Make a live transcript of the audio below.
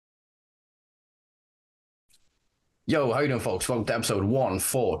Yo, how you doing, folks? Welcome to episode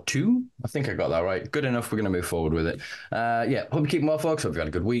 142. I think I got that right. Good enough. We're going to move forward with it. Hope you keep well, folks. Hope you had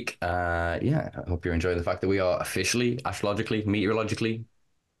a good week. I hope you're enjoying the fact that we are officially, astrologically, meteorologically,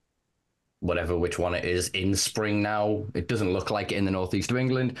 whatever which one it is, in spring now. It doesn't look like it in the northeast of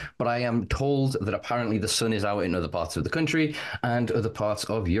England, but I am told that apparently the sun is out in other parts of the country and other parts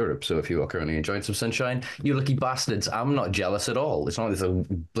of Europe. So if you are currently enjoying some sunshine, you lucky bastards, I'm not jealous at all. It's not like there's a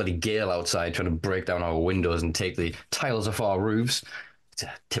bloody gale outside trying to break down our windows and take the tiles off our roofs. It's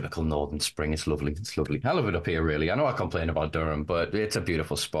a typical northern spring. It's lovely. It's lovely. I love it up here, really. I know I complain about Durham, but it's a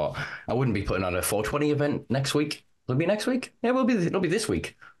beautiful spot. I wouldn't be putting on a 420 event next week. Will it be next week? Yeah, it'll be this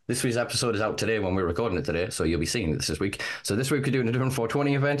week. This week's episode is out today when we're recording it today, so you'll be seeing this week. So this week we're doing a different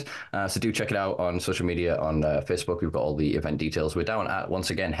 420 event, so do check it out on social media, on Facebook. We've got all the event details. We're down at, once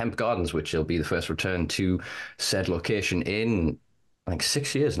again, Hemp Gardens, which will be the first return to said location in, I think,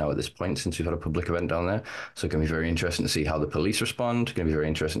 6 years now at this point since we've had a public event down there. So it's going to be very interesting to see how the police respond. It's going to be very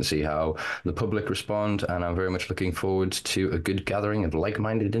interesting to see how the public respond. And I'm very much looking forward to a good gathering of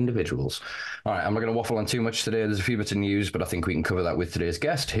like-minded individuals. All right, I'm not going to waffle on too much today. There's a few bits of news, but I think we can cover that with today's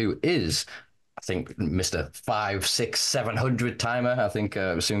guest, who is, I think, Mr. 5, 6, 700 timer. I think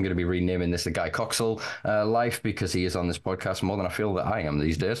we're soon going to be renaming this the Guy Coxall Life, because he is on this podcast more than I feel that I am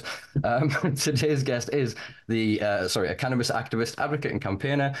these days. Today's guest is a cannabis activist, advocate, and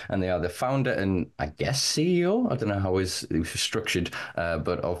campaigner, and they are the founder and, I guess, CEO. I don't know how it was structured,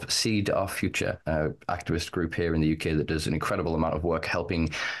 but of Seed Our Future, activist group here in the UK that does an incredible amount of work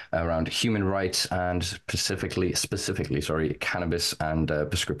helping around human rights and specifically, cannabis and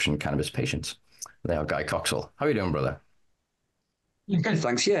prescription cannabis patients. They are Guy Coxall. How are you doing, brother? Good,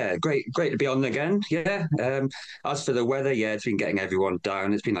 thanks. Yeah, great to be on again. Yeah. As for the weather, yeah, it's been getting everyone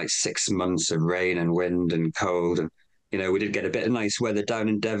down. It's been like 6 months of rain and wind and cold, and we did get a bit of nice weather down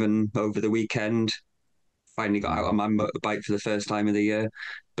in Devon over the weekend. Finally got out on my motorbike for the first time of the year,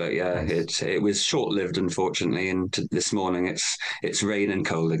 but yeah, Nice. it was short lived, unfortunately. And this morning it's rain and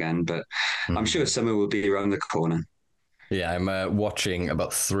cold again, but I'm sure Mhm. summer will be around the corner. Yeah, I'm watching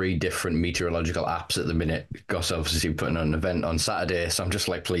about 3 different meteorological apps at the minute. Gus obviously putting on an event on Saturday, so I'm just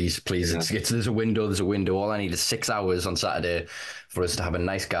like, please, Yeah. there's a window, All I need is 6 hours on Saturday for us to have a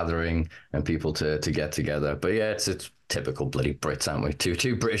nice gathering and people to get together. But yeah, it's typical bloody Brits, aren't we?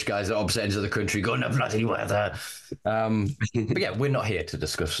 Two British guys at opposite ends of the country going, no bloody weather. But yeah, we're not here to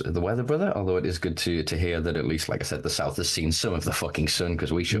discuss the weather, brother. Although it is good to hear that at least, like I said, the South has seen some of the fucking sun,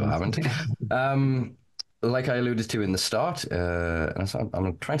 because we sure haven't. Um, like I alluded to in the start,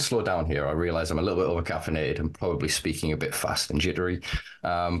 I'm trying to slow down here. I realize I'm a little bit over caffeinated and probably speaking a bit fast and jittery.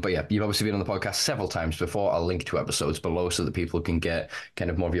 But yeah, you've obviously been on the podcast several times before. I'll link to episodes below so that people can get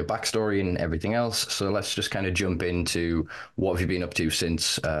kind of more of your backstory and everything else. So let's just kind of jump into what have you been up to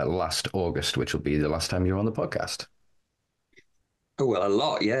since last August, which will be the last time you were on the podcast. Oh, well, a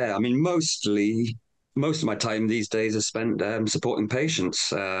lot, yeah. I mean, most of my time these days is spent supporting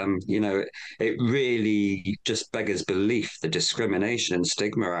patients. It really just beggars belief, the discrimination and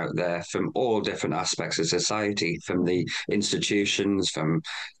stigma out there from all different aspects of society, from the institutions, from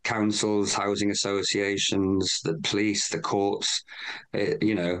councils, housing associations, the police, the courts.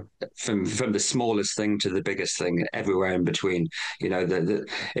 From the smallest thing to the biggest thing, everywhere in between.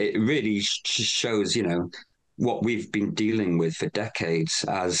 It really shows, what we've been dealing with for decades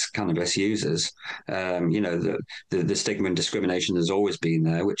as cannabis users. The stigma and discrimination has always been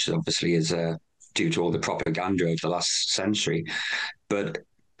there, which obviously is due to all the propaganda of the last century. But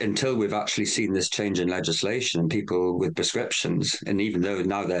until we've actually seen this change in legislation and people with prescriptions, and even though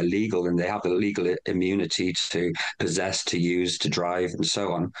now they're legal and they have the legal immunity to possess, to use, to drive, and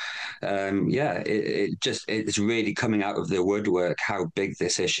so on, it's really coming out of the woodwork how big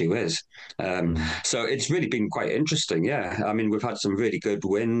this issue is. Mm. So it's really been quite interesting. Yeah, I mean, we've had some really good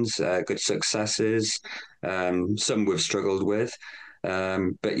wins, good successes. Some we've struggled with.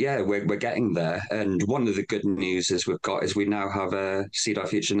 But yeah, we're getting there. And one of the good news is we now have Seed Our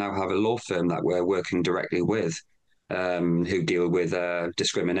Future now have a law firm that we're working directly with, who deal with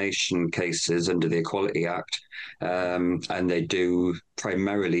discrimination cases under the Equality Act, and they do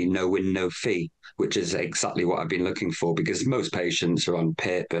primarily no win, no fee, which is exactly what I've been looking for, because most patients are on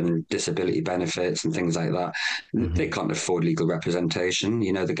PIP and disability benefits and things like that. They Hmm. can't afford legal representation.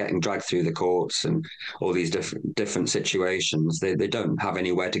 They're getting dragged through the courts and all these different situations. They don't have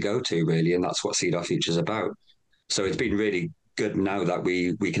anywhere to go to, really, and that's what Seed Our Future is about. So it's been really good now that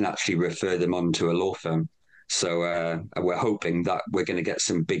we can actually refer them on to a law firm. So we're hoping that we're going to get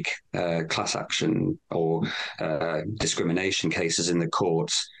some big class action or discrimination cases in the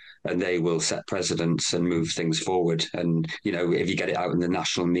courts, and they will set precedents and move things forward. And, if you get it out in the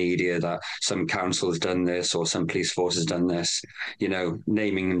national media that some council has done this or some police force has done this,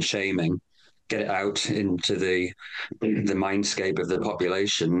 naming and shaming, get it out into the mindscape of the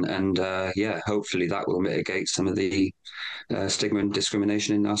population, and hopefully that will mitigate some of the stigma and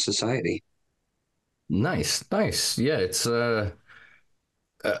discrimination in our society. Nice, nice. Yeah, it's I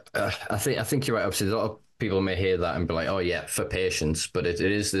think you're right. Obviously, a lot of people may hear that and be like, "Oh yeah, for patients," but it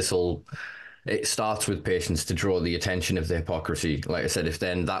is this whole. It starts with patients to draw the attention of the hypocrisy. Like I said, if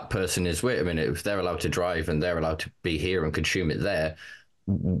then that person is, wait a minute, if they're allowed to drive and they're allowed to be here and consume it there,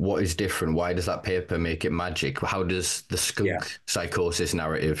 what is different? Why does that paper make it magic? How does the Yeah. skunk psychosis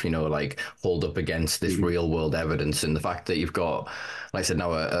narrative, like hold up against this Mm-hmm. real world evidence? And the fact that you've got, like I said,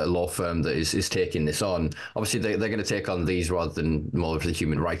 now a law firm that is taking this on. Obviously, they're going to take on these rather than more of the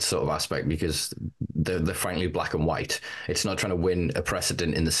human rights sort of aspect because they're frankly black and white. It's not trying to win a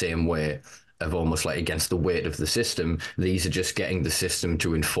precedent in the same way of almost like against the weight of the system. These are just getting the system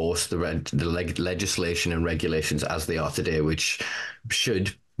to enforce the legislation and regulations as they are today, which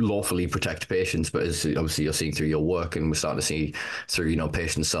should lawfully protect patients. But as obviously you're seeing through your work, and we're starting to see through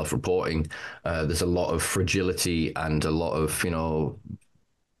patient self-reporting, there's a lot of fragility and a lot of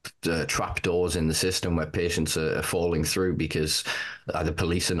trapdoors in the system where patients are falling through because either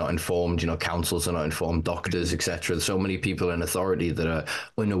police are not informed, councils are not informed, doctors, etc. There's so many people in authority that are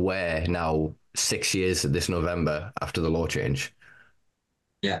unaware now, 6 years this November after the law change.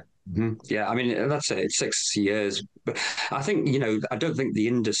 Yeah. Mhm. Yeah, I mean, that's it. It's 6 years. But I think, I don't think the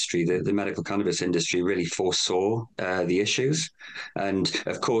industry, the medical cannabis industry, really foresaw the issues. And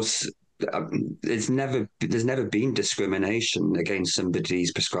of course, there's never been discrimination against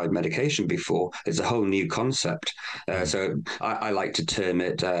somebody's prescribed medication before. It's a whole new concept. Mm. So I like to term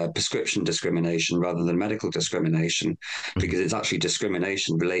it prescription discrimination rather than medical discrimination, Mhm. because it's actually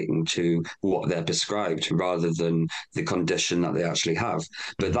discrimination relating to what they're prescribed rather than the condition that they actually have.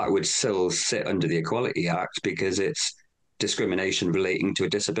 But Mhm. that would still sit under the Equality Act because it's discrimination relating to a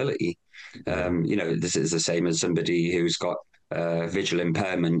disability. Right. This is the same as somebody who's got visual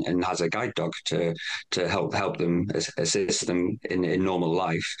impairment and has a guide dog to help them assist them in normal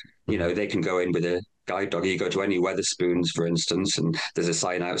life. Mhm. They can go in with a guide dog. You go to any Weatherspoons, for instance, and there's a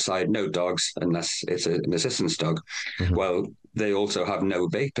sign outside, no dogs unless it's an assistance dog. Mhm. Well, they also have no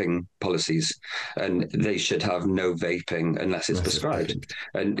vaping policies, and they should have no vaping unless it's Unless it's prescribed.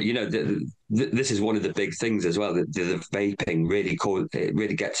 prescribed. And this is one of the big things as well. That the vaping it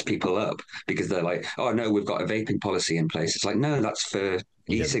really gets people up because they're like, oh no, we've got a vaping policy in place. It's like, no, that's for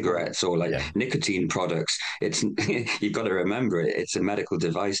You get, e-cigarettes or like yeah. nicotine products. It's you've got to remember it's a medical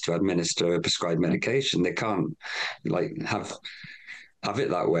device to administer a prescribed medication. They can't like have it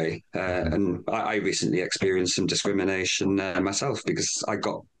that way. Mhm. And I recently experienced some discrimination myself because I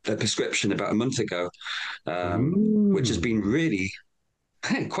got a prescription about a month ago, which has Ooh. been really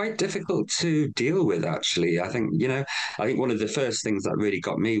quite difficult to deal with. Actually, I think one of the first things that really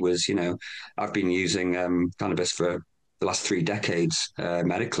got me was, I've been using cannabis for the last 3 decades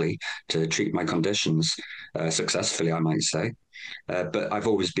medically to treat my conditions successfully, I might say. But I've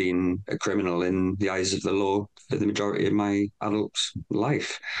always been a criminal in the eyes of the law for the majority of my adult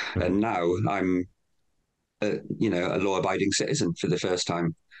life, Mhm. and now I'm, a law-abiding citizen for the first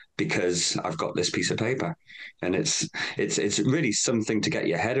time because I've got this piece of paper, and it's really something to get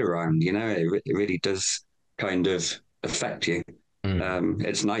your head around. It really does kind of affect you. Mm.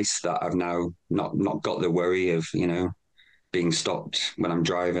 It's nice that I've now not got the worry of being stopped when I'm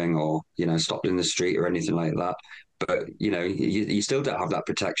driving or stopped in the street or anything like that. But you still don't have that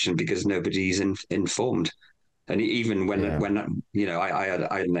protection because nobody's informed. And even Yeah. I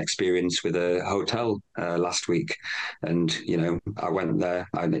had an experience with a hotel last week, and I went there.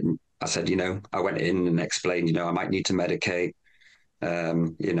 I said, I went in and explained, I might need to medicate.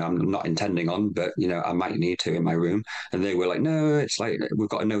 I'm not intending on, but I might need to in my room. And they were like, no, it's like we've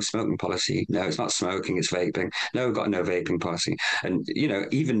got a no smoking policy. No, it's not smoking, it's vaping. No, we've got a no vaping policy. And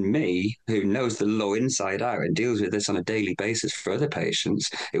even me, who knows the law inside out and deals with this on a daily basis for other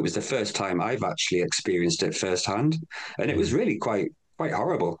patients, it was the first time I've actually experienced it firsthand, and it was Mhm. really quite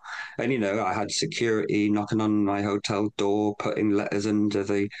horrible. And I had security knocking on my hotel door, putting letters under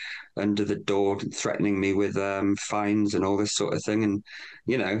the door, threatening me with fines and all this sort of thing. And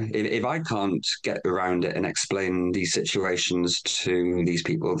if I can't get around it and explain these situations to these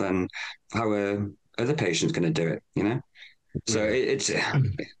people, then how are other patients going to do it? So Yeah.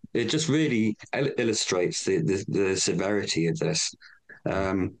 it just really illustrates the severity of this.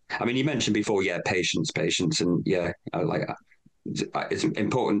 I mean, you mentioned before, yeah, patients, and yeah, it's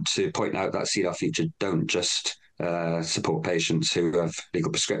important to point out that CDR feature don't just support patients who have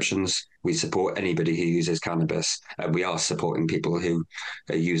legal prescriptions. We support anybody who uses cannabis. We are supporting people who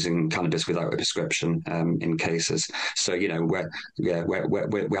are using cannabis without a prescription in cases. So we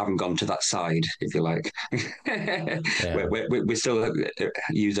haven't gone to that side, if you like. Yeah. We still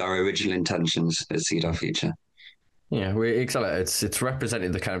use our original intentions at Seed Our Future. Yeah, exactly. It's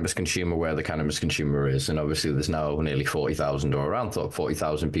representing the cannabis consumer where the cannabis consumer is, and obviously there's now nearly 40,000 or around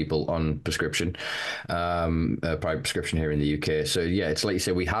 40,000 people on prescription, private prescription here in the UK. So yeah, it's like you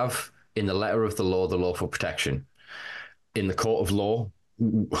say, we have in the letter of the law the lawful protection. In the court of law,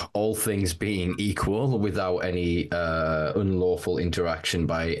 all things being equal, without any unlawful interaction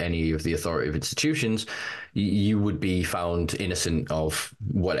by any of the authoritative institutions, you would be found innocent of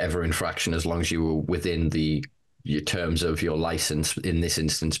whatever infraction as long as you were within your terms of your license, in this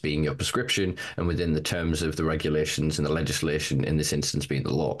instance being your prescription, and within the terms of the regulations and the legislation, in this instance being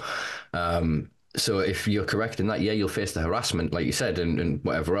the law. So if you're correct in that, yeah, you'll face the harassment, like you said, and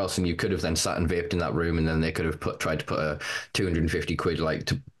whatever else. And you could have then sat and vaped in that room, and then they could have tried to put a 250 quid like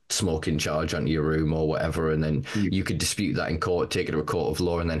to smoking charge onto your room or whatever, and then you could dispute that in court, take it to a court of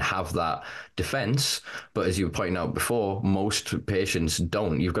law, and then have that defense. But as you were pointing out before, most patients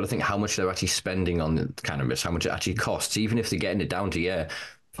don't. You've got to think how much they're actually spending on the cannabis, how much it actually costs, even if they're getting it down to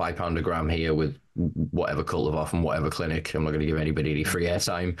 £5 a gram here with whatever cultivar from whatever clinic. I'm not going to give anybody any free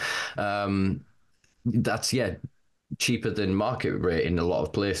airtime. That's cheaper than market rate in a lot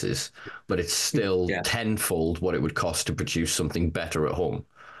of places, but it's still tenfold what it would cost to produce something better at home.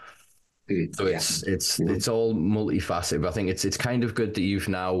 So it's all multifaceted. But I think it's kind of good that you've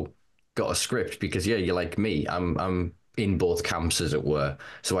now got a script, because you're like me. I'm in both camps, as it were.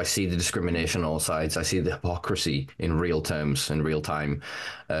 So I see the discrimination on all sides. I see the hypocrisy in real terms, in real time,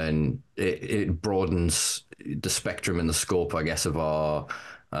 and it broadens the spectrum and the scope, I guess, of our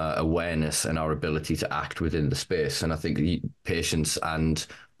awareness and our ability to act within the space. And I think patients and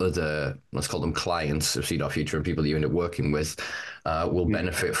other, let's call them clients of Seed Our Future, and people that you end up working with will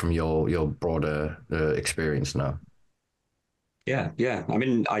benefit from your broader experience now. Yeah. I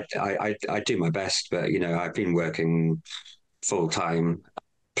mean, I do my best, but I've been working full time.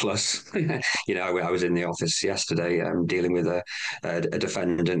 Plus, I was in the office yesterday, dealing with a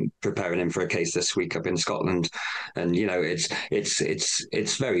defendant, preparing him for a case this week up in Scotland, and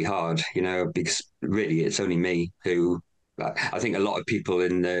it's very hard, because really it's only me who. I think a lot of people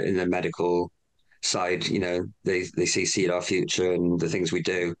in the medical side, they see Our Future and the things we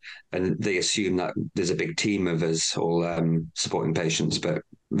do, and they assume that there's a big team of us all supporting patients, but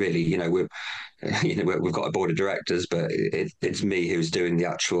really, we've got a board of directors, but it's me who's doing the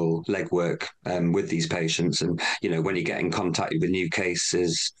actual legwork with these patients. And when you get in contact with new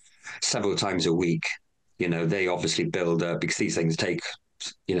cases several times a week, they obviously build up, because these things take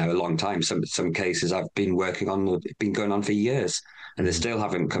a long time. Some cases I've been working on have been going on for years, and they still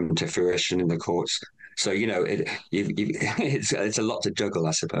haven't come to fruition in the courts. So it's a lot to juggle,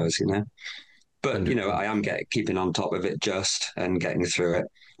 I suppose. But I am keeping on top of it and getting through it.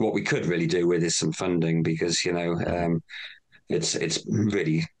 What we could really do with is some funding, because it's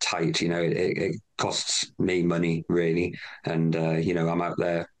really tight. It costs me money, really, and I'm out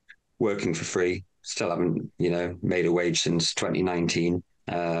there working for free. Still haven't made a wage since 2019.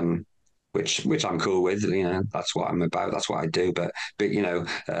 Which I'm cool with. That's what I'm about. That's what I do. But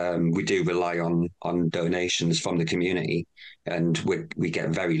we do rely on donations from the community, and we get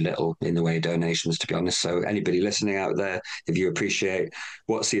very little in the way of donations, to be honest. So anybody listening out there, if you appreciate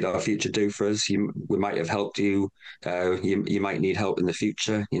what Seed Our Future do for us, we might have helped you. You might need help in the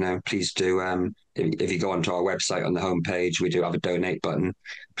future. Please do. If you go onto our website on the homepage, we do have a donate button.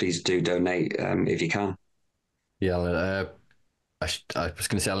 Please do donate if you can. Yeah. I was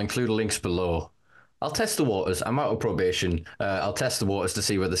going to say I'll include links below. I'll test the waters. I'm out of probation. I'll test the waters to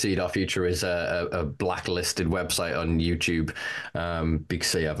see whether Seed Our Future is a blacklisted website on YouTube,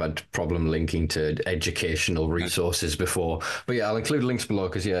 because I've had problem linking to educational resources before. But yeah, I'll include links below,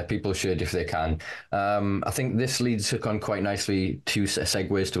 because people should if they can. I think this leads on quite nicely to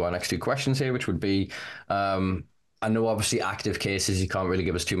segues to our next two questions here, which would be, I know obviously active cases, you can't really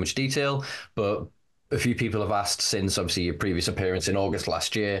give us too much detail, but a few people have asked since obviously your previous appearance in August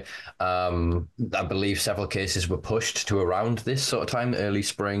last year. I believe several cases were pushed to around this sort of time, early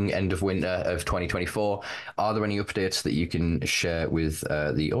spring, end of winter of 2024. Are there any updates that you can share with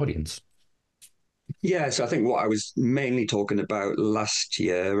the audience? Yeah, so I think what I was mainly talking about last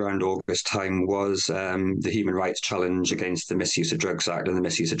year around August time was the human rights challenge against the Misuse of Drugs Act and the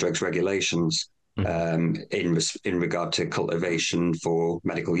Misuse of Drugs regulations in regard to cultivation for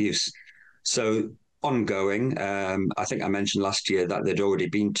medical use. So ongoing. I think I mentioned last year that there'd already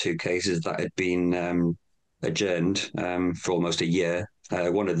been two cases that had been adjourned for almost a year.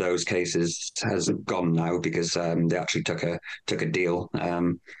 One of those cases has gone now because they actually took a deal.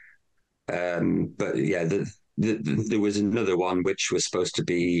 But yeah, there was another one which was supposed to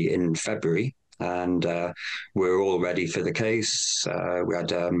be in February, and we were all ready for the case. We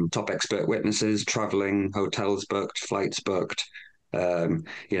had top expert witnesses traveling, hotels booked, flights booked.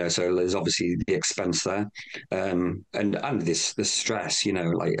 So there's obviously the expense there, and the stress,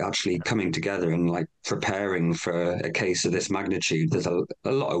 like actually coming together and like preparing for a case of this magnitude. There's a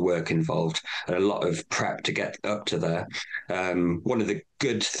lot of work involved and a lot of prep to get up to there. One of the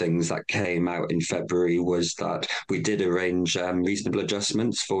good things that came out in February was that we did arrange reasonable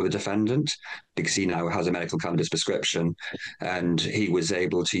adjustments for the defendant because he now has a medical cannabis prescription, and he was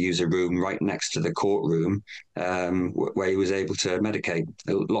able to use a room right next to the courtroom where he was able to medicate,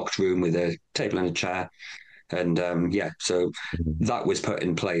 a locked room with a table and a chair. And so that was put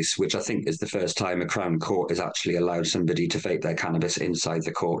in place, which I think is the first time a Crown Court has actually allowed somebody to vape their cannabis inside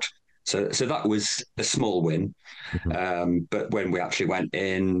the court. So that was a small win. But when we actually went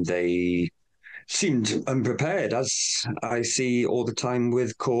in, they seemed unprepared, as I see all the time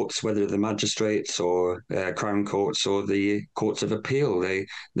with courts, whether the magistrates or Crown Courts or the courts of appeal.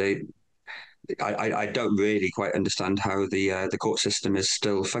 I don't really quite understand how the court system is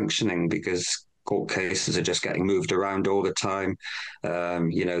still functioning because court cases are just getting moved around all the time.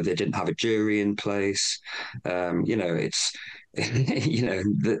 They didn't have a jury in place. It's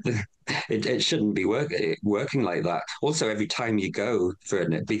it shouldn't be working like that. Also, every time you go for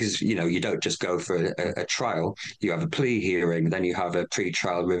it, because you don't just go for a trial, you have a plea hearing, then you have a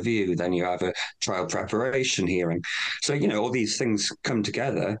pre-trial review, then you have a trial preparation hearing. So all these things come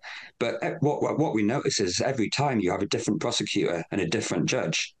together. But what we notice is every time you have a different prosecutor and a different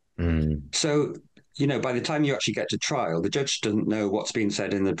judge. So by the time you actually get to trial, the judge doesn't know what's been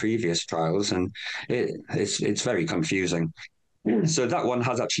said in the previous trials, and it's very confusing. So that one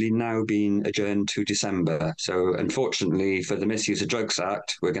has actually now been adjourned to December. So unfortunately for the Misuse of Drugs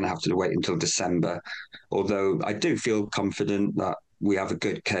Act, we're going to have to wait until December. Although I do feel confident that we have a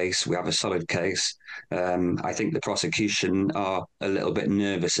good case, we have a solid case. I think the prosecution are a little bit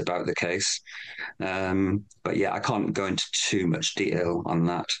nervous about the case. But yeah, I can't go into too much detail on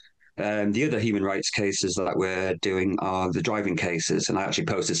that. The other human rights cases that we're doing are the driving cases, and I actually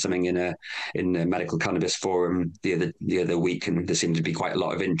posted something in a medical cannabis forum the other week, and there seemed to be quite a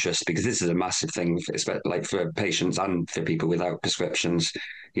lot of interest because this is a massive thing, like for patients and for people without prescriptions.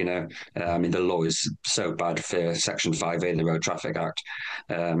 I mean, the law is so bad for Section 5A, the Road Traffic Act.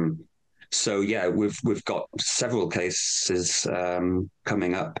 So yeah, we've got several cases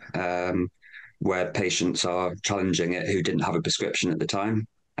coming up where patients are challenging it who didn't have a prescription at the time.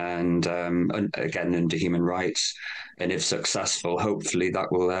 And again, under human rights, and if successful, hopefully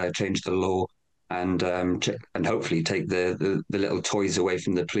that will change the law and hopefully take the little toys away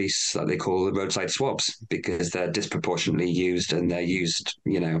from the police that they call the roadside swabs, because they're disproportionately used, and they're used,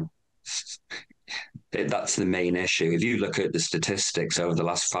 that's the main issue. If you look at the statistics over the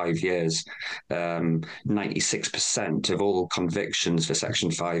last 5 years, 96% of all convictions for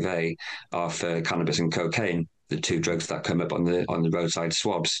Section 5A are for cannabis and cocaine, the two drugs that come up on the roadside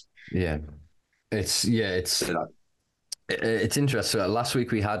swabs. Yeah, it's interesting. Last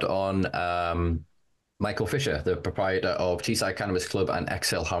week we had on Michael Fisher, the proprietor of Teesside Cannabis Club and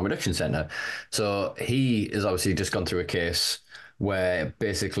Excel Harm Reduction Centre. So he has obviously just gone through a case where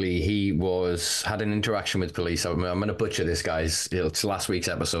basically he had an interaction with police. I'm going to butcher this, guys. It's last week's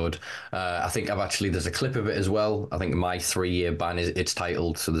episode. I think there's a clip of it as well. I think My 3-Year Ban it's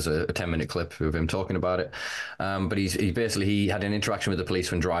titled. So there's a 10-minute clip of him talking about it. But he had an interaction with the police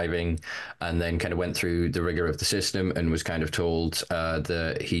when driving, and then kind of went through the rigor of the system and was kind of told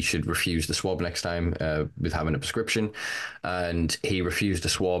that he should refuse the swab next time with having a prescription. And he refused the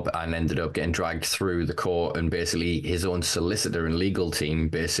swab and ended up getting dragged through the court, and basically his own solicitor and legal team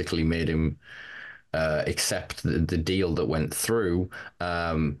basically made him accept the deal that went through,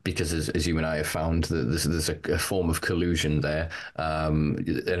 because as you and I have found, that there's a form of collusion there, and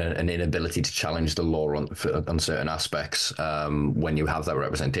an inability to challenge the law on certain aspects when you have that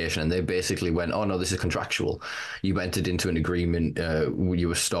representation. And they basically went, oh no, this is contractual. You entered into an agreement, you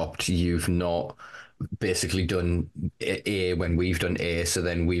were stopped, you've not basically done A when we've done A, so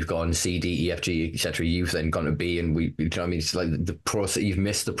then we've gone C, D, E, F, G, etc. You've then gone to B, and you know what I mean? It's like the process. You've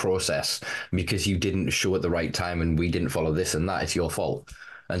missed the process because you didn't show at the right time, and we didn't follow this and that. It's your fault.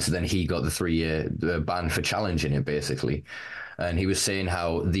 And so then he got the 3-year ban for challenging it, basically. And he was saying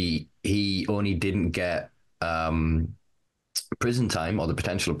how he only didn't get prison time, or the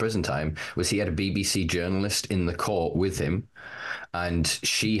potential of prison time, was he had a BBC journalist in the court with him, and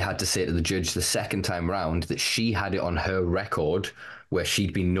she had to say to the judge the second time round that she had it on her record, where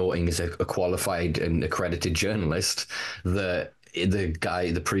she'd been noting as a qualified and accredited journalist, that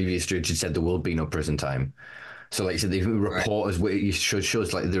the previous judge had said there will be no prison time. So, like you said, the Right. reporters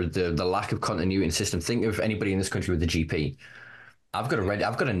shows like the lack of continuity in the system. Think of anybody in this country with a GP. I've got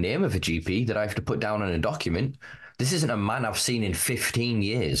a name of a GP that I have to put down on a document. This isn't a man I've seen in 15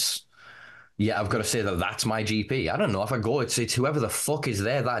 years. Yeah, I've got to say that that's my GP. I don't know if I go, it's whoever the fuck is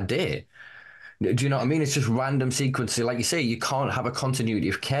there that day. Do you know what I mean? It's just random sequencing. Like you say, you can't have a continuity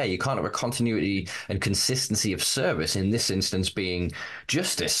of care. You can't have a continuity and consistency of service, in this instance being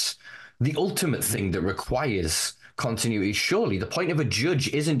justice. The ultimate thing that requires continuity. Surely the point of a judge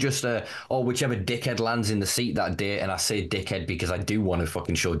isn't just whichever dickhead lands in the seat that day, and I say dickhead because I do want to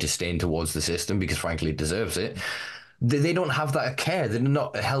fucking show disdain towards the system, because frankly it deserves it. They don't have that care. They're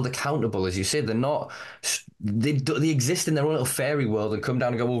not held accountable, as you said. They're not. They exist in their own little fairy world and come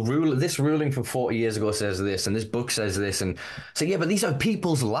down and go, well, this ruling from 40 years ago says this, and this book says this, and so yeah, but these are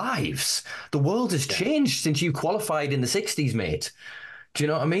people's lives. The world has Yeah. changed since you qualified in the 60s, mate. Do you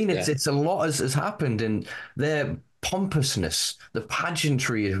know what I mean? Yeah. It's a lot has happened, and their pompousness, the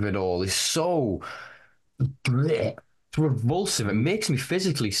pageantry of it all is so bleh. It's revulsive. It makes me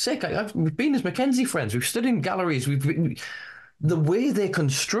physically sick. We've been as Mackenzie friends. We've stood in galleries. The way they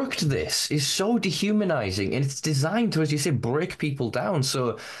construct this is so dehumanizing, and it's designed to, as you say, break people down.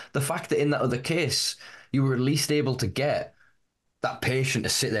 So the fact that in that other case you were at least able to get that patient to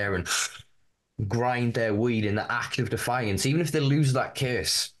sit there and grind their weed in the act of defiance, even if they lose that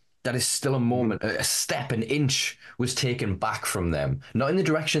case, that is still a Mhm. moment, a step, an inch was taken back from them. Not in the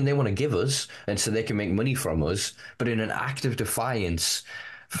direction they want to give us and so they can make money from us, but in an act of defiance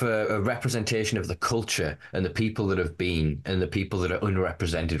for a representation of the culture and the people that have been and the people that are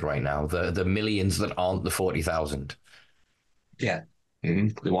unrepresented right now, the millions that aren't the 40,000. Yeah.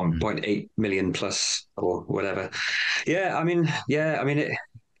 The 1.8 million plus or whatever.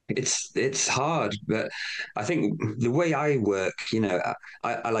 It's hard, but I think the way I work,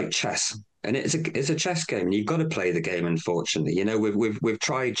 I like chess, and it's a chess game, and you've got to play the game. Unfortunately, we've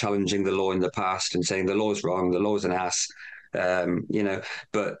tried challenging the law in the past and saying the law's wrong, the law's an ass,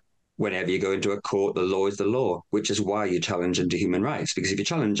 but whenever you go into a court, the law is the law, which is why you challenge under human rights. Because if you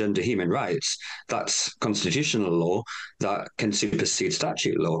challenge under human rights, that's constitutional law that can supersede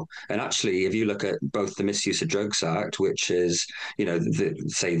statute law. And actually, if you look at both the Misuse of Drugs Act, which is,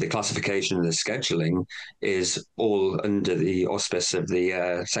 the classification and the scheduling is all under the auspice of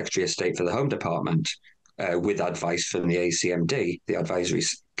the Secretary of State for the Home Department, with advice from the ACMD, the Advisory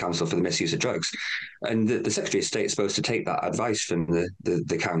Council for the Misuse of Drugs. And the Secretary of State is supposed to take that advice from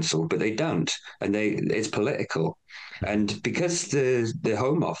the council, but they don't. And it's political. And because the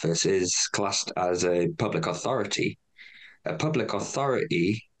Home Office is classed as a public authority,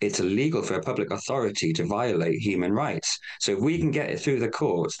 it's illegal for a public authority to violate human rights. So if we can get it through the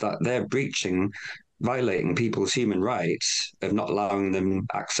courts that they're violating people's human rights of not allowing them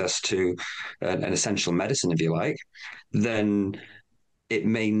access to an essential medicine, if you like, then it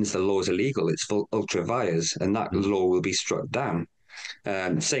means the law is illegal. It's full ultra vires, and that law will be struck down.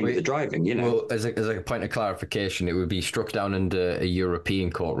 Same with the Wait, driving, you know. well, as a point of clarification, it would be struck down under a European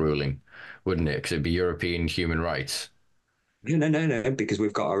court ruling, wouldn't it? Because it'd be European human rights. No, because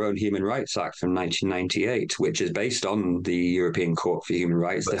we've got our own Human Rights Act from 1998, which is based on the European Court for Human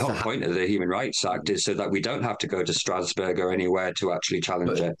Rights. The But so, whole point of the Human Rights Act is so that we don't have to go to Strasbourg or anywhere to actually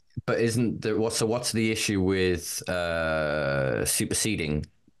challenge but it. but isn't there what's the issue with superseding?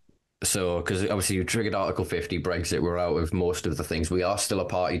 So, because obviously you triggered Article 50, Brexit, we're out of most of the things. We are still a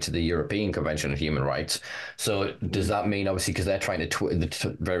party to the European Convention on Human Rights. So, does that mean, obviously, because they're trying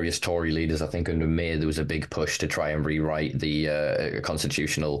to, various Tory leaders, I think under May, there was a big push to try and rewrite the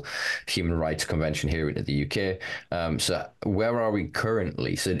Constitutional Human Rights Convention here in the UK. So, where are we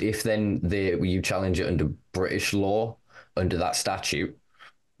currently? So, if then you challenge it under British law, under that statute,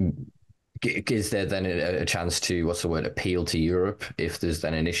 is there then a chance to appeal to Europe if there's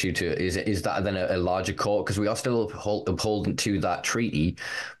then an issue to is that then a larger court, because we are still upholding to that treaty,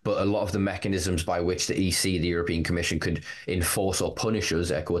 but a lot of the mechanisms by which the EC, the European Commission, could enforce or punish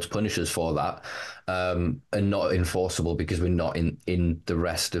us, air quotes, punish us for that, are not enforceable because we're not in the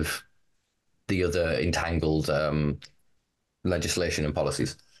rest of the other entangled legislation and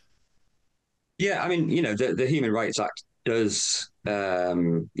policies. Yeah, I mean, the Human Rights Act does,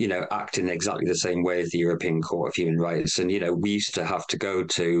 act in exactly the same way as the European Court of Human Rights. And, we used to have to go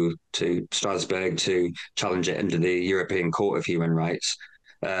to Strasbourg to challenge it under the European Court of Human Rights.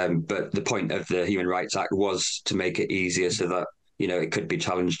 But the point of the Human Rights Act was to make it easier so that it could be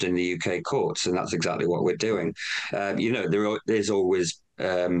challenged in the UK courts, and that's exactly what we're doing. There's always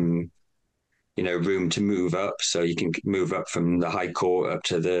room to move up. So you can move up from the High Court up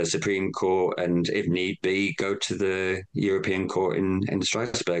to the Supreme Court, and if need be, go to the European Court in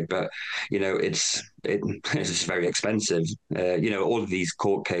Strasbourg. But it's very expensive. All of these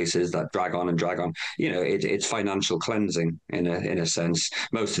court cases that drag on and drag on. It's financial cleansing in a sense.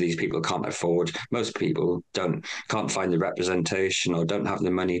 Most of these people can't afford. Most people can't find the representation or don't have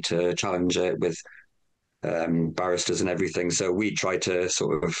the money to challenge it with barristers and everything. So we try to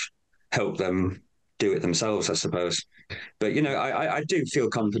sort of help them do it themselves, I suppose. But I do feel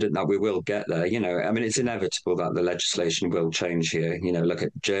confident that we will get there. I mean, it's inevitable that the legislation will change here. Look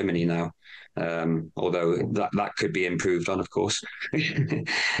at Germany now. Although that could be improved on, of course.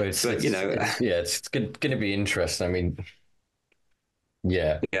 But it's going to be interesting. I mean,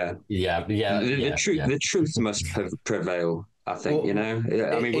 yeah, yeah, yeah. The truth must prevail. I think,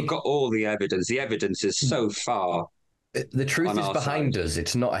 I mean, we've got all the evidence. The evidence is so far. The truth is behind us.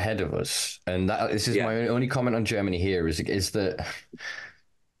 It's not ahead of us. And this is my only comment on Germany here is that,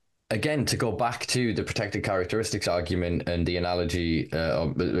 again, to go back to the protected characteristics argument and the analogy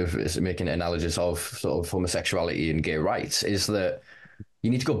of making analogies of sort of homosexuality and gay rights, is that you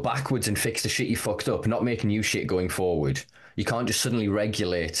need to go backwards and fix the shit you fucked up, not make new shit going forward. You can't just suddenly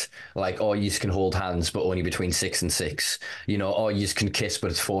regulate like, oh, you can hold hands, but only between 6 and 6. Oh, you can kiss, but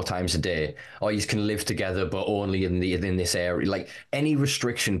it's 4 times a day. Or you can live together, but only in this area. Like any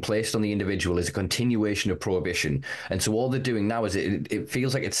restriction placed on the individual is a continuation of prohibition. And so all they're doing now is it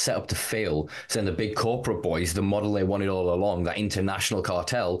feels like it's set up to fail. So then the big corporate boys, the model they wanted all along, that international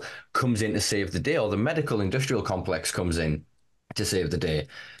cartel comes in to save the day, or the medical industrial complex comes in to save the day,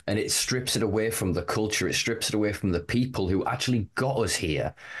 and it strips it away from the culture. It strips it away from the people who actually got us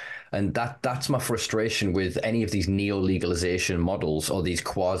here. And that's my frustration with any of these neo-legalization models or these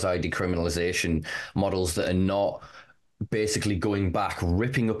quasi-decriminalization models that are not basically going back,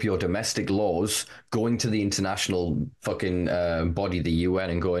 ripping up your domestic laws, going to the international fucking body, the UN,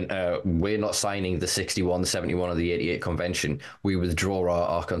 and going, we're not signing the 61, the 71, or the 88 convention. We withdraw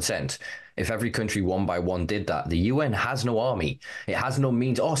our consent. If every country one by one did that, the UN has no army. It has no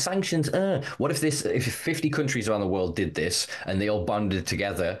means. Oh, sanctions. What if 50 countries around the world did this and they all banded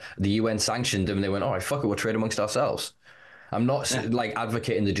together, the UN sanctioned them and they went, all right, fuck it, we'll trade amongst ourselves. I'm not like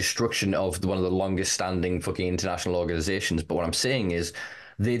advocating the destruction of one of the longest standing fucking international organizations, but what I'm saying is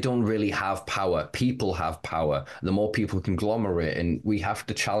they don't really have power. People have power. The more people conglomerate, and we have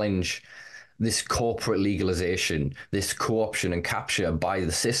to challenge this corporate legalization, this co-option and capture by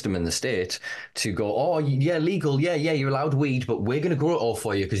the system and the state to go, oh, yeah, legal. Yeah, you're allowed weed, but we're going to grow it all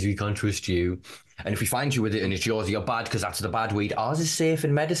for you because we can't trust you. And if we find you with it and it's yours, you're bad because that's the bad weed. Ours is safe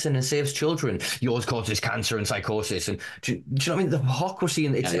in medicine and saves children. Yours causes cancer and psychosis. And do you know what I mean? The hypocrisy,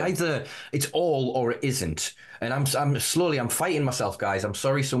 and it's either it's all or it isn't. And I'm fighting myself, guys. I'm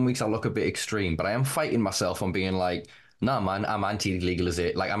sorry, some weeks I look a bit extreme, but I am fighting myself on being like, nah, man, I'm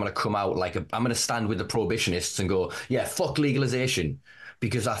anti-legalization. Like, I'm going to come out I'm going to stand with the prohibitionists and go, yeah, fuck legalization.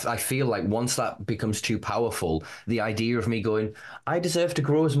 Because I feel like once that becomes too powerful, the idea of me going, I deserve to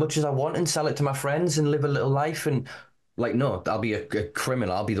grow as much as I want and sell it to my friends and live a little life. And like, no, I'll be a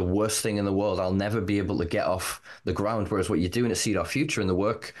criminal. I'll be the worst thing in the world. I'll never be able to get off the ground. Whereas what you're doing to seed our future and the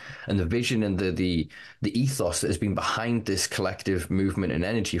work and the vision and the ethos that has been behind this collective movement and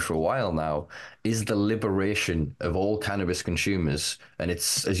energy for a while now is the liberation of all cannabis consumers. And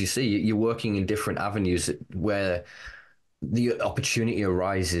it's, as you see, you're working in different avenues where the opportunity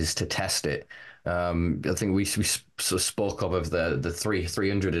arises to test it. I think we sort of spoke of the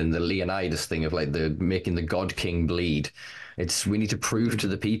 300 and the Leonidas thing of like the making the God King bleed. We need to prove to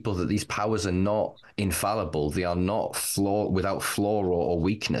the people that these powers are not infallible. They are not without flaw or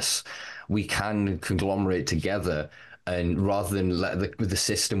weakness. We can conglomerate together. And rather than let the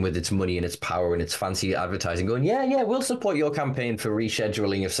system with its money and its power and its fancy advertising going, yeah, we'll support your campaign for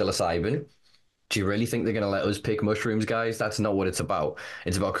rescheduling of psilocybin. Do you really think they're going to let us pick mushrooms, guys? That's not what it's about.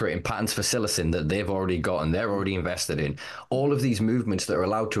 It's about creating patents for psilocin that they've already got and they're already invested in. All of these movements that are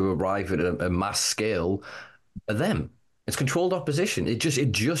allowed to arrive at a mass scale are them. It's controlled opposition. It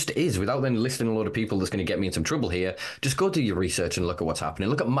just is. Without then listing a lot of people that's going to get me in some trouble here, just go do your research and look at what's happening.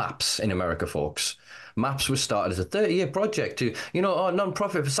 Look at MAPS in America, folks. MAPS was started as a 30-year project to,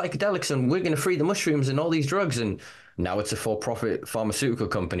 non-profit for psychedelics, and we're going to free the mushrooms and all these drugs. And now it's a for-profit pharmaceutical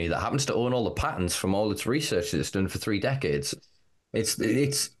company that happens to own all the patents from all its research that it's done for 3 decades.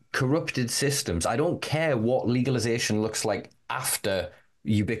 It's corrupted systems. I don't care what legalization looks like after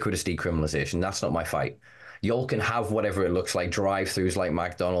ubiquitous decriminalization. That's not my fight. Y'all can have whatever it looks like, drive-throughs like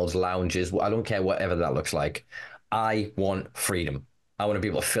McDonald's, lounges. I don't care whatever that looks like. I want freedom. I want to be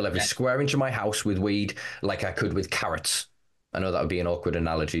able to fill every Yeah. square inch of my house with weed like I could with carrots. I know that would be an awkward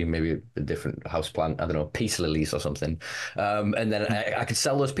analogy, maybe a different house plant. I don't know, peace lilies or something. And then I could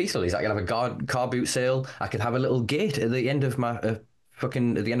sell those peace lilies. I could have a car boot sale. I could have a little gate at the end of my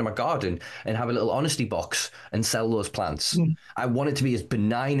fucking at the end of my garden and have a little honesty box and sell those plants. Mm. I want it to be as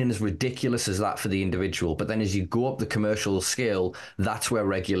benign and as ridiculous as that for the individual. But then as you go up the commercial scale, that's where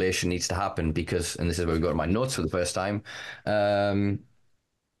regulation needs to happen because, and this is where we go to my notes for the first time. How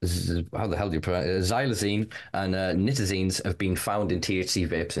the hell do you pronounce it? Xylazine and nitazines have been found in THC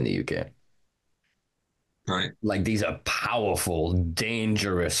vapes in the UK. Right. Like these are powerful,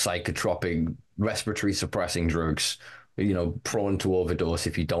 dangerous psychotropic, respiratory suppressing drugs. Prone to overdose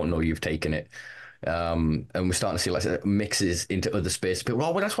if you don't know you've taken it. And we're starting to see like mixes into other spaces. But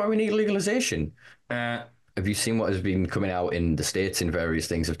well, that's why we need legalization. Have you seen what has been coming out in the States in various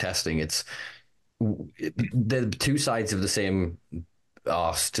things of testing? They're two sides of the same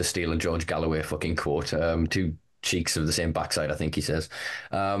arse, to steal a George Galloway fucking quote. Two cheeks of the same backside, I think he says.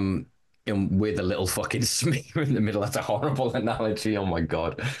 And with a little fucking smear in the middle. That's a horrible analogy. Oh my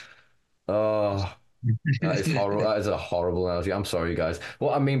God. Oh, that is horrible. That is a horrible analogy. I'm sorry, guys.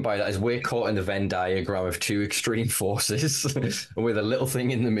 What I mean by that is we're caught in the Venn diagram of two extreme forces, with a little thing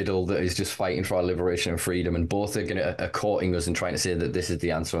in the middle that is just fighting for our liberation and freedom, and both are courting us and trying to say that this is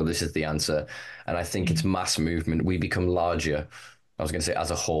the answer or this is the answer. And I think it's mass movement. We become larger. I was going to say as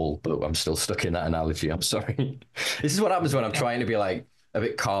a whole, but I'm still stuck in that analogy. I'm sorry. This is what happens when I'm trying to be like a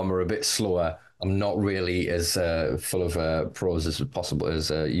bit calmer, a bit slower. I'm not really as full of prose as possible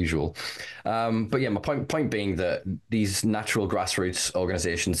as usual. But yeah, my point being that these natural grassroots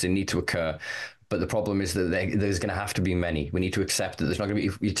organizations, they need to occur. But the problem is that there's going to have to be many. We need to accept that there's not going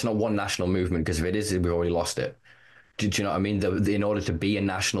to be, it's not one national movement, because if it is, we've already lost it. Do you know what I mean? In order to be a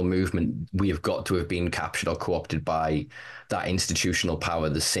national movement, we have got to have been captured or co-opted by that institutional power,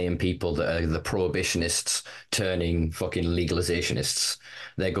 the same people that are the prohibitionists turning fucking legalizationists.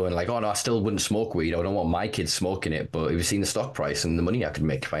 They're going like, oh no, I still wouldn't smoke weed. I don't want my kids smoking it. But have you seen the stock price and the money I could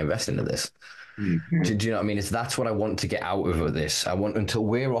make if I invest into this? Mm-hmm. Do you know what I mean? That's what I want to get out of this. I want, until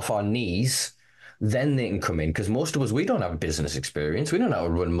we're off our knees, then they can come in, because most of us, we don't have business experience. We don't know how to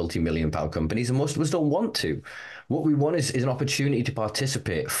run multi-million-pound companies, and most of us don't want to. What we want is an opportunity to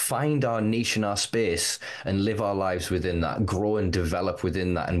participate, find our niche and our space, and live our lives within that, grow and develop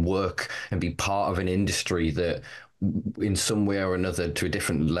within that, and work and be part of an industry that, in some way or another, to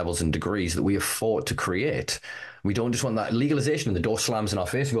different levels and degrees, that we have fought to create. We don't just want that legalization and the door slams in our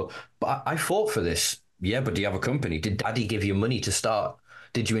face and go, but I fought for this. Yeah, but do you have a company? Did daddy give you money to start?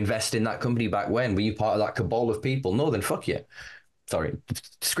 Did you invest in that company back when? Were you part of that cabal of people? No, then fuck you. Sorry,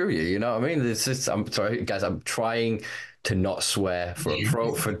 screw you. You know what I mean? It's just, I'm sorry, guys. I'm trying to not swear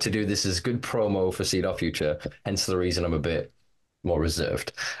for to do this as good promo for Seed Our Future. Hence the reason I'm a bit more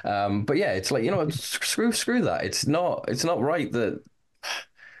reserved. But yeah, it's like, screw that. It's not right that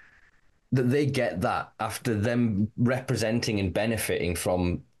they get that after them representing and benefiting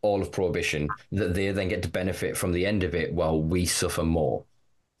from all of prohibition, that they then get to benefit from the end of it while we suffer more.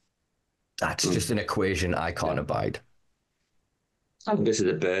 That's just an equation I can't abide. This is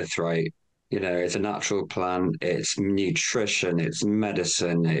a birthright. It's a natural plant. It's nutrition. It's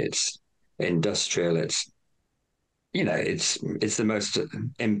medicine. It's industrial. It's the most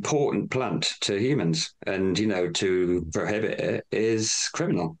important plant to humans, and to prohibit it is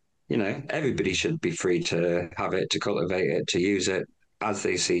criminal. Everybody should be free to have it, to cultivate it, to use it as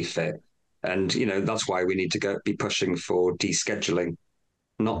they see fit, and that's why we need to be pushing for descheduling,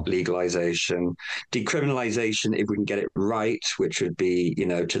 not legalization. Decriminalization, if we can get it right, which would be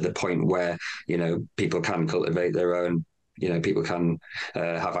to the point where people can cultivate their own, people can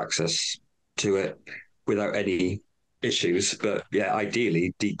have access to it without any issues. But yeah,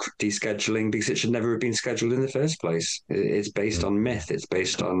 ideally descheduling, because it should never have been scheduled in the first place. It's based on myth. It's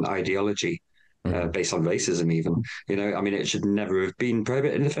based on ideology. Mm-hmm. Based on racism, even. I mean, it should never have been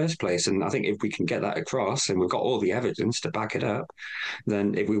prohibited in the first place. And I think if we can get that across, and we've got all the evidence to back it up,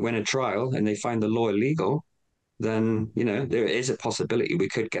 then if we win a trial and they find the law illegal, then there is a possibility we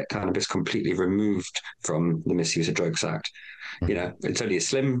could get cannabis completely removed from the Misuse of Drugs Act. It's only a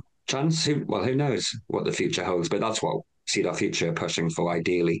slim chance. Who knows what the future holds? But that's what Seed Our Future are pushing for,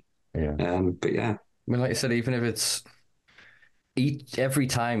 ideally. Yeah. But yeah, I mean, like I said, even if it's every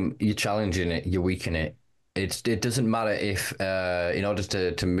time you're challenging it, you weaken it. It doesn't matter if in order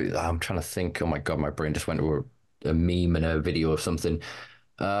to move, I'm trying to think. Oh my God, my brain just went to a meme and a video of something.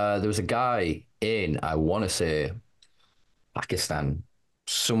 There was a guy in, I want to say, Pakistan,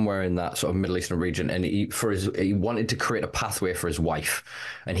 somewhere in that sort of Middle Eastern region, and he wanted to create a pathway for his wife,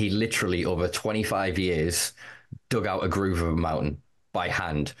 and he literally over 25 years dug out a groove of a mountain by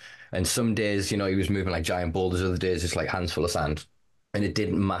hand. And some days, he was moving like giant boulders, other days just like hands full of sand. And it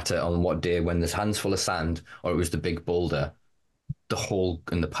didn't matter on what day, when there's hands full of sand or it was the big boulder, the hole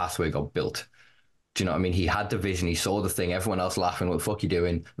and the pathway got built. Do you know what I mean? He had the vision. He saw the thing. Everyone else laughing. What the fuck are you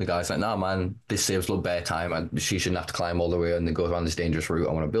doing? The guy's like, nah, man, this saves a little bit of time. She shouldn't have to climb all the way and then go around this dangerous route.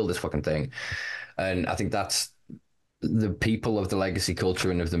 I want to build this fucking thing. And I think that's the people of the legacy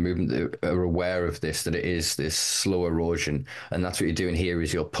culture and of the movement that are aware of this, that it is this slow erosion. And that's what you're doing here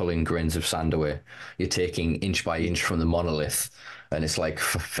is you're pulling grains of sand away. You're taking inch by inch from the monolith. And it's like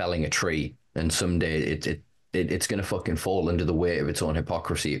felling a tree. And someday it's going to fucking fall under the weight of its own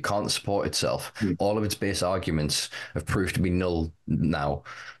hypocrisy. It can't support itself. All of its base arguments have proved to be null now.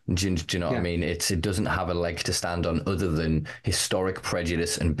 Do you know what I mean? It doesn't have a leg to stand on other than historic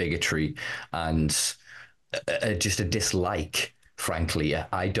prejudice and bigotry and just a dislike. Frankly,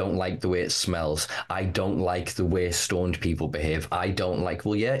 I don't like the way it smells. I don't like the way stoned people behave. I don't like,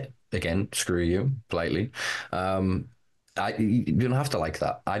 well, yeah, again, screw you, politely. You don't have to like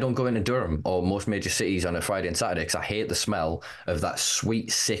that. I don't go into Durham or most major cities on a Friday and Saturday because I hate the smell of that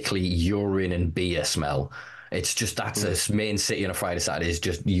sweet, sickly urine and beer smell. It's just that's a main city on a Friday, Saturday is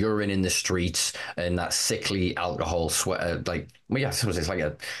just urine in the streets and that sickly alcohol sweat. Like, well, yeah, I suppose it's like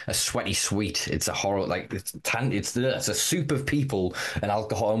a sweaty sweet. It's a horror, like it's a soup of people and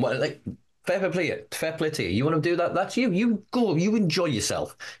alcohol and what, like. Fair play to you. You want to do that? That's you. You go. You enjoy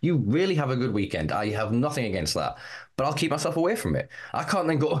yourself. You really have a good weekend. I have nothing against that, but I'll keep myself away from it. I can't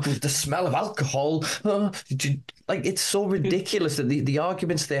then go, oh, the smell of alcohol. Like, it's so ridiculous that the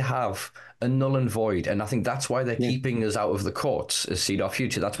arguments they have are null and void. And I think that's why they're keeping us out of the courts as Seed Our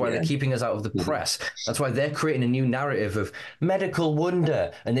Future. That's why they're keeping us out of the press. That's why they're creating a new narrative of medical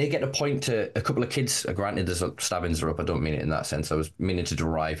wonder. And they get to point to a couple of kids. Granted, there's stabbings are up. I don't mean it in that sense. I was meaning to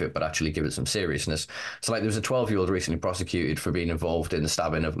derive it, but actually give it some seriousness. So, like, there was a 12-year-old recently prosecuted for being involved in the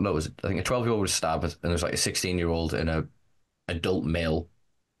stabbing of, I think a 12-year-old was stabbed, and there was like a 16-year-old and a adult male,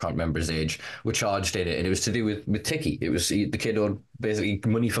 can't remember his age, were charged in it, and it was to do with Ticky. It was the kid owed basically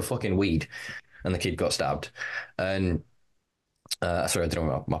money for fucking weed, and the kid got stabbed. And sorry, I don't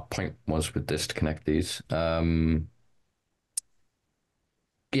know what my point was with this to connect these.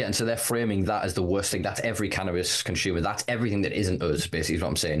 Yeah, and so they're framing that as the worst thing. That's every cannabis consumer. That's everything that isn't us, basically, is what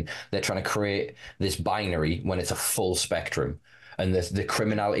I'm saying. They're trying to create this binary when it's a full spectrum. And the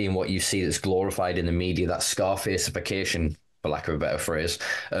criminality and what you see that's glorified in the media, that Scarfacification, for lack of a better phrase,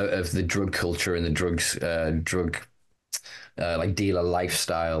 of the drug culture and the drug like dealer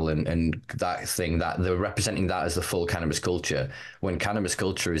lifestyle and that thing, that they're representing that as the full cannabis culture, when cannabis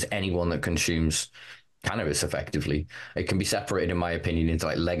culture is anyone that consumes cannabis effectively. It can be separated, in my opinion, into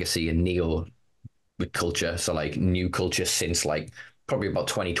like legacy and neo culture. So like new culture since like probably about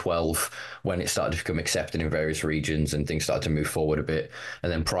 2012 when it started to become accepted in various regions and things started to move forward a bit.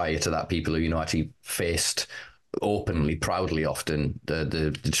 And then prior to that, people who, actually faced openly, proudly often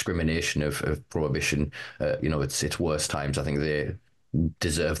the discrimination of prohibition, its worst times. I think they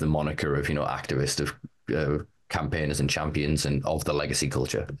deserve the moniker of, activist, of campaigners and champions and of the legacy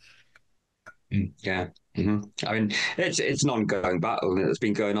culture. Yeah. Mm-hmm. I mean, it's an ongoing battle that's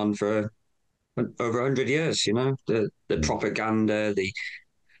been going on for over 100 years. The propaganda, the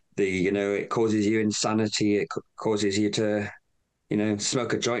it causes you insanity. It causes you to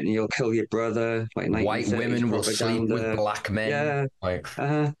smoke a joint and you'll kill your brother. Like white women propaganda. Will sleep with black men. Yeah. Like,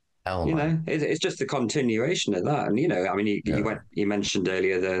 hell, it's just the continuation of that. And I mean, you mentioned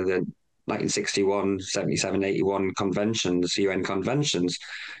earlier the 1961, 77, 81 conventions, UN conventions.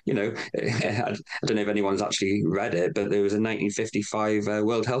 I don't know if anyone's actually read it, but there was a 1955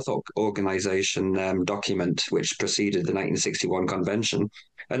 World Health Organization document which preceded the 1961 convention,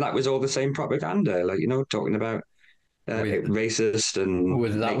 and that was all the same propaganda, like talking about racist and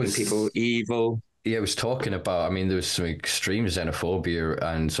making people evil. Yeah, it was talking about, I mean, there was some extreme xenophobia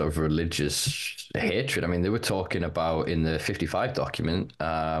and sort of religious hatred. I mean, they were talking about in the 55 document,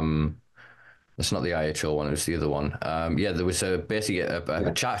 it's not the IHO one, it was the other one. There was basically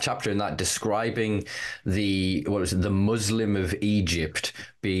a chapter in that describing the Muslim of Egypt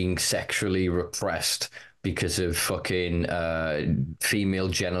being sexually repressed because of fucking female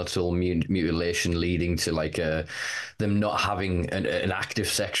genital mutilation leading to like them not having an active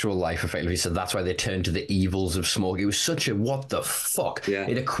sexual life effectively. So that's why they turned to the evils of smoke. It was such a what the fuck. Yeah.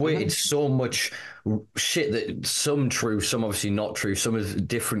 It equated so much shit that some true, some obviously not true. Some of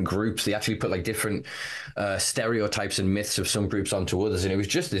different groups, they actually put like different stereotypes and myths of some groups onto others, and it was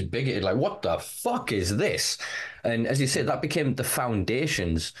just this bigoted like what the fuck is this? And as you said, that became the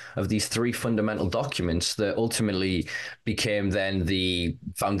foundations of these three fundamental documents that ultimately became then the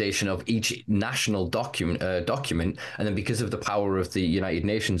foundation of each national document. And then because of the power of the United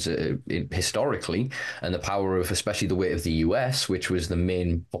Nations historically, and the power of especially the weight of the US, which was the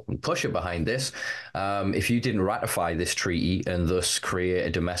main pusher behind this, if you didn't ratify this treaty and thus create a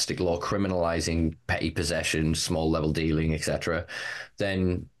domestic law criminalizing petty possession, small level dealing, etc.,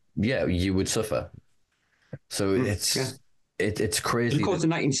 then yeah, you would suffer. So it's And crazy of course, that,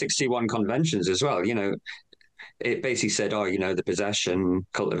 the 1961 conventions as well, it basically said, oh, the possession,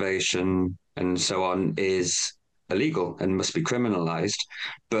 cultivation, and so on is illegal and must be criminalized.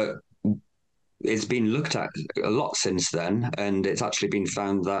 But it's been looked at a lot since then, and it's actually been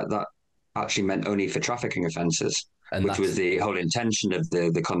found that that actually meant only for trafficking offences, and which was that's the whole intention of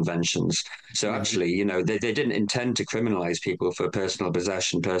the conventions. So actually, they didn't intend to criminalize people for personal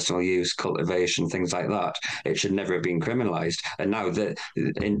possession, personal use, cultivation, things like that. It should never have been criminalized. And now the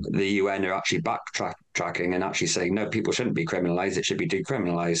UN are actually backtracking and actually saying, no, people shouldn't be criminalized. It should be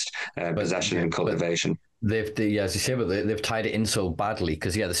decriminalized, possession and but cultivation. yeah, as you say, but they've tied it in so badly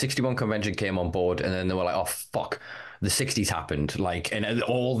because yeah, the '61 convention came on board, and then they were like, oh fuck, the '60s happened, like, and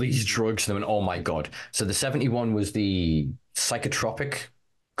all these drugs, and they went, oh my god. So the '71 was the psychotropic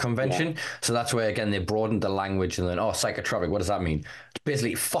Yeah. convention. So that's where again they broadened the language and then psychotropic. What does that mean? It's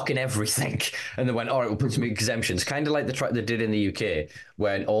basically fucking everything. And they went, all right, we'll put some exemptions, kind of like they did in the UK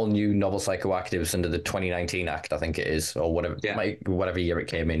when all new novel psychoactives under the 2019 Act, I think it is, or whatever, Yeah. whatever year it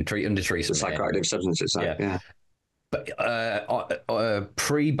came in, under The Theresa May. Psychoactive Substances Act. Yeah. Yeah. But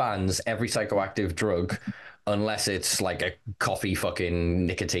pre-bans every psychoactive drug unless it's like a coffee fucking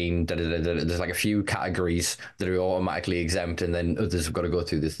nicotine. There's like a few categories that are automatically exempt, and then others have got to go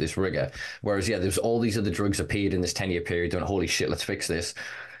through this rigor. Whereas, yeah, there's all these other drugs appeared in this 10-year period. Going, holy shit, let's fix this.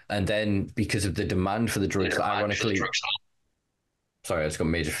 And then because of the demand for the drugs, ironically, sorry, I just got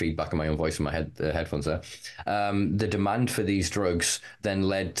major feedback in my own voice in my headphones there. The demand for these drugs then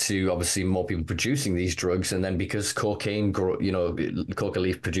led to obviously more people producing these drugs, and then because cocaine, coca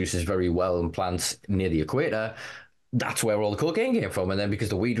leaf produces very well in plants near the equator. That's where all the cocaine came from, and then because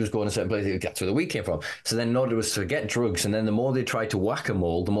the weed was going a certain place, that's where the weed came from. So then, in order was to get drugs, and then the more they tried to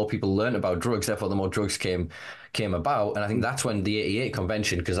whack-a-mole, the more people learned about drugs. Therefore, the more drugs came about, and I think that's when the '88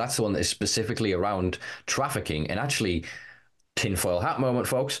 convention, because that's the one that is specifically around trafficking, and actually tinfoil hat moment,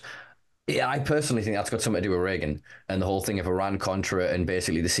 folks. Yeah, I personally think that's got something to do with Reagan and the whole thing of Iran-Contra and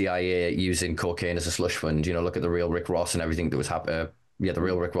basically the CIA using cocaine as a slush fund. Look at the real Rick Ross and everything that was happening. Yeah, the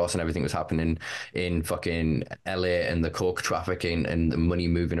real Rick Ross and everything was happening in fucking LA, and the coke trafficking and the money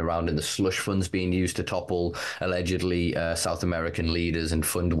moving around and the slush funds being used to topple allegedly South American leaders and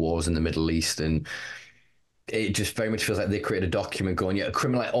fund wars in the Middle East. And it just very much feels like they created a document going, yeah,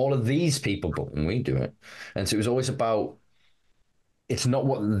 criminalize all of these people, but we do it. And so it was always about, it's not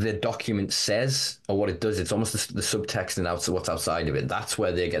what the document says or what it does. It's almost the subtext and what's outside of it. That's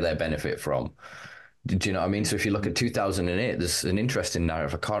where they get their benefit from. Do you know what I mean? So if you look at 2008, there's an interesting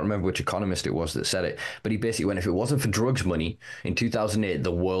narrative. I can't remember which economist it was that said it, but he basically went, if it wasn't for drugs money in 2008, the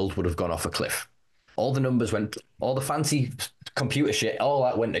world would have gone off a cliff. All the numbers went, all the fancy computer shit, all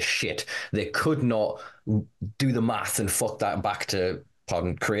that went to shit. They could not do the math and fuck that back to,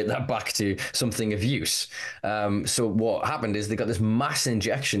 create that back to something of use. So what happened is they got this mass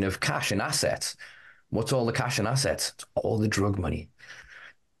injection of cash and assets. What's all the cash and assets? It's all the drug money.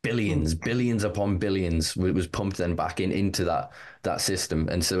 Billions upon billions was pumped then back into that system.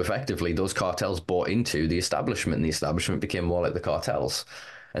 And so effectively those cartels bought into the establishment, and the establishment became more like the cartels.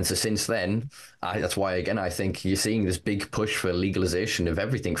 And so since then, that's why, again, I think you're seeing this big push for legalization of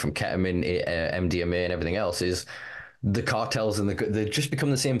everything from ketamine, MDMA, and everything else. Is the cartels and they've just become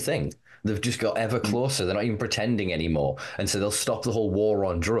the same thing. They've just got ever closer. They're not even pretending anymore. And so they'll stop the whole war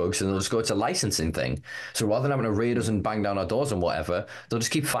on drugs and they'll just go, it's a licensing thing. So rather than having to raid us and bang down our doors and whatever, they'll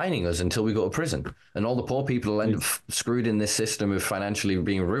just keep fining us until we go to prison. And all the poor people will end up screwed in this system of financially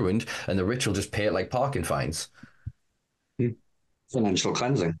being ruined, and the rich will just pay it like parking fines. Financial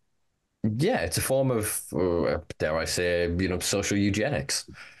cleansing. Yeah, it's a form of, dare I say, social eugenics.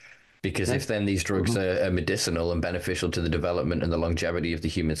 Because if then these drugs are medicinal and beneficial to the development and the longevity of the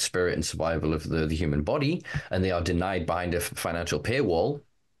human spirit and survival of the human body, and they are denied behind a financial paywall,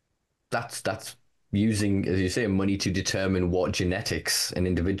 that's using, as you say, money to determine what genetics an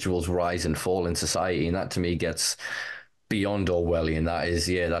individual's rise and fall in society, and that to me gets beyond Orwellian. That is,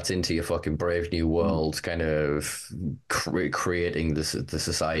 yeah, that's into your fucking Brave New World kind of creating the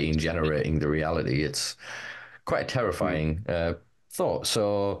society and generating the reality. It's quite a terrifying thought.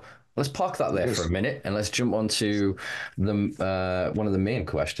 So let's park that there for a Yes. minute and let's jump on to the one of the main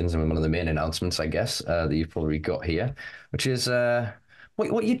questions and one of the main announcements, I guess, that you've probably got here, which is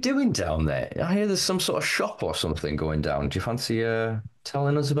what you doing down there? I hear there's some sort of shop or something going down. Do you fancy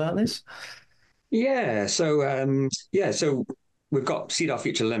telling us about this? So we've got Seed Our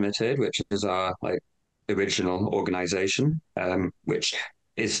Future Limited, which is our like original organization, which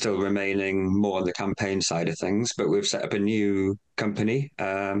is still remaining more on the campaign side of things, but we've set up a new company,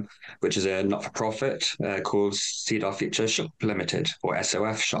 which is a not-for-profit called Seed Our Future Shop Limited, or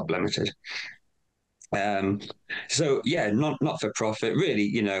SOF Shop Limited. Um, not for profit, really.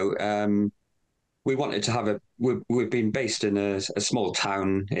 We wanted to have we've been based in a small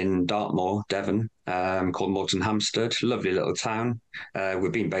town in Dartmoor, Devon, called Moulton Hampstead. Lovely little town.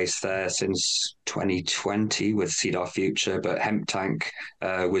 We've been based there since 2020 with Seed Our Future, but Hemp Tank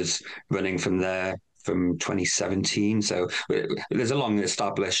was running from there from 2017. So there's a long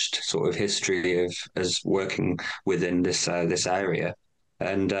established sort of history of us working within this area.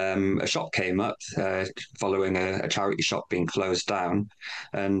 And a shop came up following a charity shop being closed down,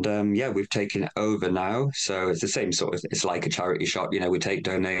 and we've taken it over now. So it's the same sort of. It's like a charity shop. We take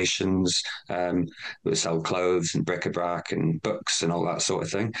donations. We sell clothes and bric-a-brac and books and all that sort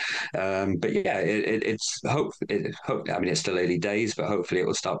of thing. But yeah, it's hope. I mean, it's still early days, but hopefully it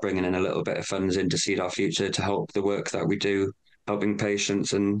will start bringing in a little bit of funds into Seed Our Future to help the work that we do helping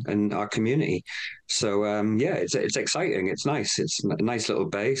patients and our community. So it's exciting. It's nice. It's a nice little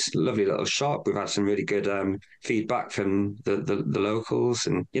base, lovely little shop. We've had some really good feedback from the locals,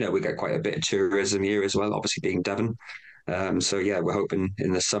 and we get quite a bit of tourism here as well. Obviously, being Devon. So yeah, we're hoping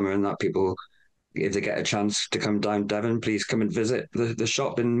in the summer and that people, if they get a chance to come down Devon, please come and visit the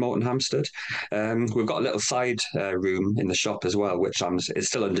shop in Moulton Hampstead. We've got a little side room in the shop as well, which is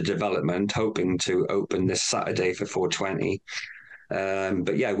still under development, hoping to open this Saturday for 420.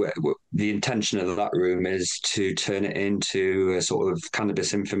 But yeah, the intention of that room is to turn it into a sort of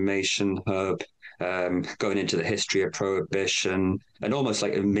cannabis information hub, going into the history of prohibition and almost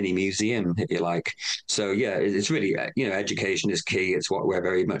like a mini museum, if you like. So yeah, it's really, education is key. It's what we're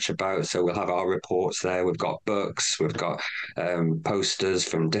very much about. So we'll have our reports there. We've got books, we've got posters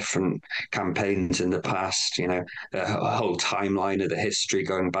from different campaigns in the past, a whole timeline of the history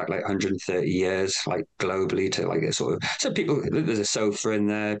going back like 130 years, like globally to like a sort of, so people, there's a sofa in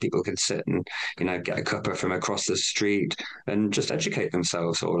there, people can sit and, get a cuppa from across the street and just educate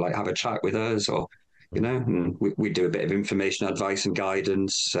themselves or like have a chat with us or and we do a bit of information advice and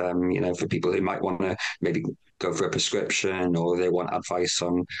guidance, for people who might want to maybe go for a prescription or they want advice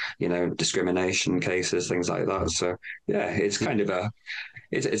on, discrimination cases, things like that. So yeah, it's kind of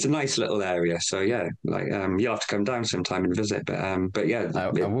it's a nice little area. So yeah, like you'll have to come down sometime and visit. But yeah,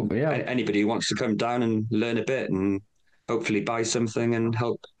 Yeah. anybody who wants to come down and learn a bit and hopefully buy something and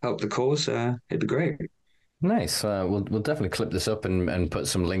help the cause, it'd be great. Nice. We'll definitely clip this up and put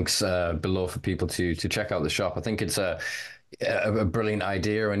some links below for people to check out the shop. I think it's a brilliant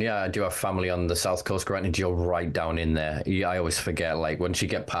idea, and yeah, I do have family on the south coast. Granted, you're right down in there. Yeah, I always forget. Like once you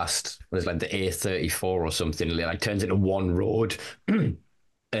get past, there's like the A34 or something, it like turns into one road, and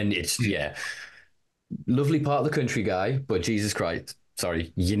it's lovely part of the country, guy. But Jesus Christ.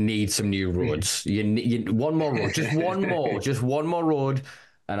 Sorry, you need some new roads. You need one more road, just one more road,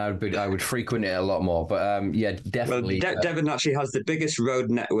 and I would frequent it a lot more. But yeah, Well, definitely. Devon actually has the biggest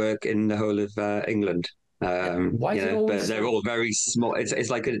road network in the whole of England. Why is it But always they're so? all very small. It's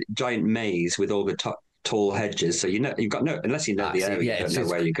like a giant maze with all the tall hedges. So you've got no, unless you know Ah, the see, area, yeah, you don't know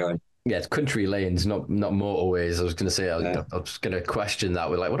it's where you're going. yeah, it's country lanes, not motorways. I was going to say Uh, I was going to question that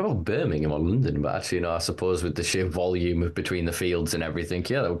with like, what about Birmingham or London? But actually, I suppose with the sheer volume of between the fields and everything,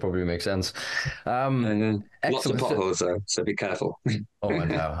 yeah, that would probably make sense. Um, uh, Lots of Excellent. potholes though, so be careful. Oh,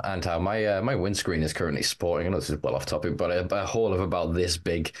 and how my windscreen is currently sporting. I know this is well off topic, but a hole of about this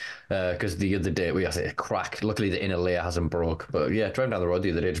big. Because the other day we had a crack. Luckily, the inner layer hasn't broke. But yeah, driving down the road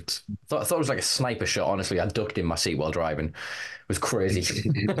the other day, thought it was like a sniper shot. Honestly, I ducked in my seat while driving. It was crazy.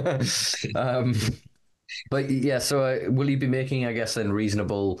 um, but yeah, so will you be making, I guess, then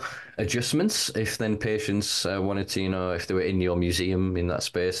reasonable adjustments if then patients wanted to, if they were in your museum in that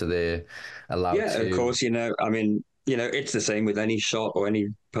space, are they allowed Yeah, of to? course. I mean, it's the same with any shop or any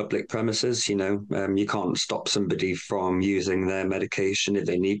public premises. You can't stop somebody from using their medication if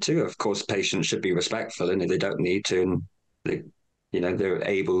they need to. Of course, patients should be respectful, and if they don't need to, and they, they're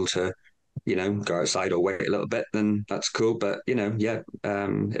able to go outside or wait a little bit, then that's cool. But yeah,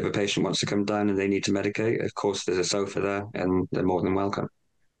 if a patient wants to come down and they need to medicate, of course there's a sofa there, and they're more than welcome.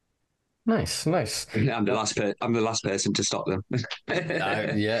 Nice, nice. I'm the last person to stop them.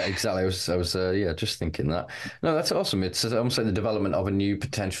 Yeah, exactly. Yeah, just thinking that. No, that's awesome. It's almost like the development of a new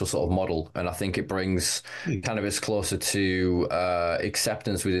potential sort of model, and I think it brings cannabis closer to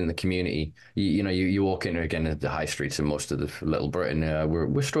acceptance within the community. You walk in again at the high streets in most of the Little Britain.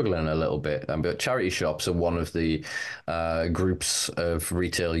 We're struggling a little bit, but charity shops are one of the groups of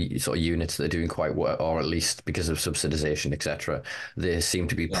retail sort of units that are doing quite well, or at least because of subsidization, etc. They seem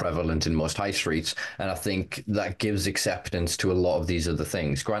to be prevalent in most high streets, and I think that gives acceptance to a lot of these other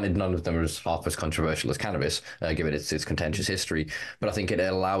things. Granted, none of them are half as controversial as cannabis, given its contentious history, but I think it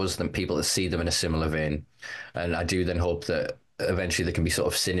allows people to see them in a similar vein, and I do then hope that eventually there can be sort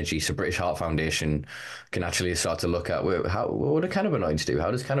of synergy. So British Heart Foundation can actually start to look at what do cannabinoids do?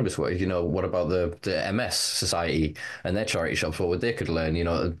 How does cannabis work? What about the MS Society and their charity shops? What would they could learn?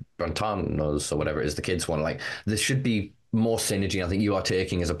 Brantanos or whatever it is, the kids one. Like there should be more synergy. I think you are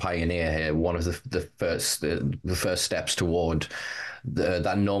taking as a pioneer here one of the first steps toward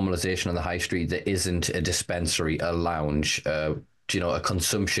that normalization on the high street that isn't a dispensary, a lounge, a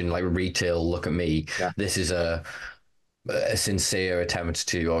consumption like retail. Look at me. Yeah. This is a sincere attempt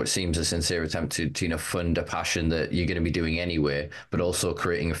to, or it seems a sincere attempt to fund a passion that you're going to be doing anyway, but also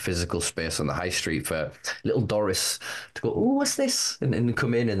creating a physical space on the high street for little Doris to go, oh, what's this? And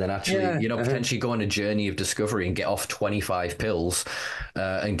come in and then actually, potentially go on a journey of discovery and get off 25 pills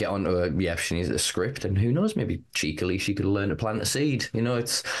and get onto she needs a script, and who knows, maybe cheekily she could learn to plant a seed.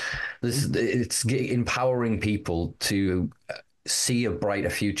 It's empowering people to see a brighter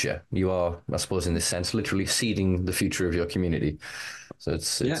future. You are, I suppose, in this sense, literally seeding the future of your community. So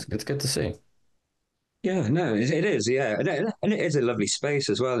it's good to see. Yeah, no, it is. Yeah, and it is a lovely space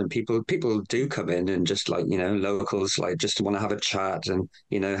as well. And people do come in and just like locals like just want to have a chat and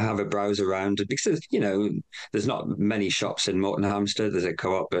have a browse around because there's not many shops in Morton Hampstead. There's a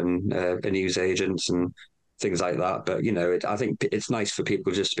co-op and a news agents and things like that. But I think it's nice for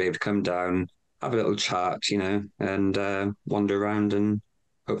people just to be able to come down, have a little chat, and wander around and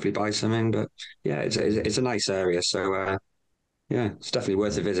hopefully buy something. But yeah, it's a nice area. So. Yeah, it's definitely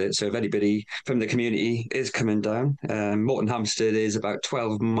worth a visit. So if anybody from the community is coming down, Morton Hampstead is about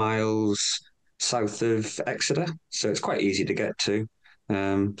 12 miles south of Exeter, so it's quite easy to get to.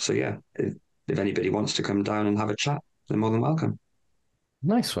 So yeah, if anybody wants to come down and have a chat, they're more than welcome.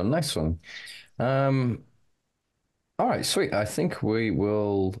 Nice one, nice one. Um, all right, sweet. I think we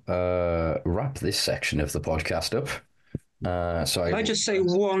will wrap this section of the podcast up. Can I just say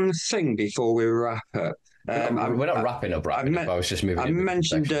one thing before we wrap up? We're not wrapping up. I was just moving. I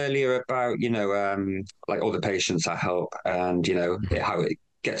mentioned earlier about like all the patients I help and how it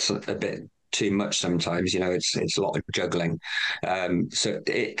gets a bit too much sometimes. It's a lot of juggling, so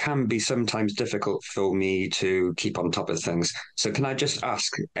it can be sometimes difficult for me to keep on top of things. So can I just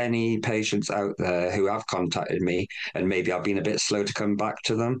ask any patients out there who have contacted me and maybe I've been a bit slow to come back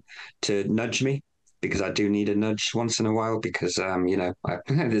to them to nudge me? Because I do need a nudge once in a while because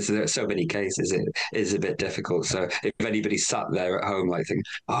there's so many cases it is a bit difficult. So if anybody sat there at home like thinking,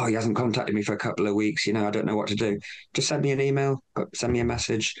 oh, he hasn't contacted me for a couple of weeks, I don't know what to do, just send me an email, send me a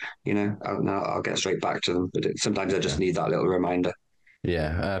message, I'll get straight back to them. But sometimes I just need that little reminder.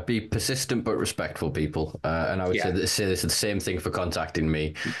 Yeah, be persistent but respectful, people. And I would say this is the same thing for contacting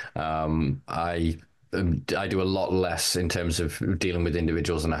me. I do a lot less in terms of dealing with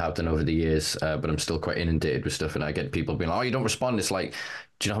individuals than I have done over the years, but I'm still quite inundated with stuff, and I get people being like, "Oh, you don't respond." It's like,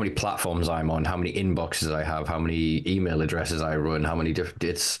 do you know how many platforms I'm on? How many inboxes I have? How many email addresses I run? How many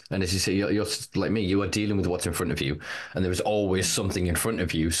different? And as you say, you're like me. You are dealing with what's in front of you, and there is always something in front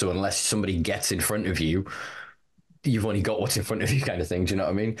of you. So unless somebody gets in front of you, you've only got what's in front of you, kind of thing. Do you know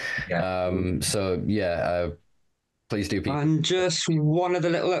what I mean? Yeah. So yeah. Please do, people. And just one other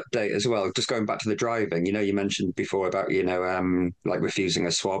little update as well, just going back to the driving. You mentioned before about, like refusing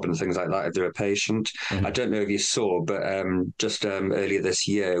a swab and things like that if they're a patient. Mm-hmm. I don't know if you saw, but just earlier this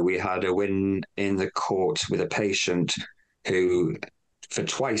year, we had a win in the court with a patient who, for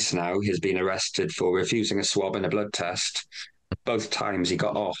twice now, has been arrested for refusing a swab and a blood test. Both times he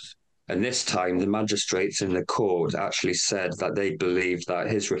got off. And this time, the magistrates in the court actually said that they believed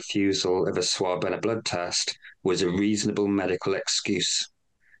that his refusal of a swab and a blood test was a reasonable medical excuse.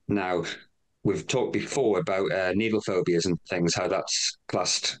 Now, we've talked before about needle phobias and things, how that's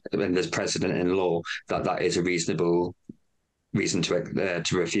classed, and there's precedent in law that that is a reasonable reason to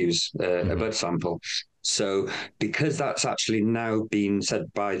refuse a blood sample. So, because that's actually now been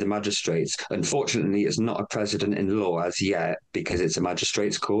said by the magistrates, unfortunately, it's not a precedent in law as yet because it's a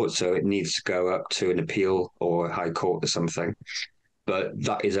magistrates' court, so it needs to go up to an appeal or a high court or something. But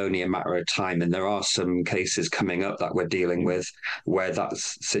that is only a matter of time, and there are some cases coming up that we're dealing with where that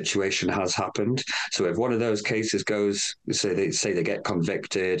situation has happened. So, if one of those cases goes, say they get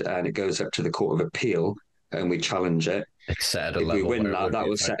convicted, and it goes up to the Court of Appeal, and we challenge it, It's set at a if we level win where it that, would that be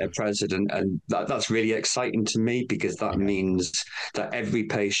will set a effective. precedent, and that's really exciting to me because that Yeah. means that every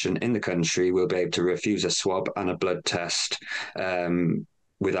patient in the country will be able to refuse a swab and a blood test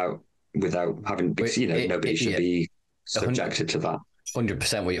without having, because nobody should Yeah, be subjected to that.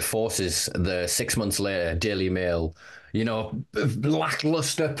 100%. Where it forces the 6 months later Daily Mail,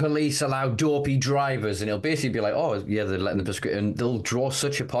 lackluster police allow dopey drivers, and it'll basically be like, oh yeah, they're letting the prescription, and they'll draw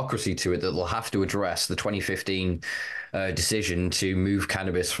such hypocrisy to it that they'll have to address the 2015 decision to move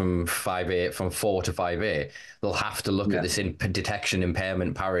cannabis from 5A, from 4 to 5A. They'll have to look at Yeah, this detection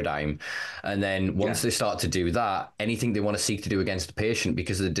impairment paradigm, and then once yeah, they start to do that, anything they want to seek to do against the patient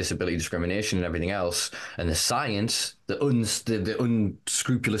because of the disability discrimination and everything else, and the science, the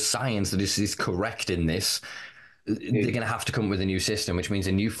unscrupulous science that is correct in this, they're going to have to come up with a new system, which means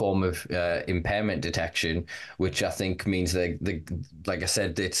a new form of impairment detection, which I think means like I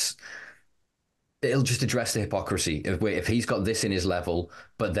said, it'll just address the hypocrisy. If he's got this in his level,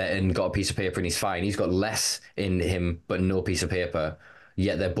 but then got a piece of paper and he's fine, he's got less in him, but no piece of paper.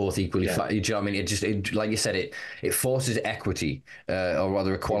 Yet they're both equally yeah, fine. Do you know what I mean? Like you said, it forces equity, or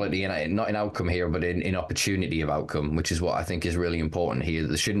rather equality, in not in outcome here, but in opportunity of outcome, which is what I think is really important here.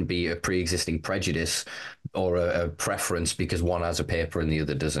 There shouldn't be a pre-existing prejudice or a preference because one has a paper and the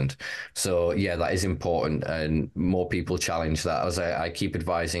other doesn't. So yeah, that is important, and more people challenge that. As I keep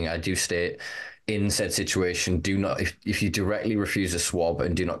advising, I do state in said situation, do not, if you directly refuse a swab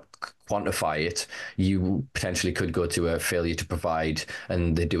and do not quantify it, you potentially could go to a failure to provide,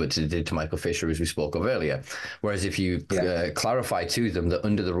 and they do it to Michael Fisher, as we spoke of earlier. Whereas if you yeah, clarify to them that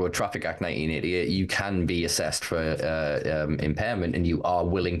under the Road Traffic Act 1988, you can be assessed for impairment and you are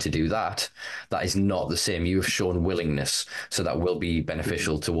willing to do that, that is not the same. You have shown willingness, so that will be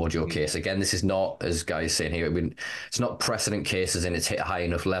beneficial toward your case. Again, this is not, as Guy is saying here, it's not precedent cases and it's hit a high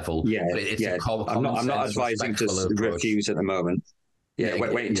enough level, yeah, but it's a yeah. common I'm not sense, advising to respectful approach. refuse at the moment. Yeah,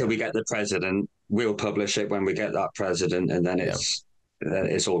 Yeah, wait until yeah, we get the president. We'll publish it when we get that president, and then yeah.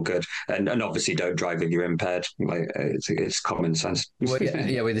 it's all good. And obviously, don't drive if you're impaired. Like it's common sense. Well,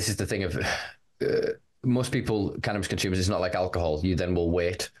 yeah. Well, this is the thing of most people, cannabis consumers, it's not like alcohol. You then will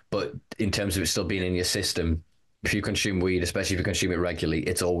wait, but in terms of it still being in your system, if you consume weed, especially if you consume it regularly,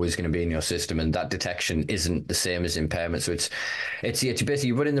 it's always going to be in your system, and that detection isn't the same as impairment. So it's basically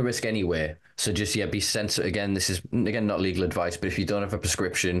you're running the risk anyway. So just be sensitive. Again, this is not legal advice, but if you don't have a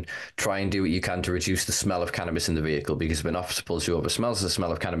prescription, try and do what you can to reduce the smell of cannabis in the vehicle. Because if an officer pulls you over, smells the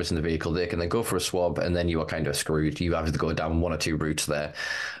smell of cannabis in the vehicle, they can then go for a swab, and then you are kind of screwed. You have to go down one or two routes there.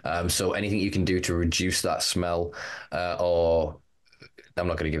 So anything you can do to reduce that smell, or I'm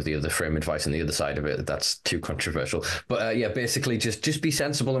not going to give the other frame advice on the other side of it. That's too controversial. But basically, just be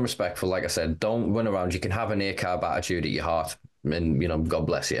sensible and respectful. Like I said, don't run around. You can have an ACAB attitude at your heart, and God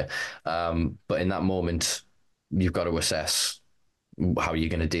bless you. But in that moment, you've got to assess how you're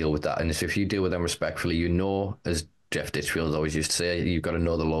going to deal with that. And if you deal with them respectfully, as Jeff Ditchfield always used to say, you've got to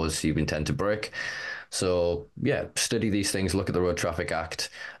know the laws you intend to break. So yeah, study these things, look at the Road Traffic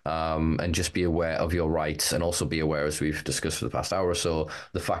Act, and just be aware of your rights, and also be aware, as we've discussed for the past hour or so,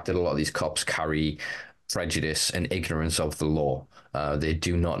 the fact that a lot of these cops carry prejudice and ignorance of the law. They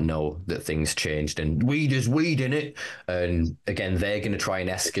do not know that things changed and weed is weed in it. And again, they're going to try and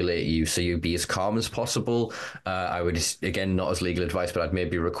escalate you. So you be as calm as possible. I would, again, not as legal advice, but I'd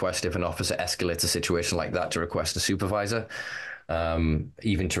maybe request, if an officer escalates a situation like that, to request a supervisor.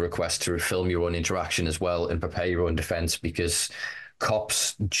 Even to request to film your own interaction as well and prepare your own defense, because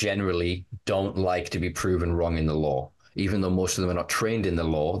cops generally don't like to be proven wrong in the law. Even though most of them are not trained in the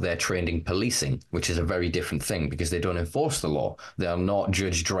law, they're trained in policing, which is a very different thing because they don't enforce the law. They are not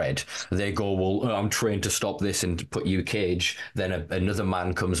Judge Dredd. They go, well, I'm trained to stop this and to put you cage. Then another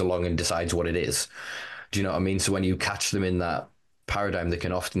man comes along and decides what it is. Do you know what I mean? So when you catch them in that paradigm, they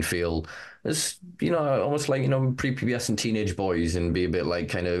can often feel as, almost like, prepubescent teenage boys, and be a bit like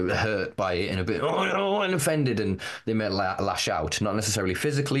kind of hurt by it and a bit, and offended. And they may lash out, not necessarily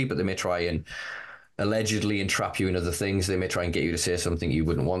physically, but they may try and allegedly entrap you in other things. They may try and get you to say something you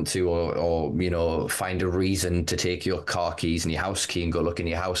wouldn't want to, or find a reason to take your car keys and your house key and go look in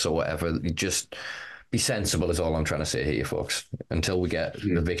your house or whatever. You just be sensible is all I'm trying to say here, folks. Until we get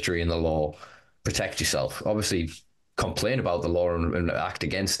the victory in the law, protect yourself. Obviously, complain about the law and act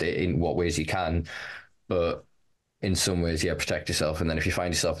against it in what ways you can, but in some ways, yeah, protect yourself. And then if you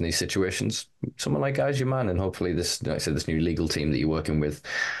find yourself in these situations, someone like Guy's your man, and hopefully this, like I said, this new legal team that you're working with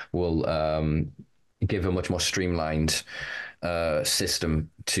will give a much more streamlined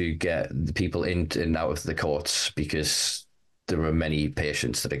system to get the people in and out of the courts, because there are many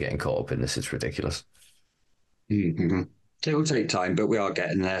patients that are getting caught up in this. It's ridiculous. Mm-hmm. It will take time, but we are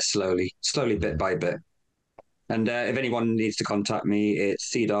getting there slowly, bit by bit. And if anyone needs to contact me,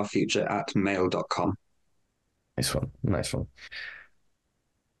 it's cedarfuture@mail.com. Nice one. Nice one.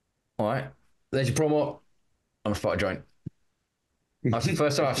 All right. There's your promo. I'm a spot a joint. That's the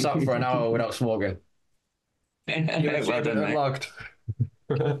first time I've sat for an hour without smoking. Your Well done, mate. unlocked.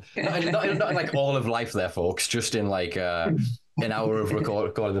 not in like all of life there, folks, just in like an hour of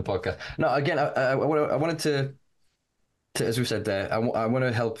recording the podcast. No, again, I wanted to, as we said there, I want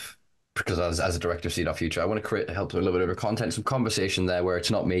to help, because as a director of Seed Our Future, I want to help with a little bit of content, some conversation there where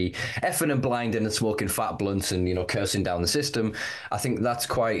it's not me effing and blinding and smoking fat blunts and, cursing down the system. I think that's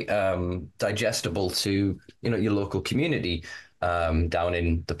quite digestible to, your local community down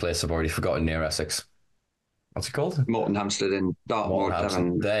in the place I've already forgotten near Essex. What's it called? Morton Hampstead in Dartmoor,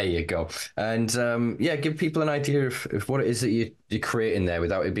 Devon. There you go. And give people an idea of what it is that you're creating there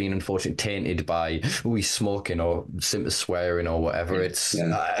without it being, unfortunately, tainted by smoking or Simpa swearing or whatever. It's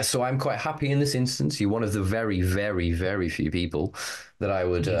so I'm quite happy in this instance. You're one of the very, very, very few people that I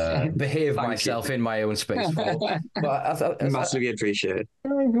would behave myself in my own space for. But massively appreciated.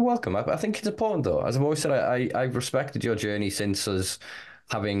 You're welcome. I think it's important, though. As I've always said, I've respected your journey since us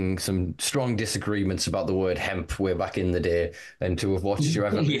having some strong disagreements about the word hemp way back in the day, and to have watched your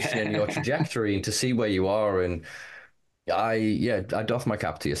evolution and your trajectory, and to see where you are. And I doff my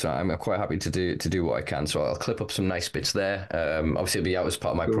cap to you. So I'm quite happy to do what I can. So I'll clip up some nice bits there. Obviously it'll be out as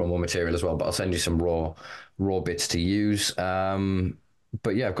part of my promo material as well, but I'll send you some raw bits to use.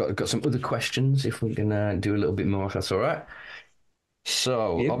 But yeah, I've got some other questions if we can do a little bit more, if that's all right.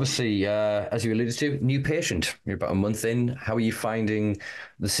 So obviously, as you alluded to, new patient. You're about a month in. How are you finding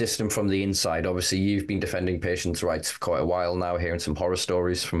the system from the inside? Obviously, you've been defending patients' rights for quite a while now, hearing some horror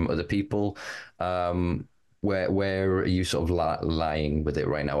stories from other people. Where are you sort of lying with it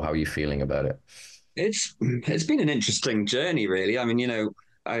right now? How are you feeling about it? It's been an interesting journey, really. I mean,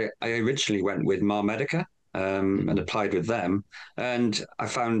 I originally went with Mar Medica and applied with them, and I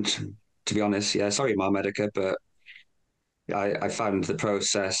found, to be honest, sorry, Mar Medica, but I found the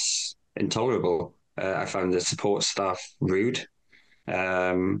process intolerable. I found the support staff rude,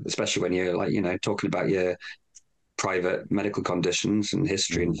 especially when you're talking about your private medical conditions and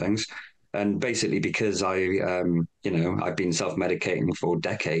history and things. And basically, because I've been self-medicating for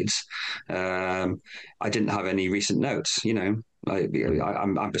decades, I didn't have any recent notes. I'm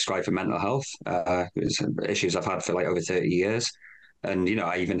prescribed for mental health issues I've had for like over 30 years. And,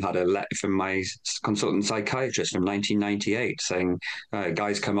 I even had a letter from my consultant psychiatrist from 1998 saying,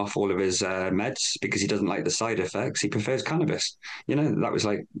 Guy's come off all of his meds because he doesn't like the side effects. He prefers cannabis. That was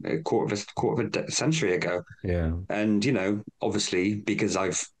like a quarter of a century ago. Yeah. And, obviously, because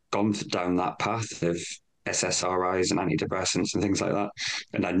I've gone down that path of SSRIs and antidepressants and things like that,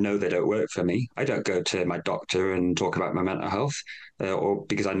 and I know they don't work for me, I don't go to my doctor and talk about my mental health, or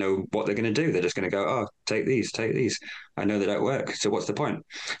because I know what they're going to do. They're just going to go, oh, take these. I know they don't work. So what's the point?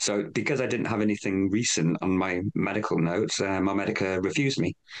 So because I didn't have anything recent on my medical notes, my Medica refused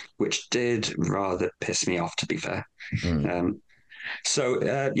me, which did rather piss me off, to be fair. I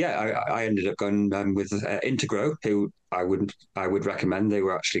ended up going with Integro, who I would recommend. They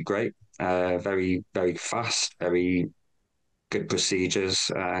were actually great, very, very fast, very good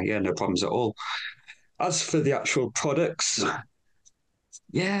procedures. No problems at all. As for the actual products,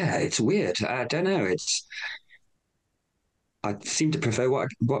 it's weird. I don't know. I seem to prefer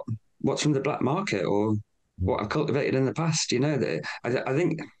what's from the black market or what I've cultivated in the past. I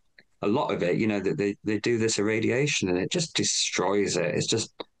think a lot of it, that they do this irradiation and it just destroys it. It's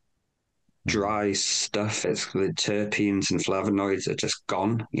just dry stuff. It's the terpenes and flavonoids are just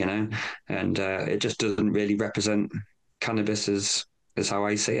gone, and it just doesn't really represent cannabis as how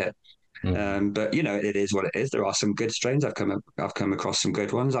I see it. But it is what it is. There are some good strains. I've come across some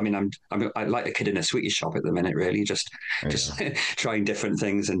good ones. I mean, I'm like a kid in a sweetie shop at the minute, really, just trying different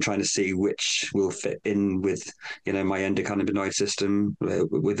things and trying to see which will fit in with my endocannabinoid system,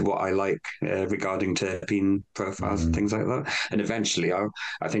 with what I like regarding terpene profiles and things like that. And eventually, I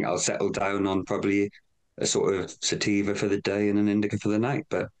think I'll settle down on probably a sort of sativa for the day and an indica for the night,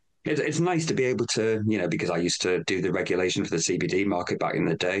 but. It's nice to be able to, because I used to do the regulation for the CBD market back in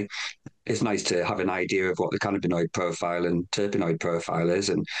the day. It's nice to have an idea of what the cannabinoid profile and terpenoid profile is,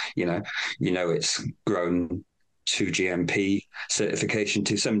 and it's grown to GMP certification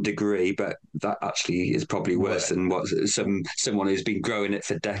to some degree, but that actually is probably worse Well, than what someone who's been growing it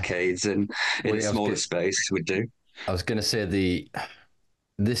for decades and in a I was smaller gonna, space would do. I was gonna say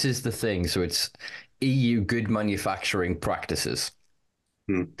this is the thing. So it's EU good manufacturing practices.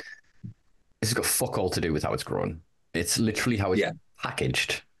 Hmm. This has got fuck all to do with how it's grown. It's literally how it's Yeah.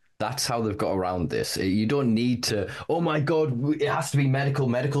 packaged. That's how they've got around this. You don't need to. Oh my god! It has to be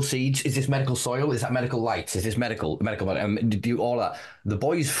medical seeds. Is this medical soil? Is that medical lights? Is this medical? Do all that. The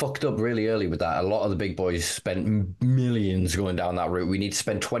boys fucked up really early with that. A lot of the big boys spent millions going down that route. We need to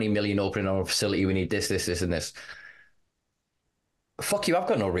spend 20 million opening our facility. We need this, and this. Fuck you, I've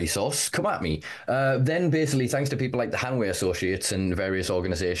got no resource. Come at me. Then, basically, thanks to people like the Hanway Associates and various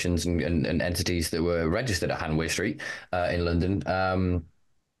organisations and entities that were registered at Hanway Street in London,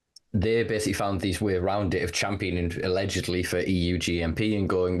 they basically found these way around it of championing allegedly for EU GMP and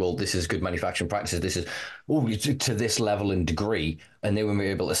going, well, this is good manufacturing practices. This is to this level and degree, and they were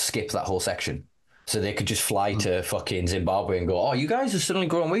able to skip that whole section. So they could just fly to fucking Zimbabwe and go, oh, you guys are suddenly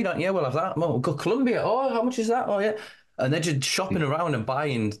growing weed, aren't you? Yeah, we'll have that. Oh, we'll go Colombia. Oh, how much is that? Oh, yeah. And they're just shopping around and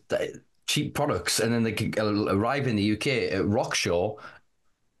buying cheap products, and then they could arrive in the UK at Rockshaw.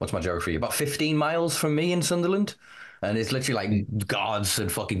 What's my geography? About 15 miles from me in Sunderland. And it's literally like guards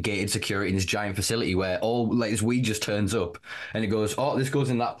and fucking gated security in this giant facility where all like this weed just turns up and it goes, oh, this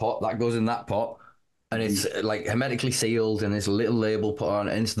goes in that pot, that goes in that pot. And it's like hermetically sealed and this little label put on.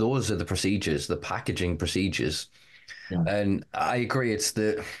 And those are the procedures, the packaging procedures. Yeah. And I agree,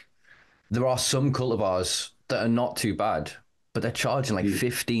 there are some cultivars that are not too bad, but they're charging like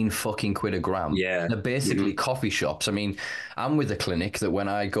 15 fucking quid a gram. Yeah. They're basically Mhm. coffee shops. I mean, I'm with a clinic that when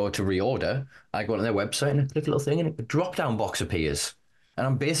I go to reorder, I go on their website and I click a little thing and a drop down box appears. And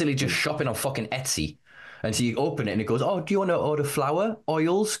I'm basically just shopping on fucking Etsy. And so you open it and it goes, oh, do you want to order flour,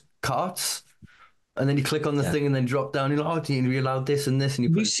 oils, carts? And then you click on the Yeah. thing and then drop down. You're like, oh, do you allow this and this? And you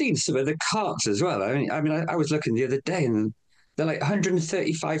You've put, seen some of the carts as well. I was looking the other day, and they're like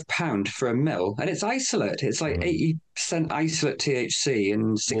 £135 for a mill, and it's isolate. It's like mm, 80% isolate THC and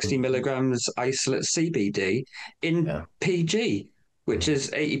well, 60 milligrams isolate CBD in yeah. PG, which Mm,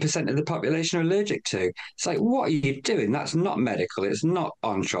 is 80% of the population are allergic to. It's like, what are you doing? That's not medical. It's not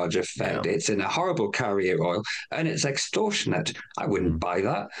on charge yeah. effect. It's in a horrible carrier oil, and it's extortionate. I wouldn't Mm. buy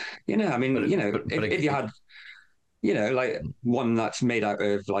that. I mean, But if you had like one that's made out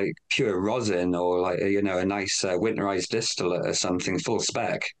of like pure rosin or like a nice winterized distillate or something full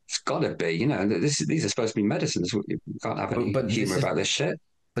spec. It's got to be. These are supposed to be medicines. You can't have any but humor this is about this shit.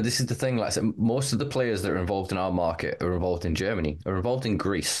 But this is the thing, like I said, most of the players that are involved in our market are involved in Germany, are involved in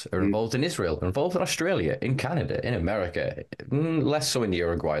Greece, are Mm, involved in Israel, are involved in Australia, in Canada, in America. Less so in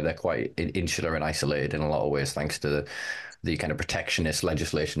Uruguay. They're quite insular and isolated in a lot of ways, thanks to the kind of protectionist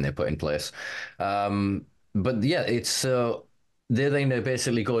legislation they put in place. But yeah, it's they're then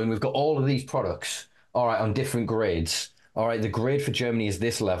basically going, we've got all of these products, all right, on different grades. All right, the grade for Germany is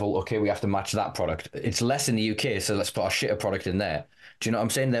this level. Okay, we have to match that product. It's less in the UK, so let's put our shitter product in there. Do you know what I'm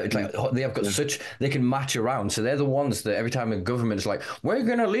saying? That it's mm, like they have got yeah, such they can match around. So they're the ones that every time a government's like, we're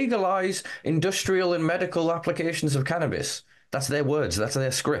going to legalize industrial and medical applications of cannabis. That's their words. That's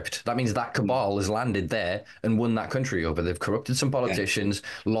their script. That means that mm, cabal has landed there and won that country over. They've corrupted some yeah, politicians,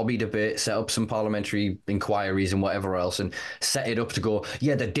 lobbied a bit, set up some parliamentary inquiries and whatever else, and set it up to go,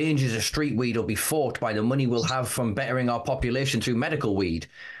 yeah, the dangers of street weed will be fought by the money we'll have from bettering our population through medical weed.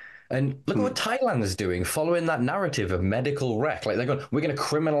 And look at what mm, Thailand is doing, following that narrative of medical rec. Like they're going, we're going to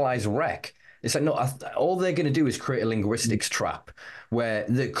criminalize rec. It's like, no, all they're going to do is create a mm, linguistics trap where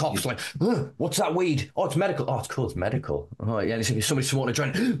the cops mm, are like, what's that weed? Oh, it's medical. Oh, it's cool. It's medical. Oh, yeah. And it's like somebody smoking a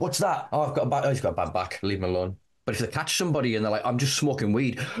joint. What's that? Oh, I've got a bad, oh, he's got a bad back. Leave him alone. But if they catch somebody and they're like, I'm just smoking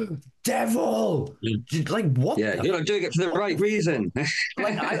weed, devil! mm. Like, what? Yeah, you're not doing it for the What right the reason.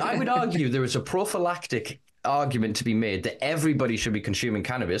 like I would argue there is a prophylactic argument to be made that everybody should be consuming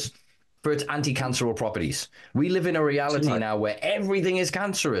cannabis for its anti-cancerous properties. We live in a reality Right. now where everything is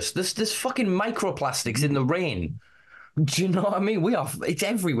cancerous. There's fucking microplastics in the rain. Do you know what I mean? It's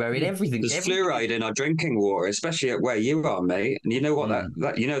everywhere in everything. There's fluoride in our drinking water, especially at where you are, mate. And you know what that, Mm.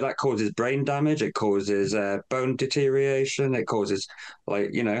 that you know that causes brain damage. It causes bone deterioration. It causes all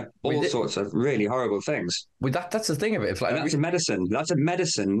With sorts of really horrible things. that's the thing of it. It's like And that's a medicine. That's a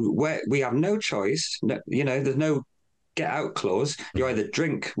medicine where we have no choice. No, there's no get out clause. You either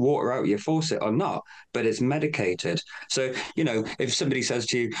drink water out your faucet or not, but it's medicated. So, if somebody says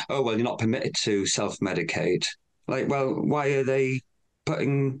to you, oh, well, you're not permitted to self medicate, like, well, why are they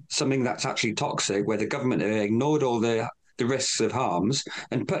putting something that's actually toxic where the government have ignored all the risks of harms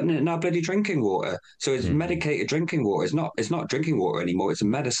and putting it in our bloody drinking water? So it's Mhm. medicated drinking water. It's not drinking water anymore. It's a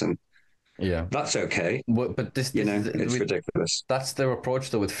medicine. Yeah. That's okay. But You know, it's ridiculous. that's their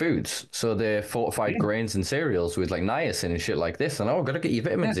approach though with foods. So they're fortified Yeah, grains and cereals with like niacin and shit like this. And oh, gotta get your yeah.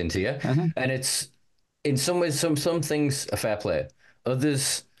 vitamins into you. Uh-huh. And it's in some ways, some things are fair play.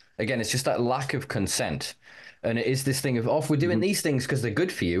 Others, again, it's just that lack of consent. And it is this thing of, oh, if we're doing Hmm. these things because they're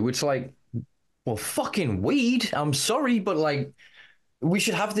good for you, which like, well, fucking weed. I'm sorry, but like we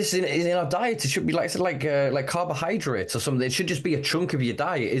should have this in our diet. It should be like carbohydrates or something. It should just be a chunk of your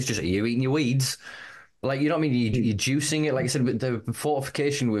diet. It's just are you eating your weeds? Like you know what I mean? You're juicing it, like I said, with the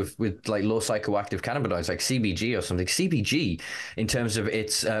fortification with like low psychoactive cannabinoids, like CBG or something. CBG, in terms of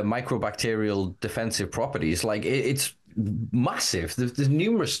its microbacterial defensive properties, like it's massive. There's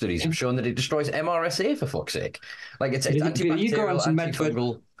numerous studies have shown that it destroys MRSA for fuck's sake. Like it's You go antibacterial, onto MedBud,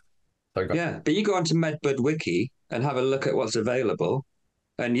 antifungal. Sorry, go on. yeah, but you go onto MedBud Wiki and have a look at what's available.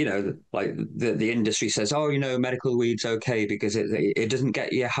 And like the industry says, oh, medical weed's okay because it doesn't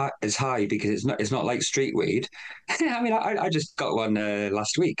get you as high because it's not like street weed. I mean, I just got one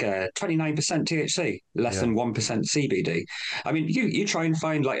last week, 29% THC, less Yeah. than 1% CBD. I mean, you try and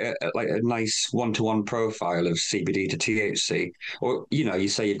find like a nice one-to-one profile of CBD to THC, or you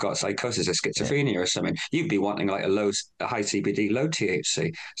say you've got psychosis or Yeah. schizophrenia or something, you'd be wanting like a high CBD, low THC.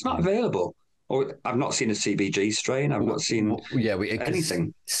 It's not Mm. available. Or I've not seen a CBG strain. I've not seen Yeah, because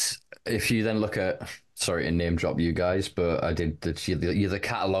anything. if you then look at, sorry to name drop you guys, but I did you're the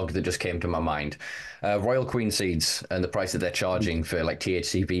catalog that just came to my mind. Royal Queen seeds and the price that they're charging for like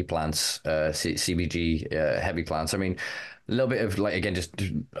THCV plants, CBG heavy plants. I mean, a little bit of like again just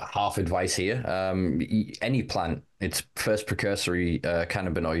half advice here. Any plant, its first precursory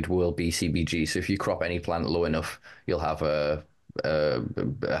cannabinoid will be CBG. So if you crop any plant low enough, you'll have a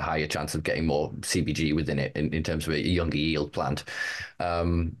higher chance of getting more CBG within it in terms of a younger yield plant.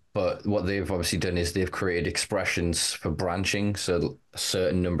 But what they've obviously done is they've created expressions for branching. So a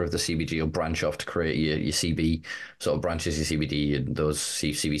certain number of the CBG will branch off to create your CB sort of branches, your CBD, and those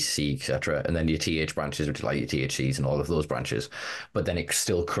CBC, etc. And then your TH branches, which are like your THCs and all of those branches. But then it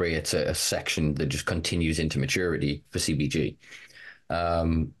still creates a section that just continues into maturity for CBG.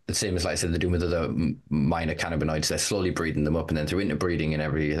 The same as like I said, they're doing with other minor cannabinoids. They're slowly breeding them up, and then through interbreeding and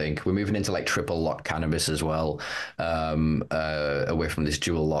everything, we're moving into like triple lock cannabis as well, away from this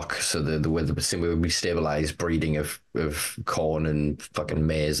dual lock. So the same way we stabilize breeding of corn and fucking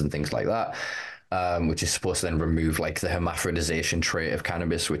maize and things like that, which is supposed to then remove like the hermaphrodization trait of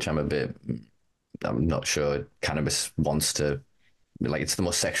cannabis, which I'm not sure cannabis wants to, like it's the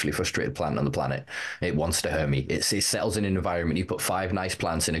most sexually frustrated plant on the planet. It wants to hermy. It settles in an environment. You put five nice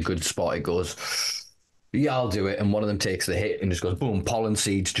plants in a good spot. It goes, yeah, I'll do it. And one of them takes the hit and just goes boom, pollen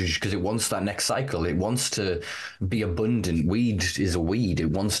seeds, because it wants that next cycle. It wants to be abundant. Weed is a weed.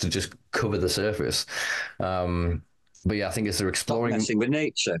 It wants to just cover the surface. But yeah, I think as they're Stop exploring, messing with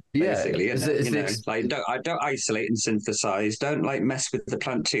nature, yeah, basically, isn't it? Like don't isolate and synthesize. Don't like mess with the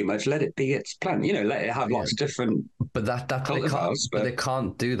plant too much. Let it be its plant. Let it have yeah. lots of different But they can't. cultivars. But But they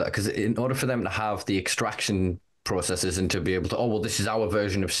can't do that because in order for them to have the extraction processes and to be able to, oh well, this is our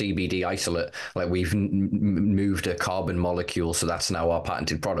version of CBD isolate. Like we've moved a carbon molecule, so that's now our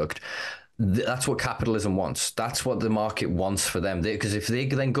patented product. That's what capitalism wants. That's what the market wants for them. Because if they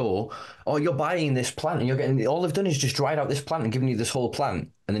then go, oh, you're buying this plant and you're getting all they've done is just dried out this plant and given you this whole plant,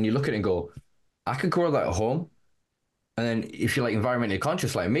 and then you look at it and go, I could grow that at home. And then if you're like environmentally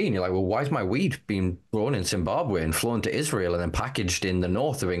conscious like me, and you're like, well, why is my weed being grown in Zimbabwe and flown to Israel and then packaged in the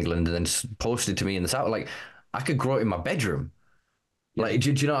north of England and then posted to me in the south? Like, I could grow it in my bedroom. yeah, Like,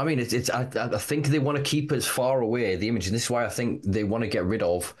 do you know what I mean? I think they want to keep as far away the image, and this is why I think they want to get rid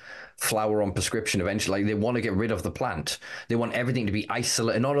of flower on prescription eventually. Like, they want to get rid of the plant. They want everything to be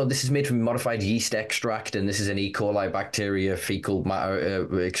isolated. No, this is made from modified yeast extract, and this is an E. coli bacteria fecal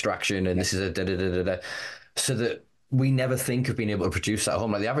matter extraction, and yeah, this is a da da da da da, so that we never think of being able to produce that at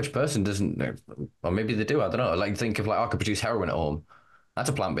home. Like the average person doesn't, or maybe they do. I don't know. Like think of like I could produce heroin at home. That's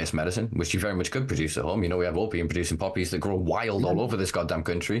a plant-based medicine, which you very much could produce at home. We have opium producing poppies that grow wild yeah. all over this goddamn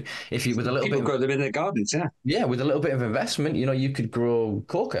country. If you with a little People bit, grow them in their gardens. Yeah, yeah, with a little bit of investment, you could grow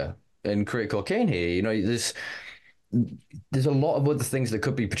coca and create cocaine here. There's a lot of other things that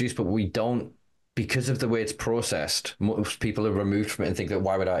could be produced, but we don't because of the way it's processed. Most people are removed from it and think that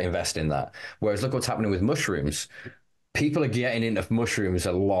why would I invest in that? Whereas look what's happening with mushrooms. People are getting into mushrooms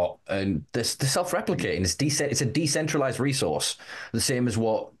a lot, and this the self-replicating. It's a decentralized resource, the same as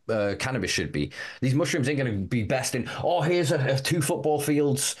what cannabis should be. These mushrooms ain't going to be best in. Oh, here's a two football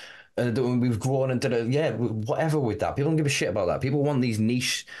fields that we've grown and did a yeah, whatever with that. People don't give a shit about that. People want these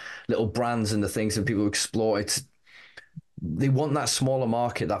niche little brands and the things that people explore. they want that smaller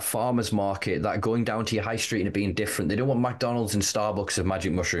market, that farmer's market, that going down to your high street and it being different. They don't want McDonald's and Starbucks of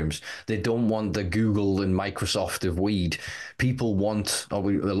magic mushrooms. They don't want the Google and Microsoft of weed. People want, a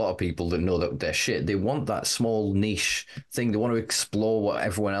lot of people that know that they're shit, they want that small niche thing. They want to explore what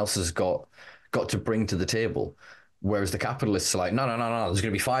everyone else has got to bring to the table. Whereas the capitalists are like, no, no, no, no. There's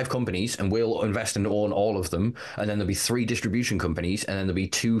going to be 5 companies, and we'll invest and own all of them. And then there'll be 3 distribution companies, and then there'll be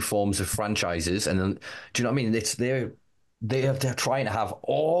 2 forms of franchises. And then, do you know what I mean? They're trying to have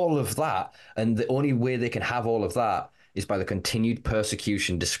all of that, and the only way they can have all of that is by the continued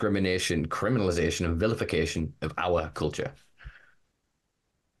persecution, discrimination, criminalization, and vilification of our culture.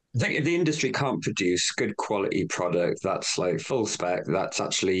 I think if the industry can't produce good quality product that's like full spec, that's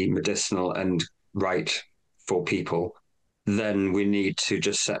actually medicinal and right for people, then we need to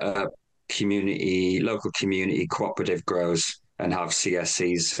just set up local community cooperative grows and have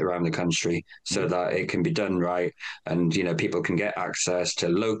CSCs around the country so that it can be done right, and people can get access to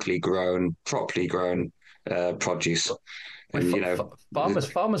locally grown, properly grown produce. Like And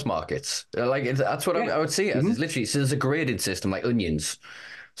farmers markets, that's what yeah. I would see it as. Mm-hmm. It's literally, so there's a graded system like onions.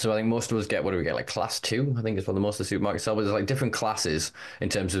 So I think most of us get, what do we get, like class 2? I think is what the most of the supermarkets sell. But there's like different classes in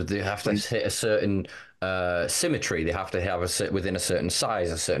terms of they have to hit a certain symmetry. They have to have within a certain size,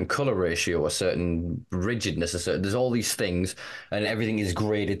 a certain color ratio, a certain rigidness. There's all these things, and everything is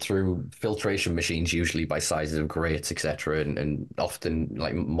graded through filtration machines, usually by sizes of grates, etc. And often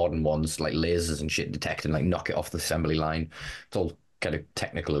like modern ones like lasers and shit detect and like knock it off the assembly line. It's all kind of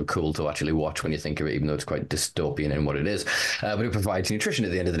technical and cool to actually watch when you think of it, even though it's quite dystopian in what it is. But it provides nutrition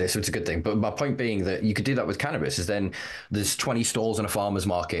at the end of the day, so it's a good thing. But my point being that you could do that with cannabis is then there's 20 stalls in a farmer's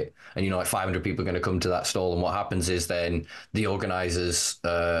market, and like 500 people are going to come to that stall, and what happens is then the organizers,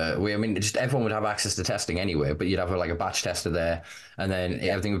 just everyone would have access to testing anyway, but you'd have like a batch tester there, and then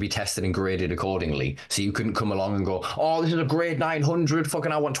everything would be tested and graded accordingly. So you couldn't come along and go, oh, this is a grade 900,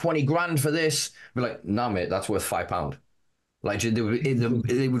 fucking I want 20 grand for this. Be like, nah, mate, that's worth £5. Like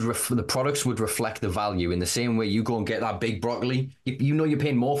the products would reflect the value in the same way you go and get that big broccoli. You're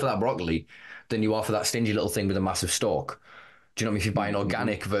paying more for that broccoli than you are for that stingy little thing with a massive stalk. Do you know what I mean? If you're buying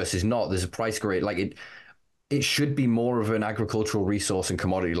organic versus not, there's a price grade. Like it should be more of an agricultural resource and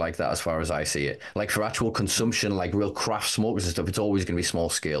commodity like that, as far as I see it. Like for actual consumption, like real craft smokers and stuff, it's always going to be small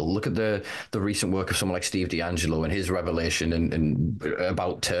scale. Look at the recent work of someone like Steve D'Angelo and his revelation and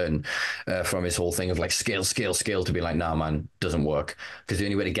about turn from his whole thing of like scale to be like, nah, man, doesn't work. Because the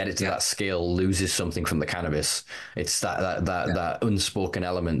only way to get it to that scale loses something from the cannabis. It's that unspoken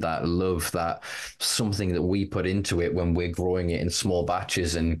element, that love, that something that we put into it when we're growing it in small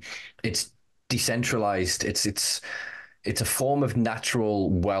batches, and it's decentralized. It's a form of natural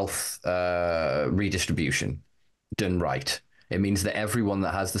wealth redistribution done right. It means that everyone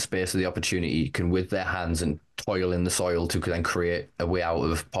that has the space or the opportunity can, with their hands and toil in the soil, to then create a way out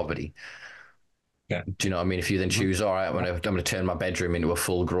of poverty. Yeah. Do you know what I mean? If you then choose, all right, I'm going to turn my bedroom into a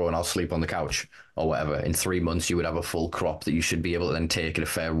full grow and I'll sleep on the couch or whatever, in 3 months you would have a full crop that you should be able to then take at a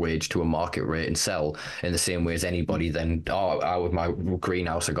fair wage to a market rate and sell in the same way as anybody. Then, with my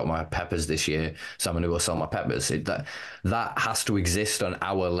greenhouse, I got my peppers this year, so I'm going to go sell my peppers. That has to exist on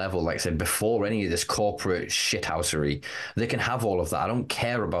our level. Like I said, before any of this corporate shithousery, they can have all of that. I don't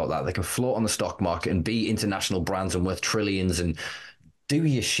care about that. They can float on the stock market and be international brands and worth trillions and do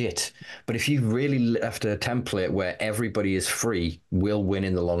your shit. But if you really left a template where everybody is free, we'll win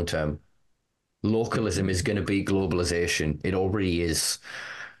in the long term. Localism is going to beat globalization. It already is.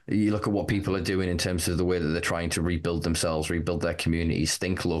 You look at what people are doing in terms of the way that they're trying to rebuild themselves, rebuild their communities,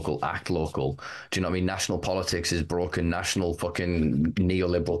 think local, act local. Do you know what I mean? National politics is broken. National fucking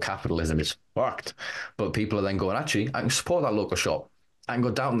neoliberal capitalism is fucked. But people are then going, actually, I can support that local shop. I can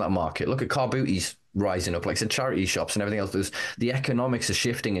go down that market. Look at car booties rising up, like I said, charity shops and everything else. The economics are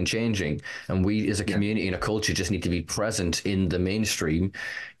shifting and changing, and we as a community and a culture just need to be present in the mainstream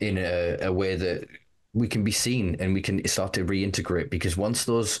in a way that we can be seen and we can start to reintegrate. Because once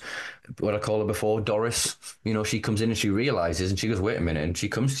those, what I call her before, Doris, she comes in and she realizes and she goes, wait a minute, and she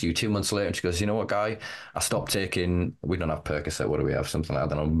comes to you 2 months later and she goes, you know what, Guy, I stopped taking, we don't have Percocet, what do we have, something like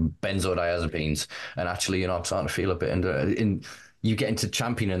that, I don't know, benzodiazepines, and actually I'm starting to feel a bit in you get into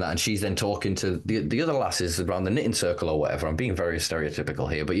championing that, and she's then talking to the other lasses around the knitting circle or whatever. I'm being very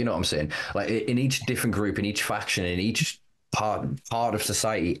stereotypical here, but you know what I'm saying? Like in each different group, in each faction, in each part of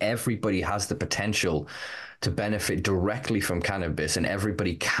society, everybody has the potential to benefit directly from cannabis, and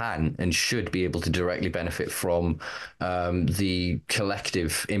everybody can and should be able to directly benefit from the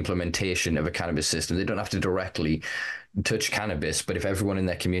collective implementation of a cannabis system. They don't have to directly touch cannabis, but if everyone in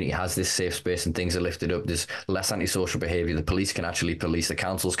their community has this safe space and things are lifted up, there's less antisocial behavior. The police can actually police, the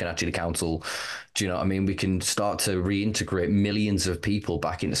councils can actually counsel. Do you know what I mean? We can start to reintegrate millions of people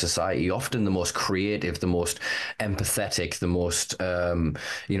back into society, often the most creative, the most empathetic, the most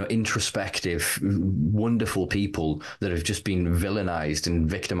introspective, wonderful people that have just been villainized and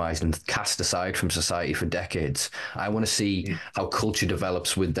victimized and cast aside from society for decades. I want to see how culture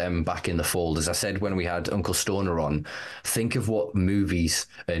develops with them back in the fold. As I said when we had Uncle Stoner on, think of what movies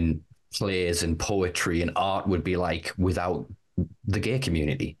and plays and poetry and art would be like without the gay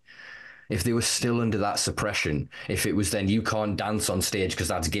community. If they were still under that suppression, if it was then you can't dance on stage because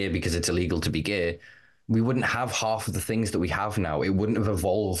that's gay because it's illegal to be gay, we wouldn't have half of the things that we have now. It wouldn't have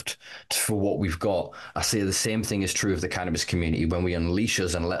evolved for what we've got. I say the same thing is true of the cannabis community. When we unleash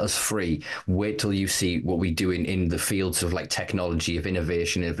us and let us free, wait till you see what we do in the fields of like technology, of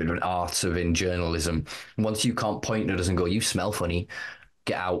innovation, of in arts, of in journalism. Once you can't point at us and go, you smell funny,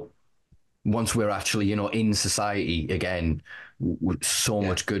 get out. Once we're actually, in society again, so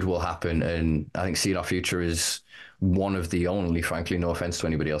much good will happen. And I think Seeing Our Future is one of the only, frankly, no offense to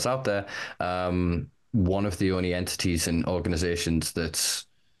anybody else out there, one of the only entities and organizations that's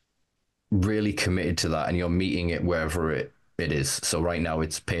really committed to that, and you're meeting it wherever it is. So right now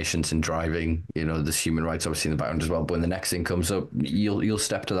it's patience and driving, there's human rights obviously in the background as well, but when the next thing comes up, you'll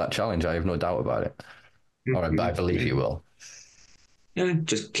step to that challenge. I have no doubt about it. Or I believe you will. Yeah,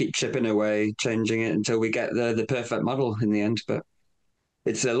 just keep chipping away, changing it until we get the perfect model in the end. But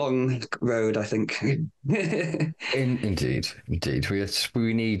it's a long road, I think. Indeed.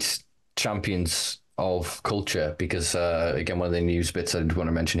 We need champions of culture because, again, one of the news bits I'd want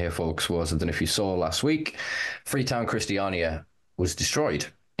to mention here, folks, was I don't know if you saw last week, Freetown Christiania was destroyed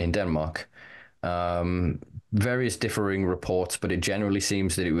in Denmark. Various differing reports, but it generally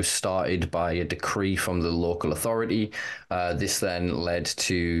seems that it was started by a decree from the local authority. This then led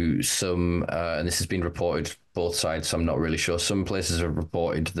to some, and this has been reported both sides, so I'm not really sure. Some places have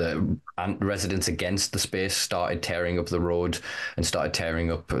reported that residents against the space started tearing up the road and started tearing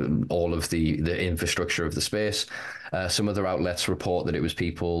up all of the infrastructure of the space. Some other outlets report that it was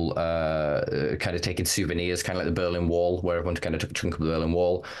people kind of taking souvenirs, kind of like the Berlin Wall, where everyone kind of took a chunk of the Berlin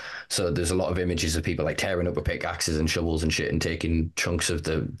Wall. So there's a lot of images of people like tearing up with pickaxes and shovels and shit and taking chunks of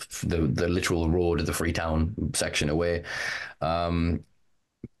the literal road of the Freetown section away.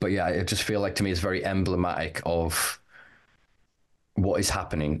 But yeah, I just feel like to me it's very emblematic of what is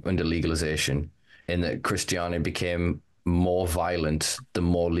happening under legalization, in that Christianity became more violent the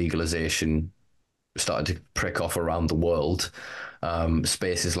more legalization started to prick off around the world.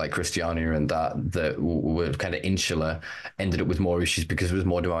 Spaces like Christiania and that were kind of insular ended up with more issues because there was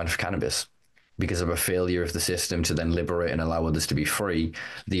more demand for cannabis. Because of a failure of the system to then liberate and allow others to be free,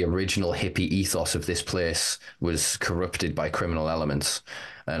 the original hippie ethos of this place was corrupted by criminal elements.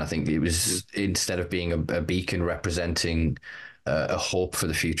 And I think it was, instead of being a beacon representing a hope for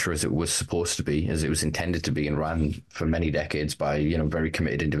the future as it was supposed to be, as it was intended to be and ran for many decades by, very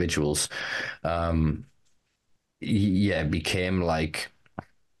committed individuals, it became like,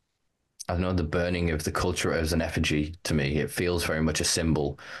 I don't know, the burning of the culture as an effigy to me. It feels very much a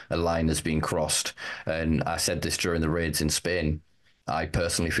symbol, a line has been crossed. And I said this during the raids in Spain. I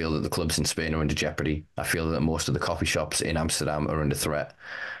personally feel that the clubs in Spain are under jeopardy. I feel that most of the coffee shops in Amsterdam are under threat.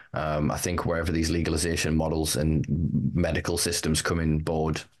 I think wherever these legalization models and medical systems come in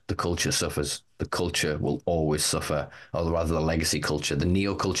board, the culture suffers. The culture will always suffer, or rather the legacy culture, the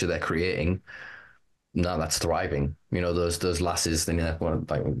neo culture they're creating. No, that's thriving. Those lasses, how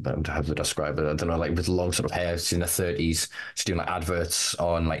to describe it? I don't know, like with long sort of hair, she's in her 30s. She's doing like adverts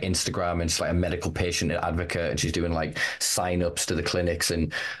on like Instagram, and she's like a medical patient advocate, and she's doing like sign-ups to the clinics,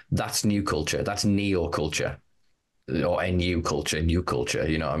 and that's new culture. That's neo culture. Or NU culture, new culture,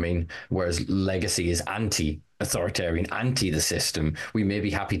 you know what I mean? Whereas legacy is anti-authoritarian, anti the system. We may be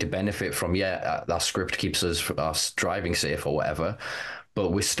happy to benefit from, that script keeps us driving safe or whatever,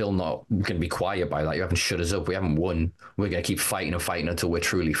 but we're still not going to be quiet by that. You haven't shut us up. We haven't won. We're going to keep fighting and fighting until we're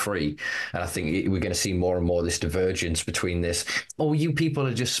truly free. And I think we're going to see more and more this divergence between this, oh, you people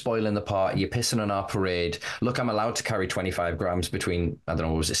are just spoiling the party. You're pissing on our parade. Look, I'm allowed to carry 25 grams between, I don't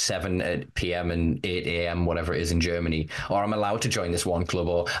know, was it 7 p.m. and 8 a.m., whatever it is in Germany. Or I'm allowed to join this one club,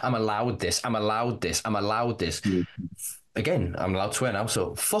 or I'm allowed this, I'm allowed this, I'm allowed this. again, I'm allowed to swear now,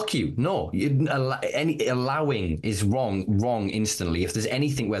 so fuck you. No, any allowing is wrong instantly. If there's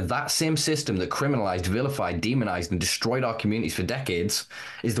anything where that same system that criminalized, vilified, demonized, and destroyed our communities for decades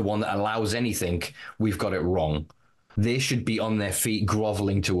is the one that allows anything, we've got it wrong. They should be on their feet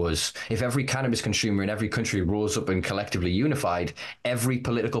groveling to us. If every cannabis consumer in every country rose up and collectively unified, every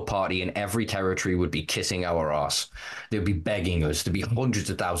political party in every territory would be kissing our ass. They'd be begging us. There'd be hundreds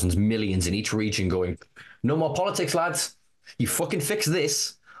of thousands, millions in each region going, no more politics, lads. You fucking fix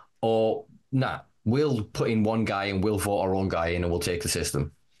this, or nah, we'll put in one guy and we'll vote our own guy in and we'll take the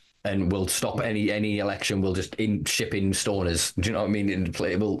system. And we'll stop any election. We'll just ship in stoners. Do you know what I mean? In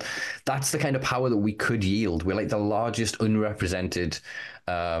play, well, that's the kind of power that we could yield. We're like the largest unrepresented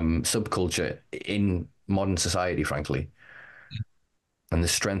subculture in modern society, frankly. And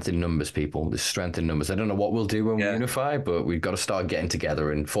there's strength in numbers, people. There's strength in numbers. I don't know what we'll do when we Yeah. unify, but we've got to start getting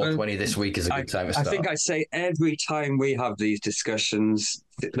together. And 420 this week is a good time to I start. think I say every time we have these discussions,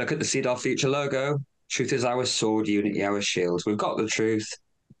 look at the Seed Our Future logo. Truth is our sword, unity our shield. We've got the truth.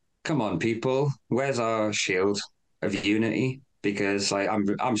 Come on, people. Where's our shield of unity? Because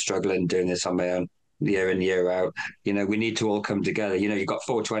I'm struggling doing this on my own year in, year out. We need to all come together. You've got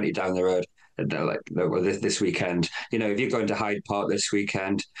 420 down the road. Like well, this weekend, if you're going to Hyde Park this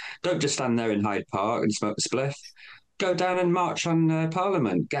weekend, don't just stand there in Hyde Park and smoke a spliff. Go down and march on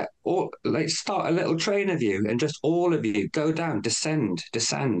Parliament. Get all like start a little train of you, and just all of you go down, descend. I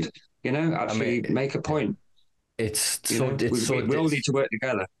Actually mean, make a point. it's You so know, it's we, so we, we all need to work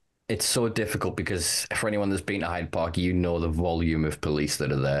together. it's so difficult because for anyone that's been to Hyde Park, you know the volume of police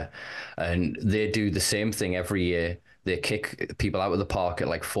that are there, and they do the same thing every year. They kick people out of the park at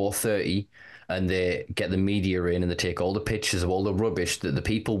like 4:30, and they get the media in, and they take all the pictures of all the rubbish that the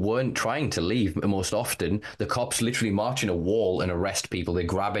people weren't trying to leave. Most often, the cops literally march in a wall and arrest people. They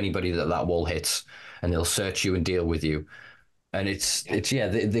grab anybody that wall hits, and they'll search you and deal with you. And it's yeah,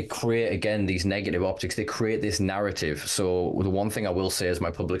 they create again these negative optics. They create this narrative. So the one thing I will say is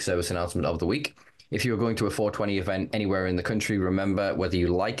my public service announcement of the week. If you're going to a 420 event anywhere in the country, remember whether you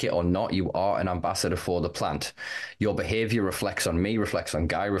like it or not, you are an ambassador for the plant. Your behavior reflects on me, reflects on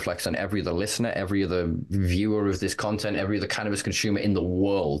Guy, reflects on every other listener, every other viewer of this content, every other cannabis consumer in the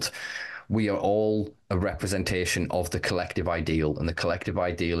world. We are all a representation of the collective ideal, and the collective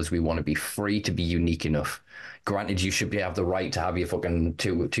ideal is we want to be free to be unique enough. Granted, you should have the right to have your fucking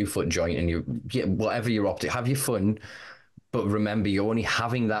two foot joint and whatever you're up to, have your fun, but remember you're only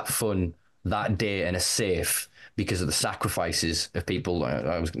having that fun that day and a safe because of the sacrifices of people.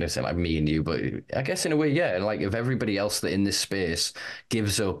 I was going to say like me and you, but I guess in a way, yeah, like if everybody else that in this space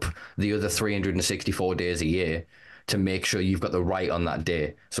gives up the other 364 days a year to make sure you've got the right on that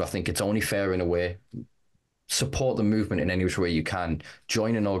day. So I think it's only fair in a way. Support the movement in any which way you can.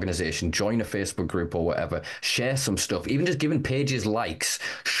 Join an organization, join a Facebook group or whatever. Share some stuff. Even just giving pages likes.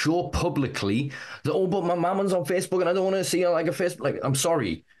 Show publicly that, oh, but my mama's on Facebook and I don't want to see her like a Facebook. Like, I'm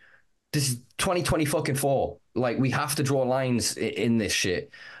sorry. This is 2020 fucking four. Like, we have to draw lines in this shit.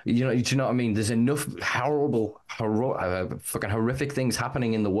 Do you know what I mean? There's enough fucking horrific things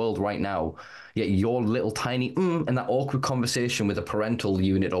happening in the world right now. Yet your little tiny and that awkward conversation with a parental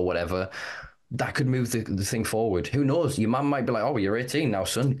unit or whatever, that could move the thing forward. Who knows? Your mum might be like, oh, you're 18 now,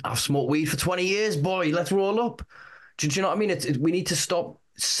 son. I've smoked weed for 20 years, boy. Let's roll up. Do you know what I mean? We need to stop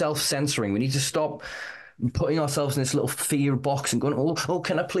self-censoring. We need to stop putting ourselves in this little fear box and going, oh,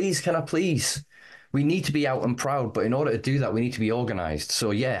 can I please? Can I please? We need to be out and proud, but in order to do that, we need to be organized.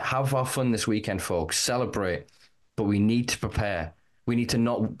 So yeah, have our fun this weekend, folks. Celebrate, but we need to prepare. We need to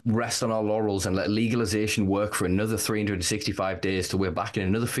not rest on our laurels and let legalization work for another 365 days till we're back in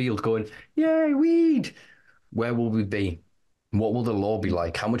another field going, yay, weed. Where will we be? What will the law be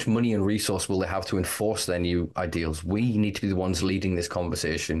like? How much money and resource will they have to enforce their new ideals? We need to be the ones leading this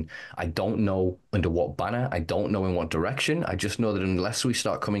conversation. I don't know under what banner. I don't know in what direction. I just know that unless we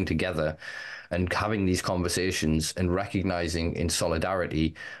start coming together and having these conversations and recognizing in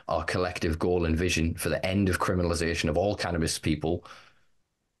solidarity our collective goal and vision for the end of criminalization of all cannabis people,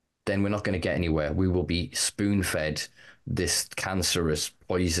 then we're not going to get anywhere. We will be spoon-fed this cancerous,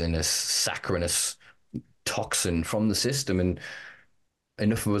 poisonous, saccharinous toxin from the system, and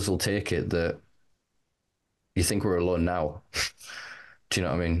enough of us will take it that you think we're alone now. Do you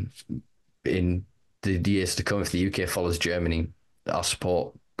know what I mean? In the years to come, if the UK follows Germany, our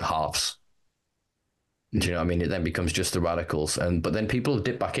support halves. Do you know what I mean? It then becomes just the radicals, but then people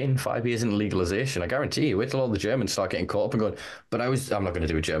dip back in 5 years in legalization. I guarantee you, wait till all the Germans start getting caught up and going. But I'm not going to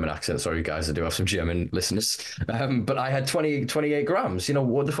do a German accent. Sorry, guys, I do have some German listeners. But I had 28 grams.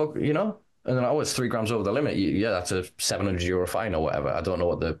 What the fuck? And then, oh, it's 3 grams over the limit. Yeah, that's a €700 fine or whatever. I don't know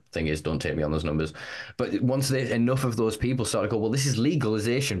what the thing is. Don't take me on those numbers. But once enough of those people start to go, well, this is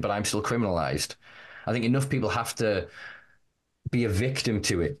legalization, but I'm still criminalized. I think enough people have to be a victim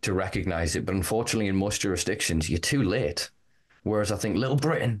to it to recognize it. But unfortunately, in most jurisdictions, you're too late. Whereas I think Little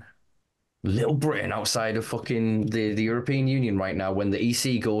Britain outside of fucking the European Union right now, when the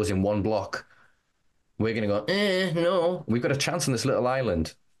EC goes in one block, we're going to go, no, we've got a chance on this little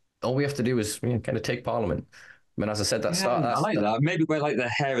island. All we have to do is kind of take Parliament. I mean, as I said, Yeah, I like that. that. Maybe we're like the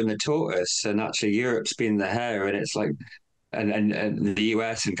hare and the tortoise, and actually Europe's been the hare, and it's like, and the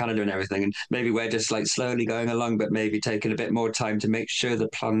US and Canada and everything, and maybe we're just like slowly going along, but maybe taking a bit more time to make sure the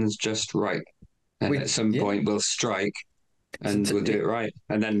plan's just right. And at some Yeah. point we'll strike, So and we'll do it right,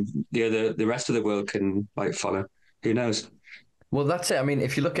 and then the rest of the world can like follow. Who knows? well, that's it. I mean,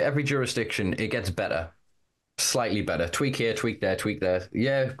 if you look at every jurisdiction, it gets better. Slightly better. Tweak here, tweak there, tweak there.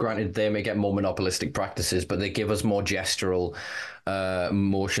 Yeah, granted, they may get more monopolistic practices, but they give us more gestural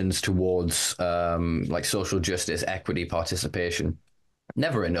motions towards like social justice, equity, participation.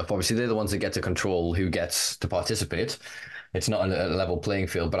 Never enough. Obviously, they're the ones that get to control who gets to participate. It's not a level playing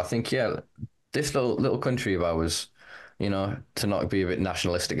field. But I think, yeah, this little country of ours, to not be a bit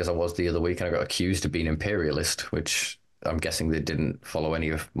nationalistic as I was the other week, and I got accused of being imperialist, which I'm guessing they didn't follow any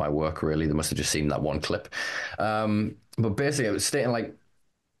of my work really. They must have just seen that one clip. But basically, it was stating like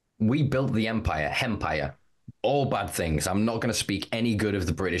we built the empire. All bad things. I'm not going to speak any good of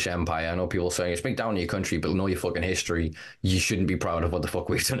the British Empire. I know people saying, speak down to your country, but know your fucking history. You shouldn't be proud of what the fuck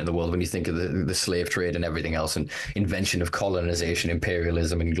we've done in the world when you think of the slave trade and everything else and invention of colonization,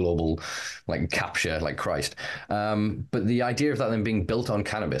 imperialism, and global like capture, like Christ. But the idea of that then being built on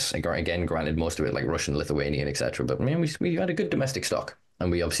cannabis, again, granted, most of it like Russian, Lithuanian, etc. But man, we had a good domestic stock.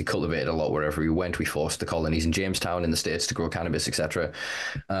 And we obviously cultivated a lot wherever we went. We forced the colonies in Jamestown in the States to grow cannabis, etc.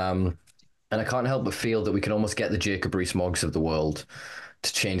 And I can't help but feel that we can almost get the Jacob Rees-Moggs of the world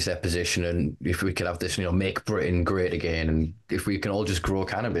to change their position. And if we could have this, make Britain great again, and if we can all just grow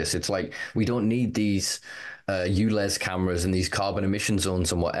cannabis, it's like we don't need these ULEZ cameras and these carbon emission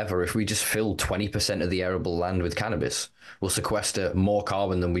zones and whatever. If we just fill 20% of the arable land with cannabis, we'll sequester more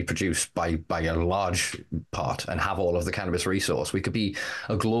carbon than we produce by a large part and have all of the cannabis resource. We could be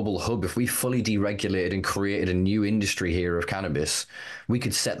a global hub. If we fully deregulated and created a new industry here of cannabis, we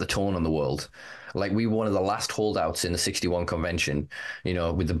could set the tone on the world. Like we were one of the last holdouts in the 61 convention,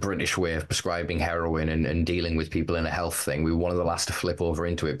 with the British way of prescribing heroin and dealing with people in a health thing. We were one of the last to flip over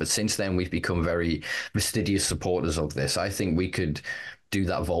into it. But since then, we've become very fastidious supporters of this. I think we could do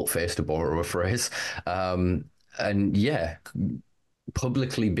that volte-face, to borrow a phrase. And yeah,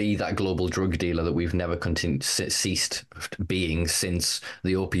 publicly be that global drug dealer that we've never ceased being since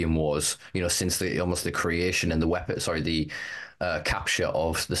the Opium Wars, since almost the creation and the capture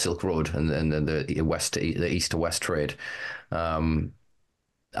of the Silk Road and the east to west trade. I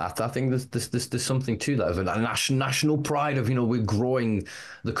think there's something to that, of a national pride of we're growing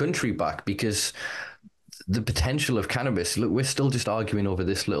the country back, because the potential of cannabis. Look, we're still just arguing over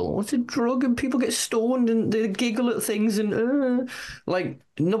this little, what's a drug, and people get stoned and they giggle at things and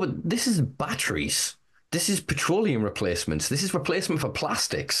no, but this is batteries. This is petroleum replacements. This is replacement for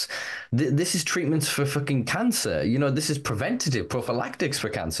plastics. This is treatments for fucking cancer. This is preventative prophylactics for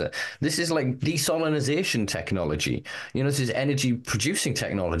cancer. This is like desalinization technology. This is energy producing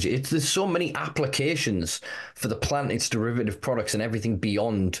technology. There's so many applications for the plant, its derivative products, and everything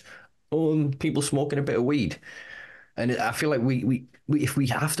beyond people smoking a bit of weed. And I feel like we if we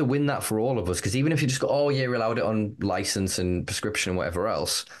have to win that for all of us, because even if you just go, oh yeah, we allowed it on license and prescription and whatever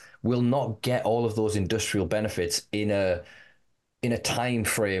else, we'll not get all of those industrial benefits in a time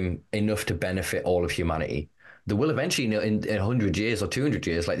frame enough to benefit all of humanity. There will eventually, in 100 years or 200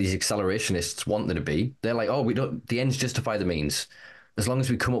 years, like these accelerationists want there to be. They're like, oh, the ends justify the means. As long as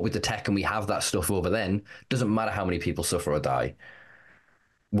we come up with the tech and we have that stuff over then, doesn't matter how many people suffer or die.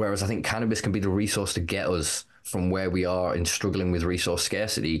 Whereas I think cannabis can be the resource to get us from where we are in struggling with resource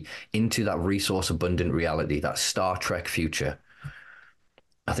scarcity into that resource abundant reality, that Star Trek future.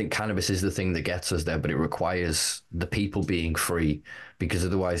 I think cannabis is the thing that gets us there, but it requires the people being free, because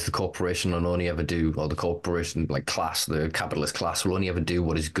otherwise the corporation will only ever do, or the corporation class, the capitalist class will only ever do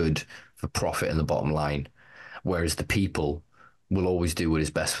what is good for profit and the bottom line. Whereas the people will always do what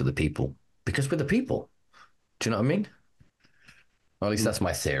is best for the people, because we're the people. Do you know what I mean? Or at least that's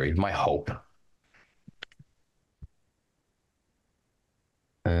my theory, my hope.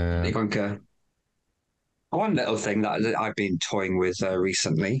 I think one little thing that I've been toying with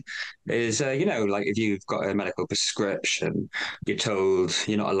recently is, like if you've got a medical prescription, you're told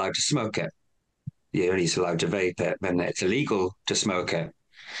you're not allowed to smoke it. You're only allowed to vape it, and it's illegal to smoke it.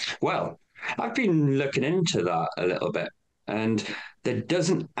 Well, I've been looking into that a little bit, and there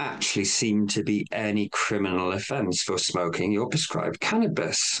doesn't actually seem to be any criminal offence for smoking your prescribed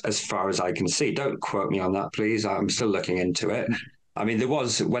cannabis, as far as I can see. Don't quote me on that, please. I'm still looking into it. I mean, there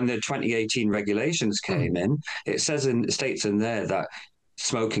was when the 2018 regulations came in. It states in there that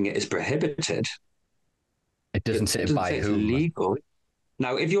smoking it is prohibited. It doesn't It say doesn't by say it's whom. legal.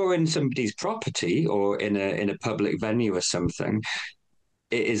 Now, if you're in somebody's property or in a public venue or something,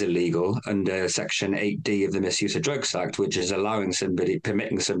 it is illegal under Section 8D of the Misuse of Drugs Act, which is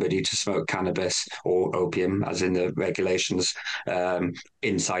permitting somebody to smoke cannabis or opium, as in the regulations,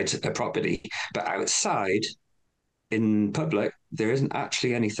 inside a property. But outside, in public, there isn't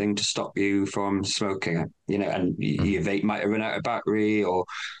actually anything to stop you from smoking it. And your vape might have run out of battery or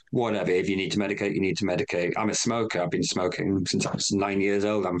whatever. If you need to medicate, you need to medicate. I'm a smoker. I've been smoking since I was 9 years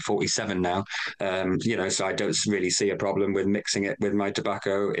old. I'm 47 now. So I don't really see a problem with mixing it with my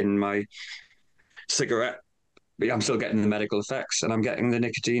tobacco in my cigarette. But I'm still getting the medical effects and I'm getting the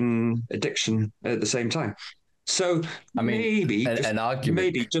nicotine addiction at the same time. So I mean, maybe, an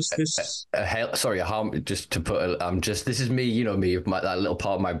argument. just this. Sorry, a harm. Just to put, I'm just. This is me. You know me. That little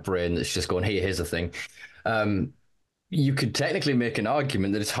part of my brain that's just going. Here's the thing. Um, you could technically make an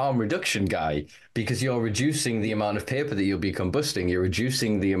argument that it's harm reduction, Guy, because you're reducing the amount of paper that you'll be combusting. You're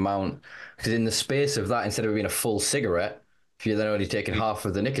reducing the amount because in the space of that, instead of being a full cigarette, if you're then only taking half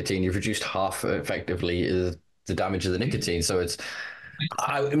of the nicotine, you've reduced half effectively the damage of the nicotine. So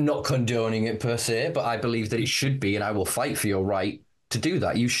I'm not condoning it per se, but I believe that it should be, and I will fight for your right to do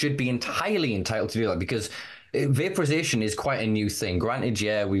that. You should be entirely entitled to do that because vaporization is quite a new thing. Granted,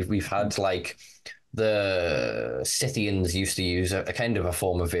 yeah, we've had like the Scythians used to use a kind of a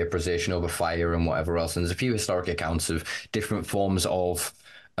form of vaporization over fire and whatever else. And there's a few historic accounts of different forms of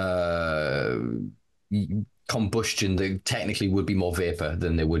uh, combustion that technically would be more vapor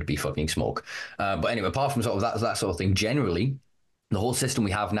than there would be fucking smoke. But anyway, apart from sort of that sort of thing, generally, the whole system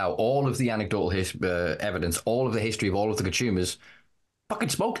we have now, all of the anecdotal evidence, all of the history of all of the consumers fucking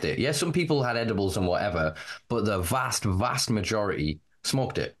smoked it. Yeah, some people had edibles and whatever, but the vast, vast majority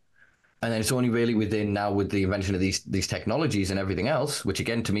smoked it. And then it's only really within now with the invention of these technologies and everything else, which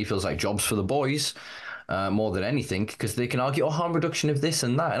again to me feels like jobs for the boys more than anything, because they can argue, oh, harm reduction of this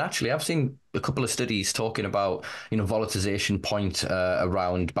and that. And actually, I've seen a couple of studies talking about, volatilization point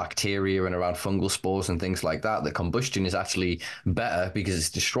around bacteria and around fungal spores and things like that. That combustion is actually better because it's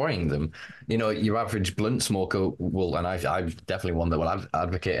destroying them. Your average blunt smoker will, and I'm definitely one that will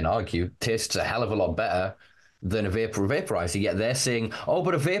advocate and argue, tastes a hell of a lot better than a vaporizer. Yet they're saying, oh,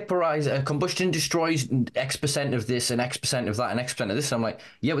 but a combustion destroys X% of this and X% of that and X% of this. And I'm like,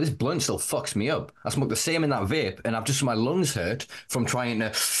 yeah, but this blunt still fucks me up. I smoke the same in that vape, and my lungs hurt from trying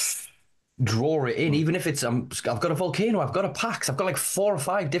to draw it in, even if it's I've got a Volcano, I've got a Pax, I've got like 4 or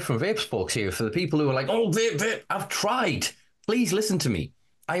 5 different vape spokes here for the people who are like, oh, vape, I've tried. Please listen to me.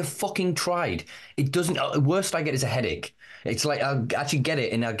 I have fucking tried. It doesn't. The worst I get is a headache. It's like I'll actually get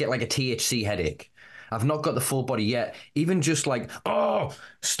it, and I'll get like a THC headache. I've not got the full body yet. Even just like,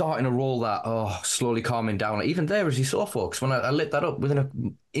 starting to roll that, slowly calming down. Like, even there, as you saw, folks, when I lit that up,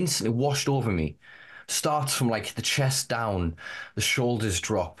 instantly washed over me. Starts from like the chest down, the shoulders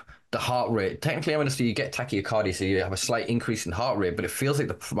drop, the heart rate. Technically, I'm you get tachycardia, so you have a slight increase in heart rate, but it feels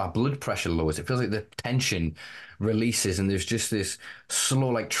like my blood pressure lowers. It feels like the tension releases, and there's just this slow,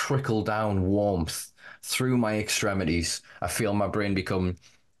 like trickle down warmth through my extremities. I feel my brain become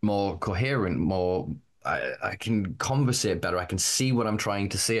more coherent, more. I can conversate better. I can see what I'm trying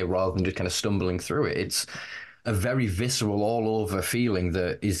to say rather than just kind of stumbling through it. It's a very visceral, all over feeling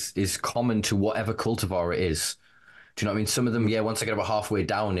that is common to whatever cultivar it is. Do you know what I mean? Some of them, yeah, once I get about halfway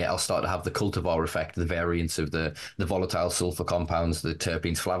down it, I'll start to have the cultivar effect, the variance of the volatile sulfur compounds, the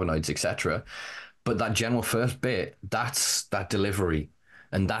terpenes, flavonoids, etc. But that general first bit, that's that delivery,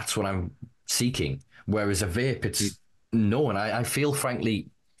 and that's what I'm seeking. Whereas a vape, it's no, and I feel frankly,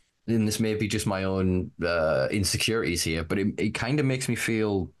 and this may be just my own insecurities here, but it kind of makes me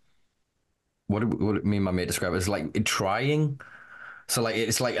feel what me and my mate describe it as like trying. So like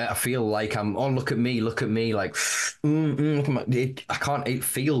it's like I feel like I'm look at me like look at I can't, it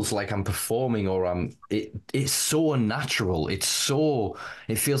feels like I'm performing or it's so unnatural, it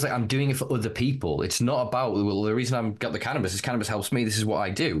feels like I'm doing it for other people. It's not about, well, the reason I've got the cannabis is cannabis helps me, this is what I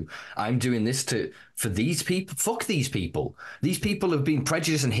do. I'm doing this for these people. Fuck these people. These people have been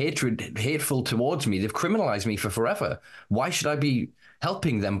prejudiced and hateful towards me. They've criminalized me for forever. Why should I be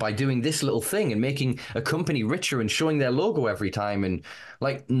helping them by doing this little thing and making a company richer and showing their logo every time? And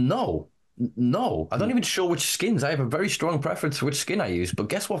like, no, I don't even show which skins. I have a very strong preference for which skin I use. But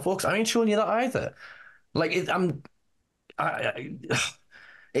guess what, folks? I ain't showing you that either. Like,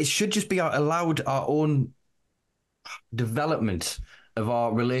 It should just be allowed our own development of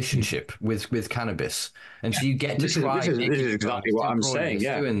our relationship with cannabis. And so you get to This is try this is this making is drugs, exactly what do I'm growing saying. this,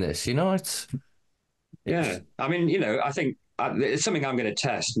 Yeah, doing this. You know, yeah. I mean, I think it's something I'm going to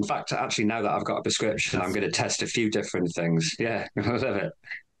test. In fact, actually, now that I've got a prescription, I'm going to test a few different things. Yeah, I love it.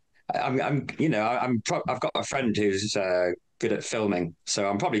 I've got a friend who's good at filming, so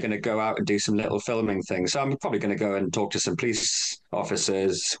I'm probably going to go out and do some little filming things. So I'm probably going to go and talk to some police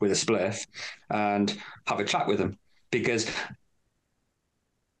officers with a spliff and have a chat with them because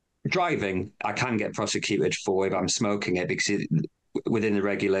driving I can get prosecuted for if I'm smoking it because within the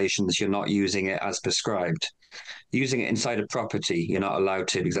regulations you're not using it as prescribed. Using it inside a property, you're not allowed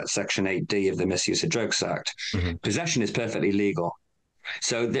to because that's Section 8D of the Misuse of Drugs Act. Mhm. Possession is perfectly legal.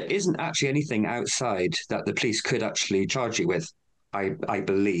 So there isn't actually anything outside that the police could actually charge you with, I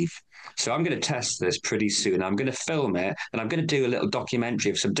believe. So I'm going to test this pretty soon. I'm going to film it, and I'm going to do a little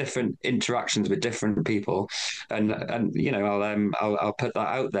documentary of some different interactions with different people, and I'll put that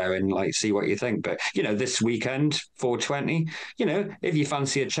out there and like see what you think. But this weekend 420, if you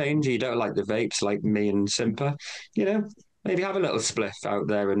fancy a change, you don't like the vapes like me and Simpa, maybe have a little spliff out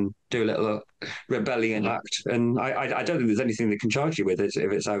there and do a little rebellion act. And I don't think there's anything they can charge you with it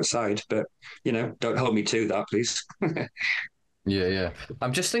if it's outside. But don't hold me to that, please. Yeah, yeah.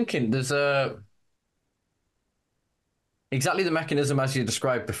 I'm just thinking there's exactly the mechanism as you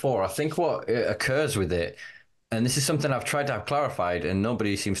described before. I think what occurs with it, and this is something I've tried to have clarified, and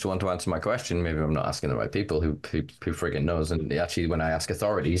nobody seems to want to answer my question. Maybe I'm not asking the right people who friggin' knows. And actually, when I ask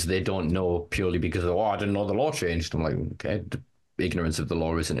authorities, they don't know purely because of, I didn't know the law changed. I'm like, okay, ignorance of the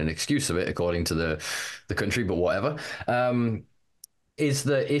law isn't an excuse of it, according to the country, but whatever. Is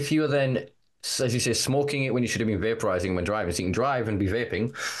that if you're then, as you say, smoking it when you should have been vaporizing when driving, so you can drive and be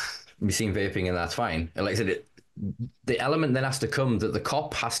vaping, be seen vaping, and that's fine. And like I said, the element then has to come that the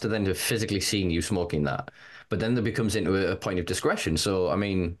cop has to then have physically seen you smoking that. But then there becomes into a point of discretion. So, I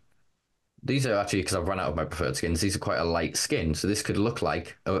mean, these are actually, because I've run out of my preferred skins, these are quite a light skin. So this could look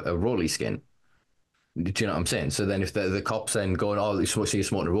like a rolly skin. Do you know what I'm saying? So then if the cops then going, oh, you're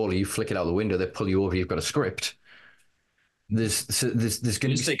smoking a rolly, you flick it out the window, they pull you over, you've got a script. There's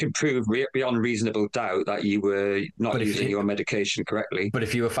going to They could prove beyond reasonable doubt that you were not using your medication correctly. But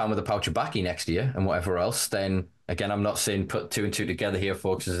if you were found with a pouch of baccy next to you and whatever else, then again, I'm not saying put two and two together here,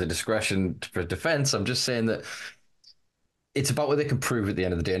 folks, as a discretion for defense. I'm just saying that it's about what they can prove at the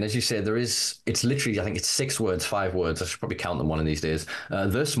end of the day. And as you say, it's literally, I think it's 6 words, 5 words. I should probably count them one of these days.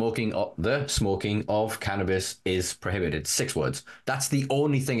 The smoking of cannabis is prohibited. 6 words. That's the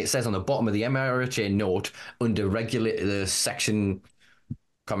only thing it says on the bottom of the MRHA note under the section.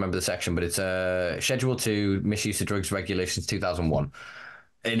 Can't remember the section, but it's Schedule 2 Misuse of Drugs Regulations 2001.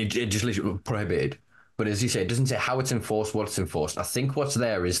 And it just literally prohibited. But as you say, it doesn't say how it's enforced, what it's enforced. I think what's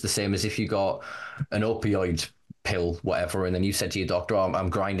there is the same as if you got an opioid pill, whatever, and then you said to your doctor, oh, I'm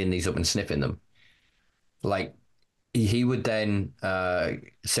grinding these up and sniffing them. Like, he would then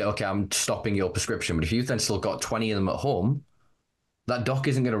say, okay, I'm stopping your prescription. But if you've then still got 20 of them at home, that doc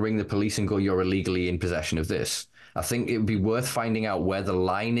isn't going to ring the police and go, you're illegally in possession of this. I think it would be worth finding out where the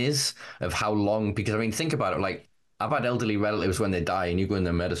line is of how long, because I mean, think about it. Like, I've had elderly relatives when they die and you go in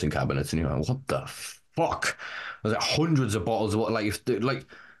their medicine cabinets and you're like, what the fuck? There's like hundreds of bottles of what, like,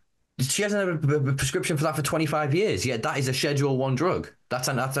 she hasn't had a prescription for that for 25 years. Yeah, that is a Schedule 1 drug. That's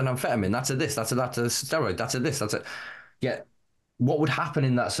an amphetamine. That's a this. That's a steroid. That's a this. That's a. Yeah. What would happen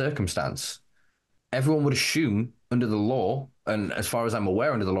in that circumstance? Everyone would assume under the law, and as far as I'm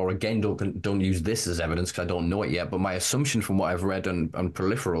aware, under the law, again, don't use this as evidence because I don't know it yet. But my assumption from what I've read on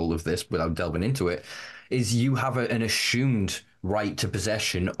peripheral of this, without delving into it, is you have an assumed right to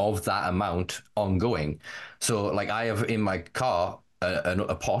possession of that amount ongoing. So, like, I have in my car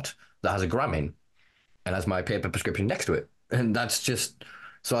a pot that has a gram in and has my paper prescription next to it, and that's just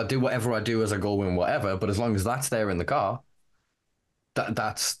so I do whatever I do as I go in whatever. But as long as that's there in the car,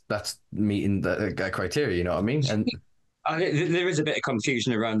 that's meeting the criteria. You know what I mean? And There is a bit of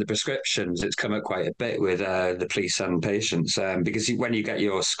confusion around the prescriptions. It's come up quite a bit with the police and patients because when you get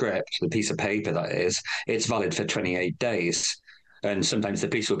your script, the piece of paper that is, it's valid for 28 days. And sometimes the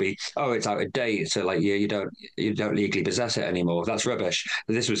police will be, oh, it's out of date, so like you don't legally possess it anymore. That's rubbish.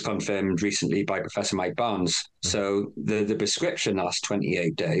 This was confirmed recently by Professor Mike Barnes. So the prescription lasts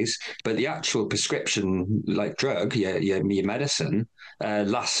 28 days, but the actual prescription, like drug, your medicine,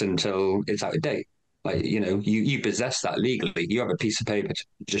 lasts until it's out of date. Like you possess that legally. You have a piece of paper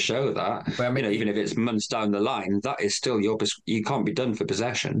to show that. I mean, even if it's months down the line, that is still you can't be done for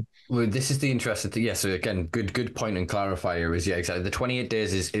possession. well, this is the interesting thing. Yeah, so again, good point and clarifier is, yeah, exactly. The 28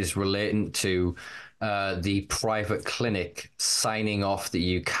 days is relating to the private clinic signing off that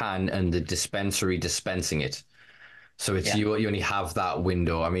you can and the dispensary dispensing it. So it's Yeah. you only have that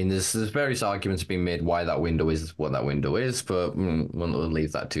window. I mean, there's various arguments being made why that window is what that window is, but we'll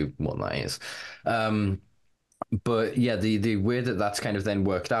leave that to what that is. Um, but yeah, the way that that's kind of then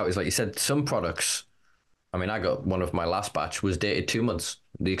worked out is like you said, some products. I mean, I got one of my last batch was dated 2 months.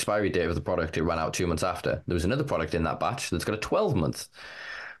 The expiry date of the product it ran out 2 months after. There was another product in that batch that's got a 12 month.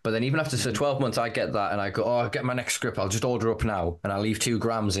 But then even after so Mhm. 12 months, I get that and I go, oh, I'll get my next script. I'll just order up now and I'll leave 2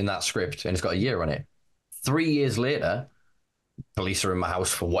 grams in that script and it's got a year on it. 3 years later, police are in my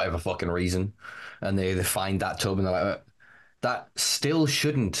house for whatever fucking reason, and they find that tub and they're like, that still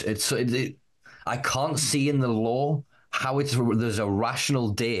shouldn't. I can't see in the law how there's a rational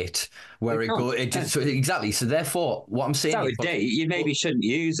date We where it can't. go it Yeah. just so exactly. So therefore, what I'm It's saying out is, of date. You maybe well, shouldn't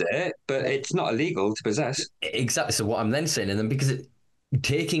use it, but well, it's not illegal to possess. exactly. So what I'm then saying, and then because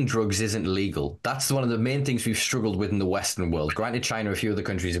taking drugs isn't legal. That's one of the main things we've struggled with in the Western world. Granted, China, a few other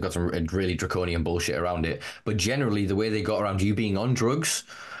countries have got some really draconian bullshit around it, but generally, the way they got around you being on drugs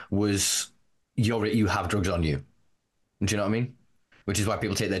was you have drugs on you. Do you know what I mean? Which is why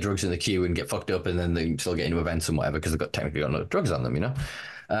people take their drugs in the queue and get fucked up, and then they still get into events and whatever because they've got technically got no drugs on them.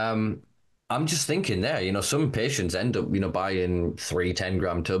 Um, I'm just thinking there, some patients end up, buying 3 10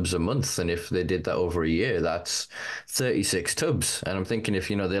 gram tubs a month. And if they did that over a year, that's 36 tubs. And I'm thinking if,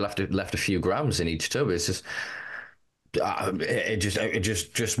 they left a few grams in each tub, it's just, it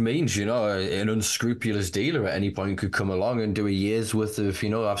just means, an unscrupulous dealer at any point could come along and do a year's worth of,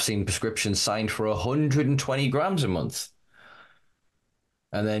 I've seen prescriptions signed for 120 grams a month.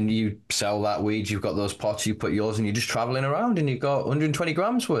 And then you sell that weed, you've got those pots, you put yours, and you're just traveling around and you've got 120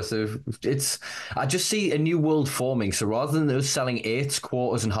 grams worth of it's. I just see a new world forming. So rather than those selling eights,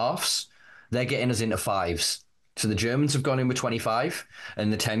 quarters, and halves, they're getting us into fives. So the Germans have gone in with 25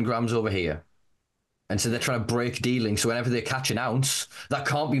 and the 10 grams over here. And so they're trying to break dealing. So whenever they catch an ounce, that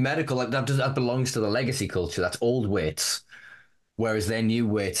can't be medical. Like that belongs to the legacy culture. That's old weights, whereas their new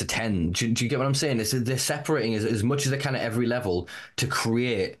weights are 10. Do you get what I'm saying? They're separating as much as they can at every level to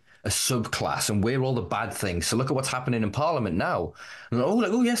create a subclass, and we're all the bad things. So look at what's happening in Parliament now. And,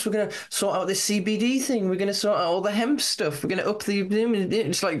 oh yes, we're going to sort out this CBD thing. We're going to sort out all the hemp stuff. We're going to up the.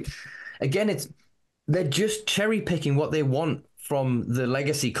 It's like, again, they're just cherry picking what they want from the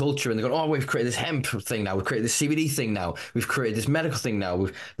legacy culture, and they're going, oh, we've created this hemp thing now, we've created this CBD thing now, we've created this medical thing now,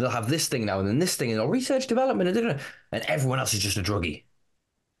 they'll have this thing now, and then this thing, and all research development, and everyone else is just a druggie,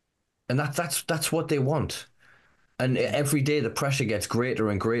 and that's what they want. And every day the pressure gets greater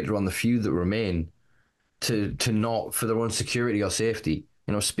and greater on the few that remain to not for their own security or safety.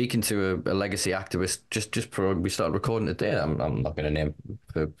 Speaking to a legacy activist just before we started recording today, I'm not going to name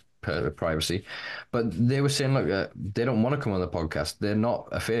for privacy, but they were saying, look, they don't want to come on the podcast. They're not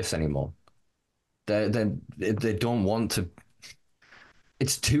a face anymore. They don't want to.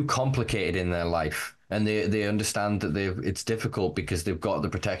 It's too complicated in their life, and they understand that it's difficult because they've got the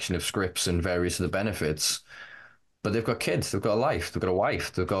protection of scripts and various of the benefits, but they've got kids, they've got a life, they've got a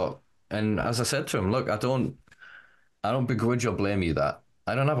wife, they've got. And as I said to him, look, I don't begrudge or blame you that.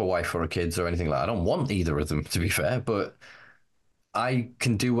 I don't have a wife or a kids or anything like that. I don't want either of them, to be fair, but I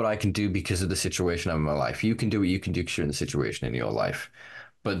can do what I can do because of the situation I'm in my life. You can do what you can do because you're in the situation in your life.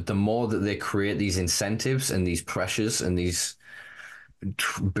 But the more that they create these incentives and these pressures and these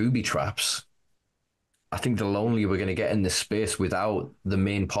booby traps, I think the lonelier we're going to get in this space without the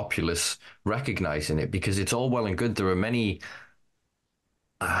main populace recognizing it, because it's all well and good. There are many,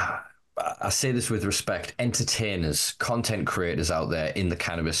 I say this with respect, entertainers, content creators out there in the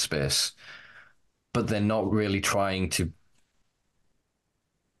cannabis space, but they're not really trying to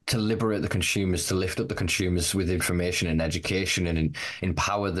liberate the consumers, to lift up the consumers with information and education and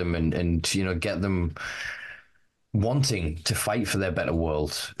empower them and get them wanting to fight for their better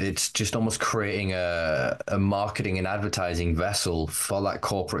world. It's just almost creating a marketing and advertising vessel for that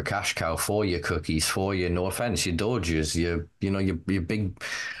corporate cash cow, for your cookies, for your, no offense, your Dodgers, your big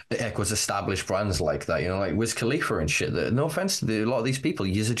Equus established brands like that, like Wiz Khalifa and shit. No offense to a lot of these people,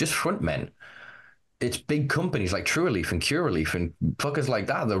 these are just front men. It's big companies like Trueleaf and Cureleaf and fuckers like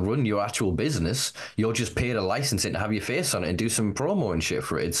that that run your actual business. You're just paid a license to have your face on it and do some promo and shit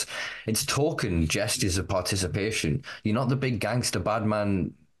for it. It's token gestures of participation. You're not the big gangster bad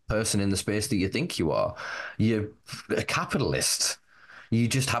man person in the space that you think you are. You're a capitalist. You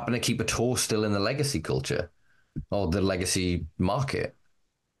just happen to keep a toe still in the legacy culture or the legacy market.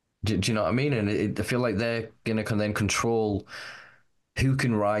 Do you know what I mean? And I feel like they're going to then control who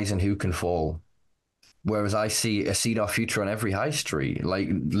can rise and who can fall. Whereas I see our future on every high street, like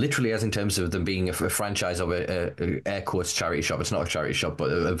literally as in terms of them being a franchise of a air quotes charity shop. It's not a charity shop,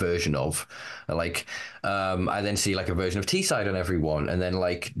 but a version of. Like, I then see like a version of Teesside on everyone, and then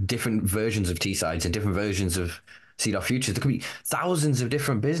like different versions of Teessides and different versions of See Our Future. There could be thousands of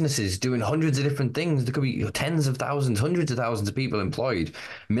different businesses doing hundreds of different things. There could be tens of thousands, hundreds of thousands of people employed,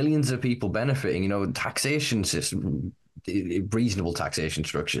 millions of people benefiting. Taxation system, reasonable taxation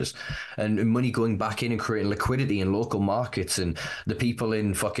structures, and money going back in and creating liquidity in local markets, and the people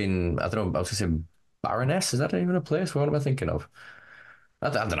in fucking, I don't know, I was gonna say Baroness. Is that even a place? What am I thinking of? I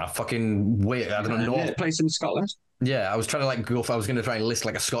don't know. Fucking wait. I don't know. Yeah, North. place in Scotland. Yeah, I was trying to like go. I was going to try and list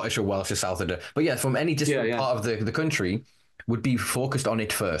like a Scottish or Welsh or South of the. But yeah, from any Yeah, distant yeah. part of the country, would be focused on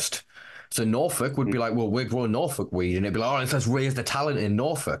it first. So Norfolk would be like, well, we're growing Norfolk weed, and it'd be like, oh, let's raise the talent in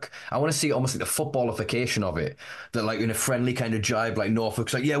Norfolk. I want to see almost like the footballification of it, that like in a friendly kind of jibe, like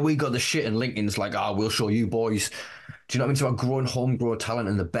Norfolk's like, yeah, we got the shit, and Lincoln's like, ah, we'll show you boys. Do you know what I mean? It's about growing homegrown talent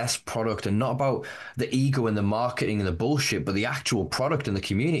and the best product, and not about the ego and the marketing and the bullshit, but the actual product and the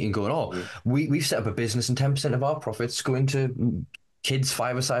community, and going, oh, we've set up a business and 10% of our profits go into kids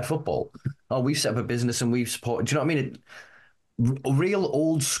five-a-side football. Oh, we've set up a business and we've supported. Do you know what I mean? Real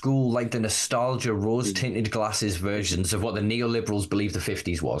old school, like the nostalgia, rose tinted glasses versions of what the neoliberals believe the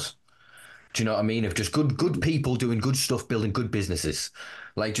 50s was. Do you know what I mean? Of just good people doing good stuff, building good businesses.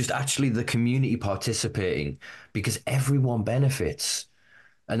 Like just actually the community participating, because everyone benefits.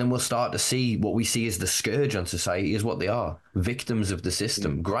 And then we'll start to see what we see as the scourge on society is what they are, victims of the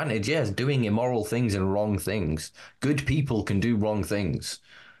system. Granted, yes, doing immoral things and wrong things. Good people can do wrong things.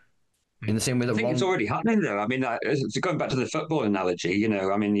 In the same way I that think it's wrong. already happening though. I mean, going back to the football analogy,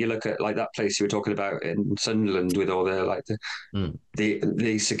 I mean, you look at like that place you were talking about in Sunderland with all the like Mm.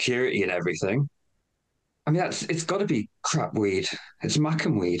 the security and everything. I mean, it's got to be crap weed. It's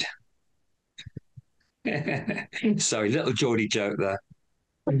macam weed. Sorry, little Geordie joke there.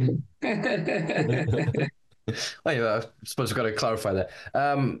 Oh, yeah, I suppose I've got to clarify that.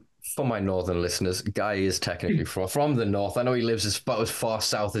 For my northern listeners, Guy is technically from the north. I know he lives about as far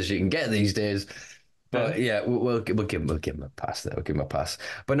south as you can get these days. Yeah. But yeah, we'll give him a pass there. We'll give him a pass.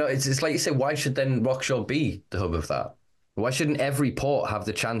 But no, it's like you say. Why should then Rockshore be the hub of that? Why shouldn't every port have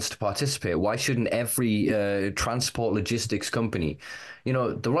the chance to participate? Why shouldn't every transport logistics company?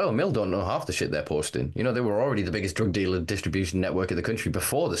 The Royal Mill don't know half the shit they're posting. They were already the biggest drug dealer distribution network in the country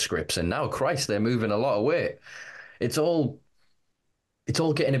before the Scripps, and now, Christ, they're moving a lot of weight. It's all it's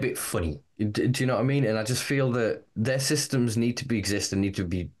all getting a bit funny. Do you know what I mean? And I just feel that their systems need to exist and need to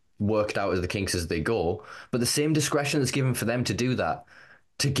be worked out as the kinks as they go. But the same discretion that's given for them to do that,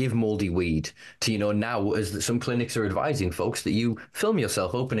 to give moldy weed, to now as some clinics are advising folks that you film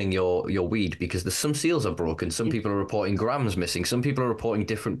yourself opening your weed, because there's some seals are broken, some people are reporting grams missing, some people are reporting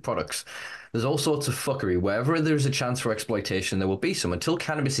different products. There's all sorts of fuckery. Wherever there's a chance for exploitation, there will be some. Until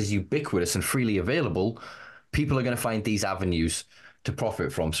cannabis is ubiquitous and freely available, people are going to find these avenues to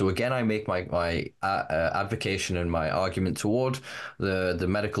profit from. So again, I make my advocation and my argument toward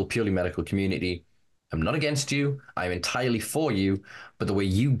the purely medical community. I'm not against you. I'm entirely for you. But the way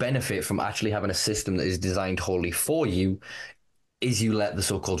you benefit from actually having a system that is designed wholly for you is you let the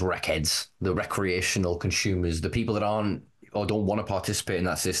so-called wreckheads, the recreational consumers, the people that aren't or don't want to participate in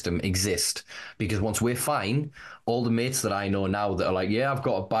that system exist. Because once we're fine, all the mates that I know now that are like, yeah, I've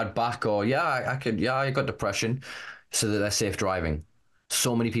got a bad back, or yeah, I got depression, so that they're safe driving.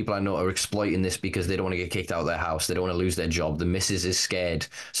 So many people I know are exploiting this because they don't want to get kicked out of their house. They don't want to lose their job. The missus is scared,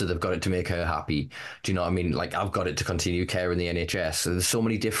 so they've got it to make her happy. Do you know what I mean? Like, I've got it to continue care in the NHS. So there's so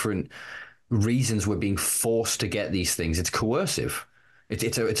many different reasons we're being forced to get these things. It's coercive.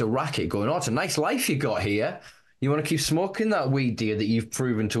 It's a racket going, oh, it's a nice life you got here. You want to keep smoking that weed, dear, that you've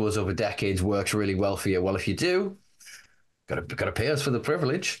proven to us over decades works really well for you. Well, if you do, gotta pay us for the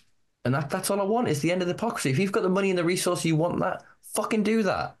privilege. And that's all I want is the end of the hypocrisy. If you've got the money and the resource, you want that, fucking do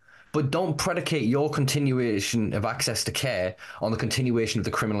that. But don't predicate your continuation of access to care on the continuation of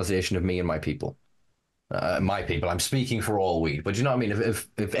the criminalization of me and my people. My people, I'm speaking for all weed, but you know what I mean?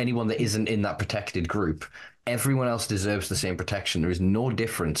 If anyone that isn't in that protected group, everyone else deserves the same protection. There is no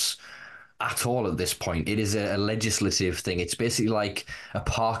difference at all at this point. It is a legislative thing. It's basically like a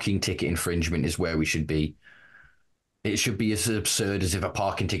parking ticket infringement is where we should be. It should be as absurd as if a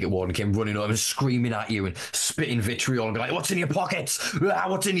parking ticket warden came running over and screaming at you and spitting vitriol and be like, what's in your pockets?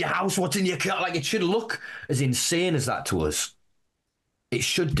 What's in your house? What's in your car? Like, it should look as insane as that to us. It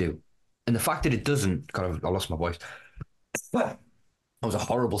should do. And the fact that it doesn't, God, I lost my voice. That was a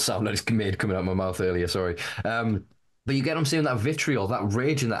horrible sound I just made coming out of my mouth earlier. Sorry. The But you get what I'm saying, that vitriol, that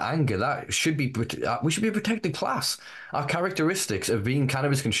rage and that anger, that should be, we should be a protected class. Our characteristics of being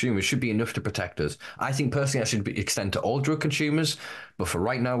cannabis consumers should be enough to protect us. I think personally that should extend to all drug consumers, but for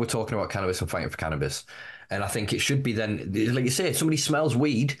right now, we're talking about cannabis and fighting for cannabis. And I think it should be then, like you say, if somebody smells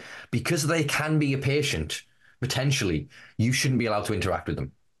weed, because they can be a patient, potentially, you shouldn't be allowed to interact with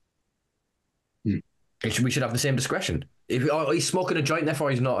them. Mm. We should have the same discretion. If he's smoking a joint,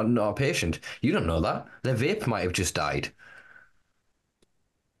 therefore he's not a patient. You don't know that. Their vape might have just died.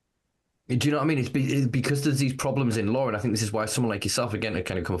 Do you know what I mean? It's because there's these problems in law, and I think this is why someone like yourself, again, to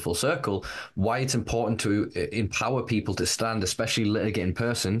kind of come full circle, why it's important to empower people to stand, especially litigate in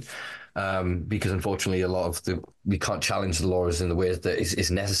person, because unfortunately, a lot of we can't challenge the laws in the ways that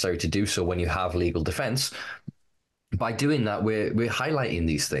is necessary to do so when you have legal defense. By doing that, we're highlighting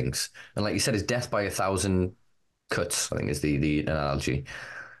these things, and like you said, it's death by 1,000 cuts. I think is the analogy,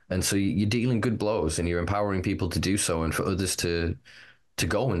 and so you're dealing good blows, and you're empowering people to do so, and for others to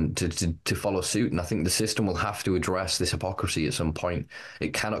go and to follow suit. And I think the system will have to address this hypocrisy at some point.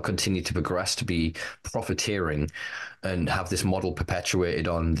 It cannot continue to progress to be profiteering and have this model perpetuated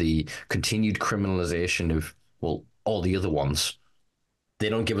on the continued criminalization of, well, all the other ones. They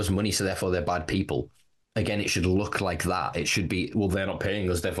don't give us money, so therefore they're bad people. Again, it should look like that. It should be, well, they're not paying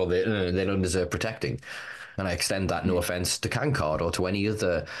us, therefore they don't deserve protecting. And I extend that, no offense, to CanCard or to any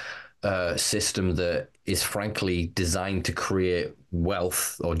other system that is frankly designed to create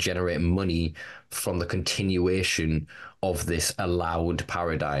wealth or generate money from the continuation of this allowed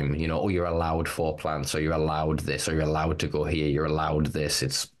paradigm. You know, oh, you're allowed 4 plants, or you're allowed this, or you're allowed to go here, you're allowed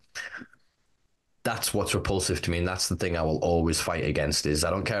this. That's what's repulsive to me, and that's the thing I will always fight against. Is I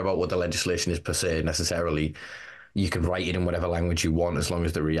don't care about what the legislation is per se necessarily. You can write it in whatever language you want, as long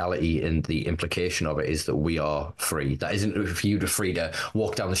as the reality and the implication of it is that we are free. That isn't for you to free to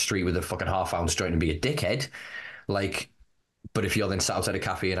walk down the street with a fucking half-ounce joint and be a dickhead. Like, but if you're then sat outside a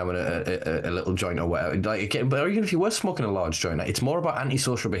cafe and having a little joint or whatever, like, but even if you were smoking a large joint, it's more about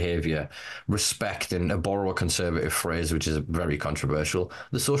antisocial behaviour, respect, and, borrow a conservative phrase, which is very controversial,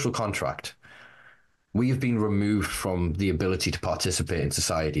 the social contract. We have been removed from the ability to participate in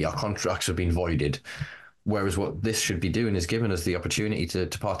society. Our contracts have been voided. Whereas what this should be doing is giving us the opportunity to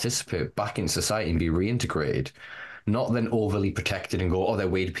participate back in society and be reintegrated, not then overly protected and go, oh, they're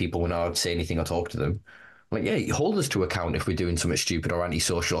weird people when I would say anything or talk to them. Like, yeah, hold us to account if we're doing something stupid or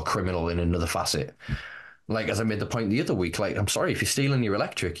antisocial or criminal in another facet. Like, as I made the point the other week, like, I'm sorry, if you're stealing your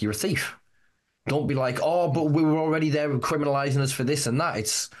electric, you're a thief. Don't be like, oh, but we were already there criminalizing us for this and that.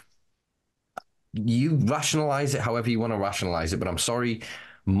 It's, you rationalize it however you want to rationalize it, but I'm sorry,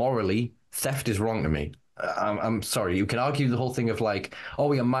 morally, theft is wrong to me. I'm sorry. You can argue the whole thing of like,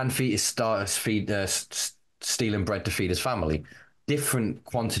 oh, a man stealing bread to feed his family. Different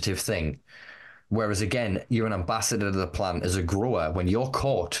quantitative thing. Whereas again, you're an ambassador to the plant as a grower. When you're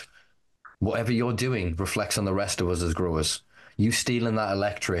caught, whatever you're doing reflects on the rest of us as growers. You stealing that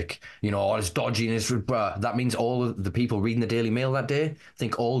electric, oh, it's dodgy and it's bruh. That means all of the people reading the Daily Mail that day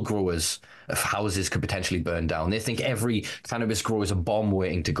think all growers of houses could potentially burn down. They think every cannabis grower is a bomb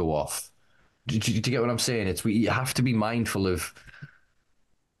waiting to go off. Do you get what I'm saying? We have to be mindful of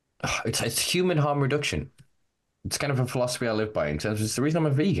it's human harm reduction. It's kind of a philosophy I live by in terms of it's the reason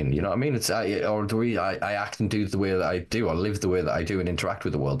I'm a vegan. You know what I mean? Or the way I act and do the way that I do, or live the way that I do, and interact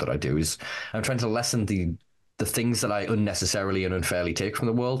with the world that I do. Is I'm trying to lessen the things that I unnecessarily and unfairly take from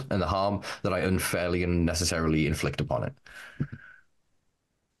the world, and the harm that I unfairly and unnecessarily inflict upon it.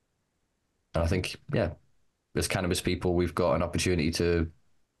 And I think, yeah, as cannabis people, we've got an opportunity to,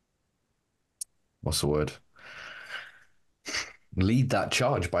 what's the word? Lead that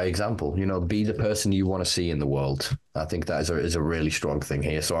charge by example. Be the person you want to see in the world. I think that is a really strong thing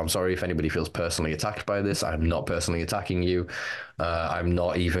here. So I'm sorry if anybody feels personally attacked by this. I'm not personally attacking you. I'm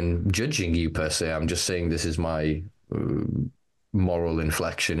not even judging you per se. I'm just saying this is my moral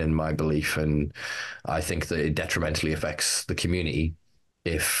inflection in my belief, and I think that it detrimentally affects the community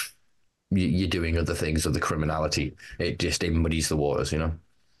if you're doing other things of the criminality. It muddies the waters.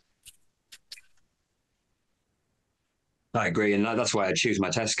 I agree, and that's why I choose my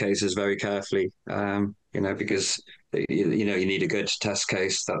test cases very carefully. Because you need a good test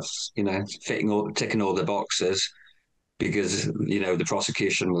case that's ticking all the boxes. Because the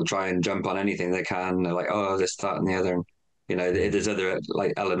prosecution will try and jump on anything they can. They're like, oh, this, that, and the other. And, there's other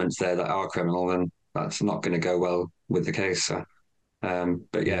like elements there that are criminal, and that's not going to go well with the case. So,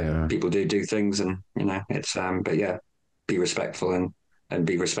 but yeah, people do things, and it's but yeah, be respectful and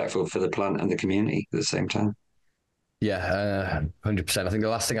be respectful for the plant and the community at the same time. Yeah, 100%. I think the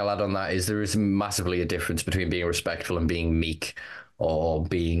last thing I'll add on that is there is massively a difference between being respectful and being meek or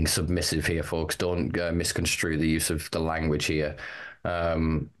being submissive here, folks. Don't misconstrue the use of the language here.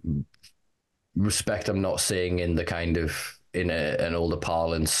 Um, Respect, I'm not saying in the kind of an older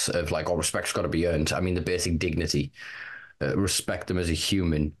parlance of like, oh, respect's got to be earned. I mean the basic dignity. Respect them as a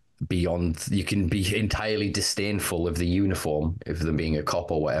human. Beyond, you can be entirely disdainful of the uniform, of them being a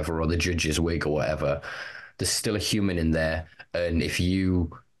cop or whatever, or the judge's wig or whatever. There's still a human in there, and if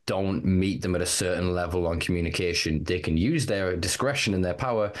you don't meet them at a certain level on communication, they can use their discretion and their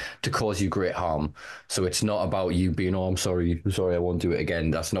power to cause you great harm. So it's not about you being, oh, I'm sorry, I won't do it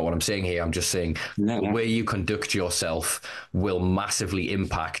again. That's not what I'm saying here. I'm just saying No, the no. way you conduct yourself will massively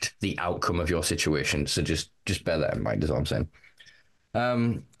impact the outcome of your situation. So just bear that in mind, is all I'm saying.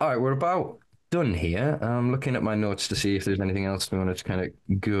 All right, we're about done here. I'm looking at my notes to see if there's anything else we wanted to kind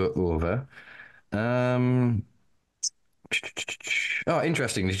of go over. Um, oh,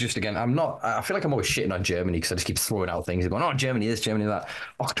 interesting. It's just again, I'm not. I feel like I'm always shitting on Germany because I just keep throwing out things and going, "Oh, Germany this, Germany that."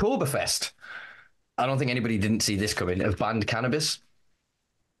 Oktoberfest. I don't think anybody didn't see this coming. Have banned cannabis.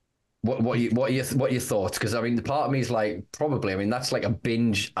 What are your thoughts? Because I mean, the part of me is like, probably. I mean, that's like a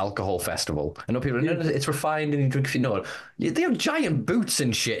binge alcohol festival. I know people are, no, no, it's refined and you drink. No, they have giant boots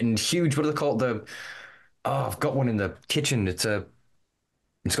and shit and huge. What do they call it? The Oh, I've got one in the kitchen. It's got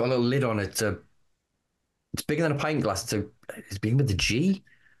a little lid on it. It's bigger than a pint glass. It's beginning with the G.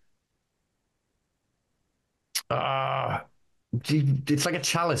 Ah, it's like a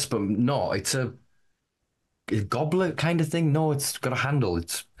chalice, but no, it's a goblet kind of thing. No, it's got a handle.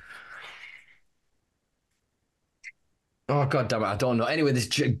 It's Oh god damn it! I don't know. Anyway, this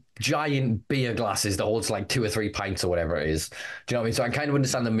giant beer glasses that holds like 2 or 3 pints or whatever it is. Do you know what I mean? So I kind of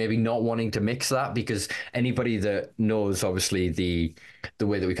understand them maybe not wanting to mix that because anybody that knows, obviously the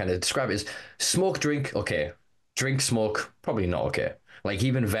way that we kind of describe it is smoke, drink, okay, drink, smoke, probably not okay. Like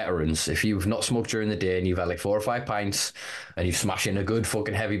even veterans, if you've not smoked during the day and you've had like 4 or 5 pints and you smash in a good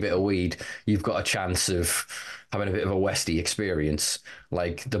fucking heavy bit of weed, you've got a chance of having a bit of a Westy experience.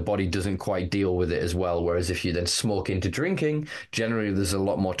 Like the body doesn't quite deal with it as well. Whereas if you then smoke into drinking, generally there's a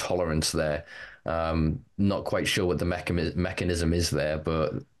lot more tolerance there. Not quite sure what the mechanism is there,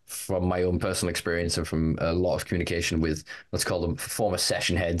 but from my own personal experience and from a lot of communication with, let's call them former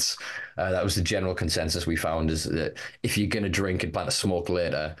session heads, that was the general consensus we found is that if you're going to drink and plan to smoke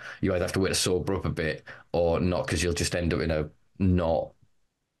later, you either have to wait to sober up a bit or not, because you'll just end up in a not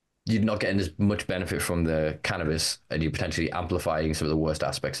you're not getting as much benefit from the cannabis and you're potentially amplifying some of the worst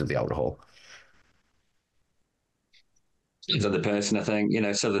aspects of the alcohol. As other person, I think,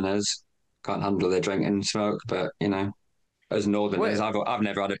 Southerners can't handle their drink and smoke, but, as Northerners, Wait, I've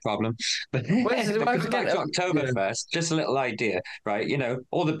never had a problem. But, wait, but going again, back to yeah. Oktoberfest, just a little idea, right?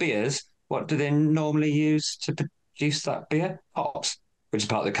 All the beers, what do they normally use to produce that beer? Hops, which is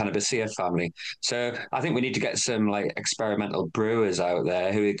part of the Cannabaceae family. So I think we need to get some like experimental brewers out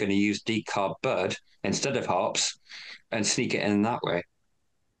there who are going to use decarb bud instead of hops and sneak it in that way.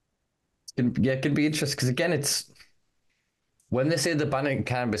 Yeah, it could be interesting because again, it's when they say they're banning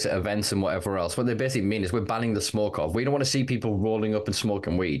cannabis at events and whatever else, what they basically mean is we're banning the smoke off. We don't want to see people rolling up and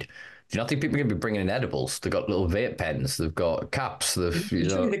smoking weed. Do you not think people are going to be bringing in edibles? They've got little vape pens, they've got caps,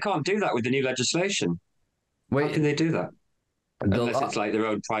 Surely they can't do that with the new legislation. How can wait, they do that? they'll, Unless it's like their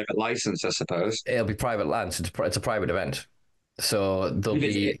own private license, I suppose. it'll be private land, so it's a private event. So there'll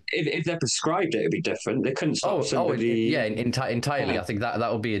be If they're prescribed, it would be different. They couldn't stop yeah, somebody. entirely. Yeah. I think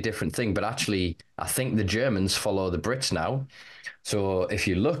that would be a different thing. But actually, I think the Germans follow the Brits now. So if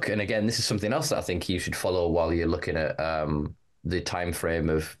you look, and again, this is something else that I think you should follow while you're looking at the time frame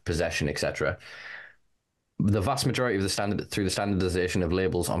of possession, etc. The vast majority of the standard through the standardization of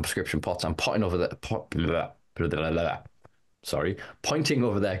labels on prescription pots. I'm potting over the sorry, pointing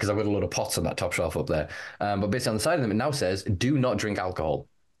over there because I've got a lot of pots on that top shelf up there. But based on the side of them, it now says do not drink alcohol.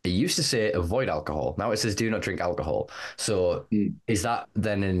 It used to say avoid alcohol. Now it says do not drink alcohol. So Mm. is that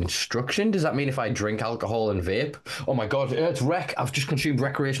then an instruction? Does that mean if I drink alcohol and vape, oh my God, it's wreck. I've just consumed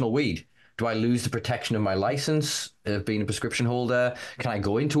recreational weed. Do I lose the protection of my license of being a prescription holder? Can I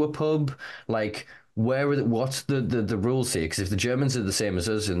go into a pub? Like, what's the rules here? Because if the Germans are the same as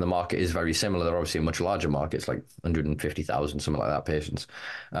us and the market is very similar, they're obviously a much larger market. It's like 150,000, something like that, patients.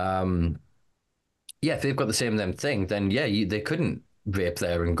 Yeah, if they've got the same them thing, then yeah, they couldn't vape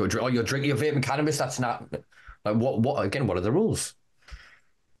there and go. Oh, you're vaping cannabis. That's not like what again? What are the rules?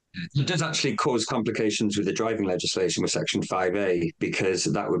 It does actually cause complications with the driving legislation with Section 5A because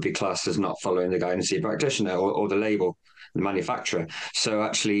that would be classed as not following the guidance of the practitioner or the label, the manufacturer. So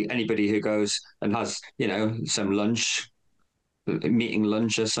actually, anybody who goes and has, some lunch, meeting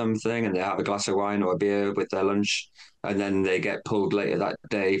lunch or something, and they have a glass of wine or a beer with their lunch, and then they get pulled later that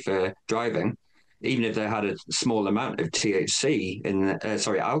day for driving, even if they had a small amount of THC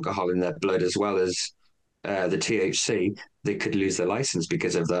alcohol in their blood as well as the THC, they could lose their license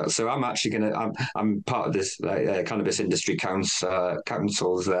because of that. So I'm actually I'm part of this cannabis industry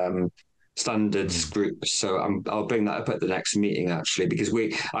council's standards group. So I'll bring that up at the next meeting actually, because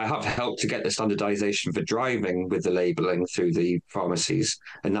I have helped to get the standardization for driving with the labeling through the pharmacies,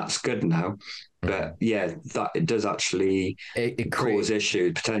 and that's good now. But yeah, that it does actually cause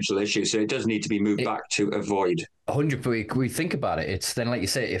potential issues. So it does need to be moved back to avoid. 100. We think about it. It's then, like you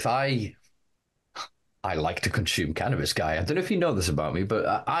say, if I like to consume cannabis, Guy. I don't know if you know this about me,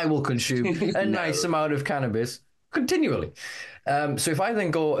 but I will consume a nice amount of cannabis continually. So if I then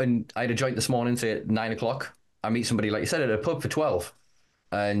go and I had a joint this morning, say at 9 o'clock, I meet somebody, like you said, at a pub for 12.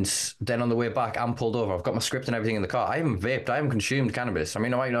 And then on the way back, I'm pulled over. I've got my script and everything in the car. I haven't vaped. I haven't consumed cannabis. I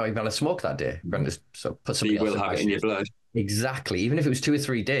mean, I might not even have a smoke that day. So put somebody else. You will have it in your blood. Exactly. Even if it was 2 or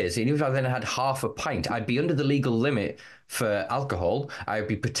 3 days, even if I then had half a pint, I'd be under the legal limit for alcohol. I'd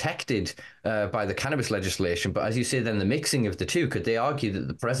be protected by the cannabis legislation. But as you say, then the mixing of the two, could they argue that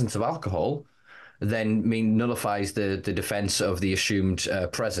the presence of alcohol then nullifies the defense of the assumed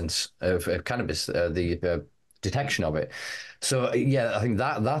presence of cannabis, the detection of it? So yeah, I think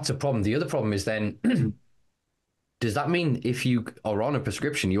that's a problem. The other problem is then, does that mean if you are on a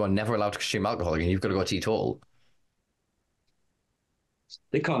prescription, you are never allowed to consume alcohol again? You've got to go teetotal.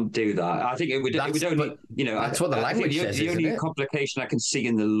 They can't do that. I think it would only, that's what the language says. The only complication I can see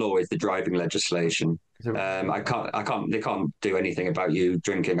in the law is the driving legislation. They can't do anything about you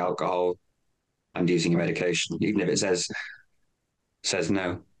drinking alcohol and using your medication, even if it says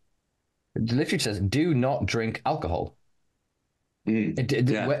no. It literally says, do not drink alcohol.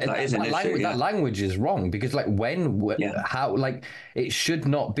 That language is wrong, because like how, like, it should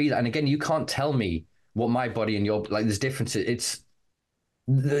not be that. And again, you can't tell me what my body and your, like, there's differences.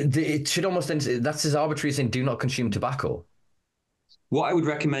 It should almost, that's as arbitrary as saying do not consume tobacco. What I would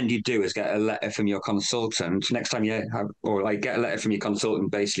recommend you do is get a letter from your consultant next time get a letter from your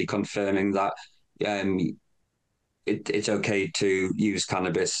consultant basically confirming that it's okay to use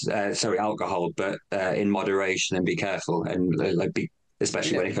alcohol, but in moderation, and be careful, and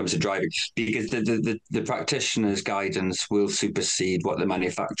especially when it comes to driving, because the practitioner's guidance will supersede what the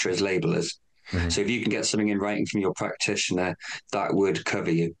manufacturer's label is. Mm-hmm. So if you can get something in writing from your practitioner, that would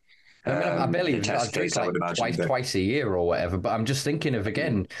cover you. I mean, I barely drink like twice a year or whatever, but I'm just thinking of,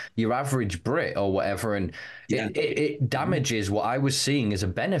 again, your average Brit or whatever, and it damages what I was seeing as a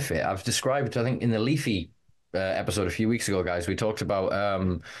benefit. I've described, I think, in the Leafy episode a few weeks ago, guys, we talked about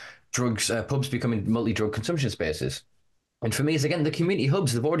pubs becoming multi-drug consumption spaces. And for me, it's, again, the community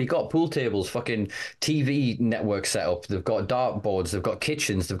hubs. They've already got pool tables, fucking TV network set up. They've got dartboards. They've got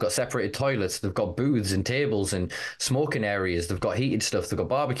kitchens. They've got separated toilets. They've got booths and tables and smoking areas. They've got heated stuff. They've got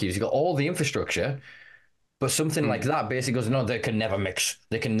barbecues. You've got all the infrastructure. But something like that basically goes, no, they can never mix.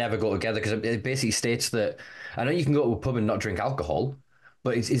 They can never go together, because it basically states that, I know you can go to a pub and not drink alcohol,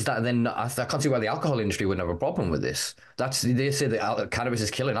 but is that then, I can't see why the alcohol industry wouldn't have a problem with this. They say that cannabis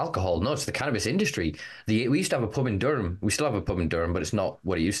is killing alcohol. No, it's the cannabis industry. We used to have a pub in Durham. We still have a pub in Durham, but it's not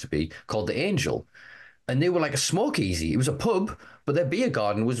what it used to be, called the Angel. And they were like a smoke easy. It was a pub, but their beer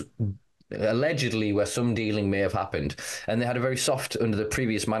garden was allegedly where some dealing may have happened. And they had a very soft, under the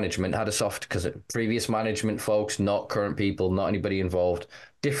previous management, because previous management folks, not current people, not anybody involved,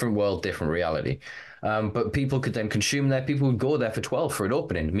 different world, different reality. But people could then consume there. People would go there for 12 for an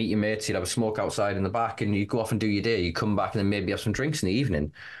opening, meet your mates, you'd have a smoke outside in the back, and you'd go off and do your day. You'd come back and then maybe have some drinks in the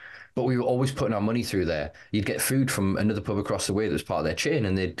evening. But we were always putting our money through there. You'd get food from another pub across the way that was part of their chain,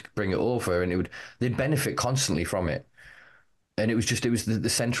 and they'd bring it over, and they'd benefit constantly from it. And it was the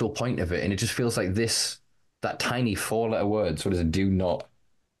central point of it. And it just feels like that tiny 4-letter words, what is it?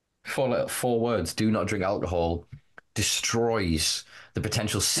 Four words, do not drink alcohol, destroys the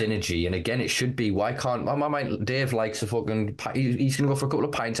potential synergy. And again, it should be, why can't Dave likes a fucking, he's gonna go for a couple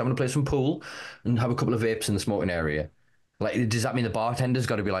of pints, I'm gonna play some pool and have a couple of vapes in the smoking area. Like, does that mean the bartender's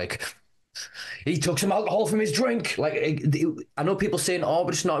got to be like, he took some alcohol from his drink? Like, I know people saying, oh,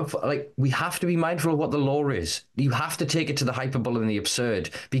 but it's not, like, we have to be mindful of what the law is. You have to take it to the hyperbole and the absurd,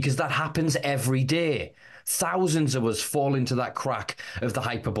 because that happens every day. Thousands of us fall into that crack of the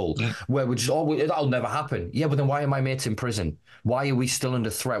hyperbole where we're just, that'll never happen. Yeah, but then why are my mates in prison? Why are we still under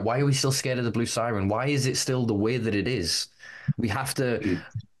threat? Why are we still scared of the blue siren? Why is it still the way that it is? We have to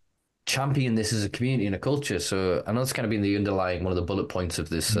champion this as a community and a culture. So I know it's kind of been the underlying, one of the bullet points of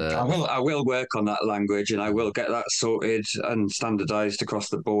this. I will work on that language, and I will get that sorted and standardized across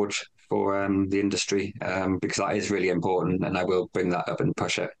the board for the industry, because that is really important, and I will bring that up and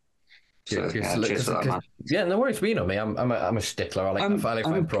push it. So, cheers for that, man. Yeah, no worries. You know me, I'm a stickler. I like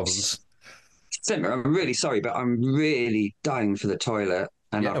find problems. Simba, I'm really sorry, but I'm really dying for the toilet,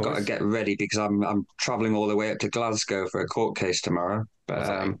 and Yeah, I've no got to worries. get ready because I'm traveling all the way up to Glasgow for a court case tomorrow. But What's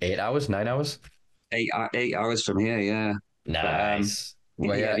that, like 8 hours, 9 hours? 8 hours from here, yeah. But Nice.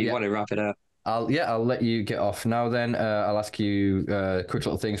 Well, yeah, yeah, you yeah. want to wrap it up. I'll let you get off now. Then I'll ask you quick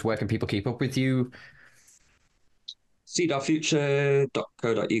little things. Where can people keep up with you?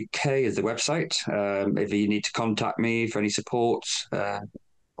 seedourfuture.co.uk is the website. If you need to contact me for any support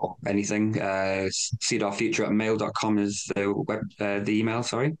or anything, seedourfuture@mail.com is the email,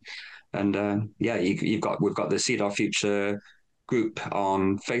 sorry. And yeah, we've got the Seed Our Future group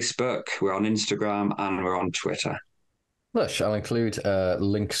on Facebook, we're on Instagram, and we're on Twitter. Lush, I'll include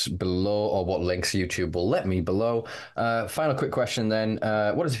links below, or what links YouTube will let me below. Final quick question then.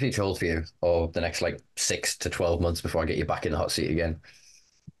 What does the future hold for you over the next like 6 to 12 months before I get you back in the hot seat again?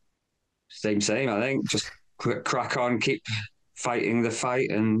 Same. I think just crack on, keep fighting the fight,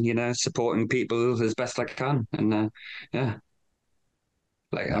 and supporting people as best I can. And yeah,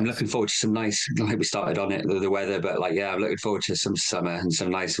 like I'm Nice. looking forward to some nice. Like we started on it, the weather, but like yeah, I'm looking forward to some summer and some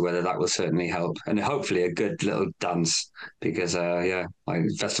nice weather. That will certainly help, and hopefully a good little dance because yeah, like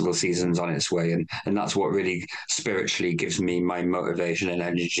festival season's on its way, and that's what really spiritually gives me my motivation and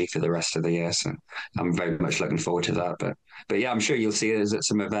energy for the rest of the year. So I'm very much looking forward to that. But yeah, I'm sure you'll see us at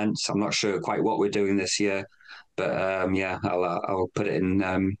some events. I'm not sure quite what we're doing this year, but yeah, I'll put it in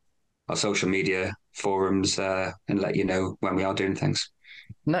our social media forums and let you know when we are doing things.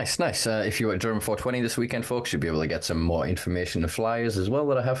 Nice, nice. If you were at Durham 420 this weekend, folks, you'll be able to get some more information and flyers as well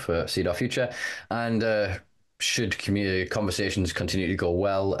that I have for Seed Our Future. And should community conversations continue to go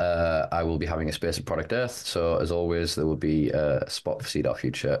well, I will be having a space at Product Earth. So as always, there will be a spot for Seed Our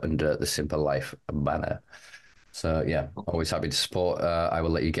Future under the Simpa Life banner. So yeah, always happy to support. I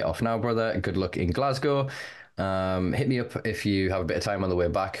will let you get off now, brother. Good luck in Glasgow. Hit me up if you have a bit of time on the way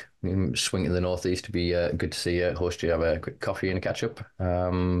back. Swing to the northeast to be good to see you. Host you, have a quick coffee and a catch up.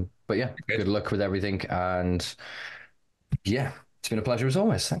 But yeah, Good. good luck with everything. And yeah, it's been a pleasure as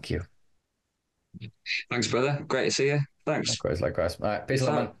always. Thank you. Thanks, brother. Great to see you. Thanks. Likewise, likewise. All right, peace Peace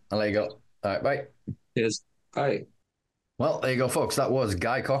out, man. out. I'll let you go. All right, bye. Cheers. Bye. Well, there you go, folks. That was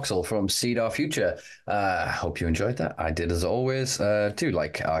Guy Coxall from Seed Our Future. Hope you enjoyed that. I did as always. Do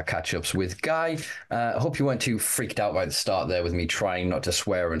like our catch ups with Guy. Hope you weren't too freaked out by the start there with me trying not to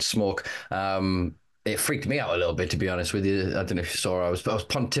swear and smoke. It freaked me out a little bit, to be honest with you. I don't know if you saw. I was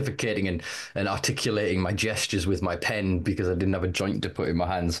pontificating and articulating my gestures with my pen because I didn't have a joint to put in my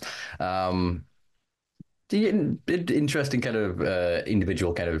hands. The interesting kind of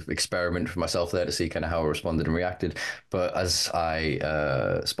individual kind of experiment for myself there to see kind of how I responded and reacted. But as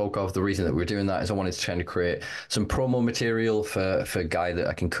I spoke of, the reason that we're doing that is I wanted to kind of create some promo material for Guy that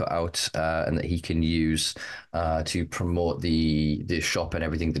I can cut out and that he can use to promote the shop and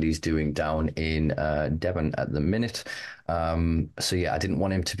everything that he's doing down in Devon at the minute. So yeah, I didn't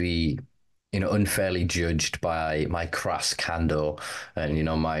want him to be unfairly judged by my crass candor and,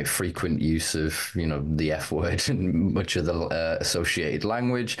 my frequent use of, the F word and much of the associated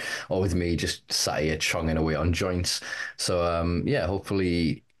language, or with me just sat here chonging away on joints. So, yeah,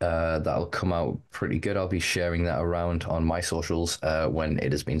 hopefully that'll come out pretty good. I'll be sharing that around on my socials when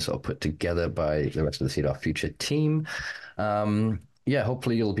it has been sort of put together by the rest of the Seed Our Future team. Yeah,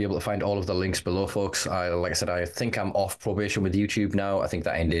 hopefully you'll be able to find all of the links below, folks. Like I said, I think I'm off probation with YouTube now. I think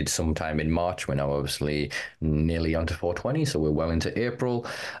that ended sometime in March. We're now obviously nearly onto 420, so we're well into April.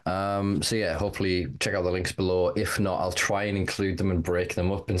 So yeah, hopefully check out the links below. If not, I'll try and include them and break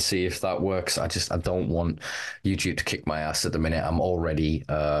them up and see if that works. I don't want YouTube to kick my ass at the minute. I'm already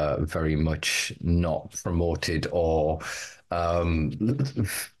very much not promoted or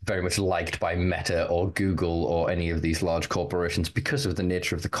very much liked by Meta or Google or any of these large corporations because of the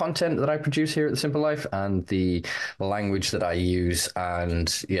nature of the content that I produce here at the Simpa Life and the language that I use,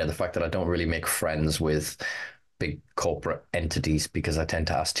 and yeah, the fact that I don't really make friends with big corporate entities because I tend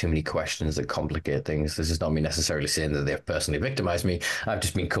to ask too many questions that complicate things. This is not me necessarily saying that they've personally victimized me. I've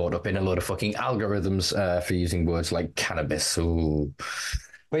just been caught up in a load of fucking algorithms for using words like cannabis. Ooh.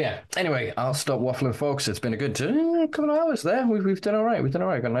 But yeah, anyway, I'll stop waffling, folks. It's been a good couple of hours there. We've done all right. We've done all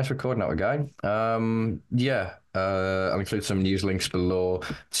right. Got a nice recording out of Guy. Yeah, I'll include some news links below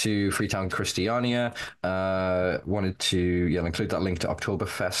to Freetown Christiania. Wanted to I'll include that link to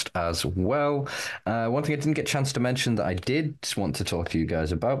Oktoberfest as well. One thing I didn't get a chance to mention that I did want to talk to you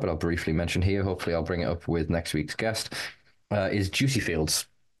guys about, but I'll briefly mention here. Hopefully, I'll bring it up with next week's guest. Is Juicy Fields.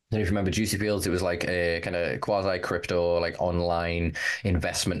 I don't know if you remember Juicy Fields. It was like a kind of quasi crypto, like online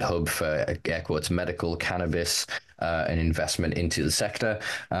investment hub for air quotes medical cannabis and investment into the sector.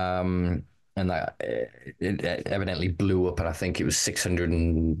 And that it evidently blew up, and I think it was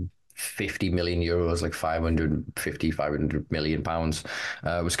 50 million euros, like 500 million pounds,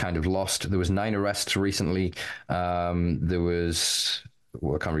 was kind of lost. There was 9 arrests recently. There was,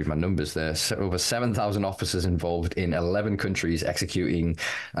 well, I can't read my numbers there. So over 7,000 officers involved in 11 countries executing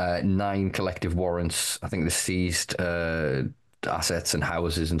 9 collective warrants. I think they seized assets and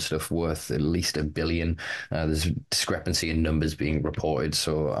houses and stuff worth at least $1 billion. There's discrepancy in numbers being reported,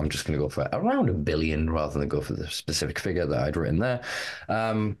 so I'm just going to go for around $1 billion rather than go for the specific figure that I'd written there.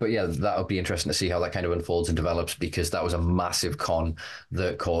 But yeah, that'll be interesting to see how that kind of unfolds and develops, because that was a massive con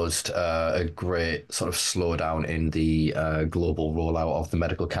that caused a great sort of slowdown in the global rollout of the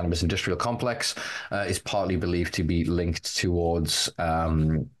medical cannabis industrial complex. Is partly believed to be linked towards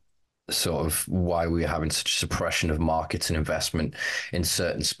sort of why we're having such suppression of markets and investment in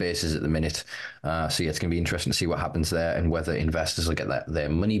certain spaces at the minute. So yeah, it's going to be interesting to see what happens there and whether investors will get their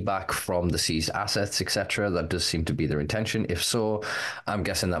money back from the seized assets, etc. That does seem to be their intention. If so, I'm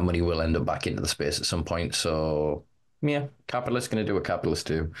guessing that money will end up back into the space at some point. So yeah, capitalists going to do what capitalists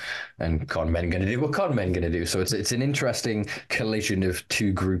do, and con men going to do what con men going to do. So it's an interesting collision of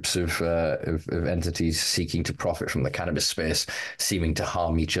two groups of entities seeking to profit from the cannabis space, seeming to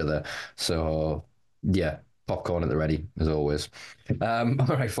harm each other. So yeah, popcorn at the ready as always. All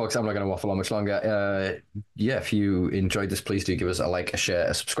right, folks, I'm not going to waffle on much longer. Yeah, if you enjoyed this, please do give us a like, a share,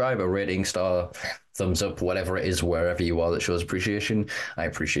 a subscribe, a rating, star, thumbs up, whatever it is, wherever you are that shows appreciation. I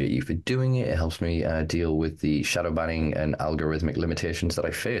appreciate you for doing it. It helps me deal with the shadow banning and algorithmic limitations that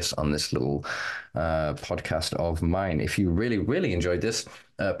I face on this little podcast of mine. If you really, really enjoyed this,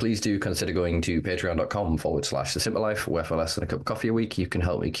 please do consider going to patreon.com/the Simpa Life, where for less than a cup of coffee a week, you can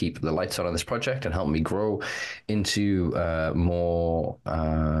help me keep the lights on this project and help me grow into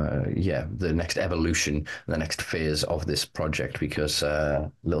the next evolution, the next phase of this project. Because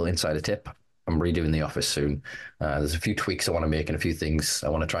little insider tip, I'm redoing the office soon. There's a few tweaks I want to make and a few things. I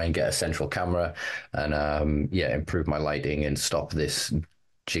want to try and get a central camera and improve my lighting and stop this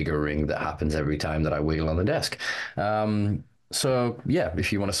jiggering that happens every time that I wiggle on the desk. So yeah,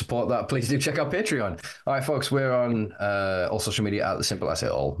 if you want to support that, please do check out Patreon. All right, folks, we're on all social media at the Simpa Life. I say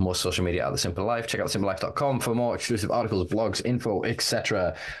all, most social media at the Simpa Life. Check out simpalife.com for more exclusive articles, blogs, info,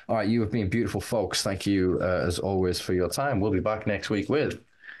 etc. All right, you have been beautiful folks. Thank you as always for your time. We'll be back next week with,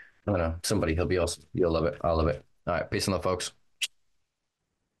 I don't know, somebody. He'll be awesome. You'll love it. I'll love it. All right, peace and love, folks.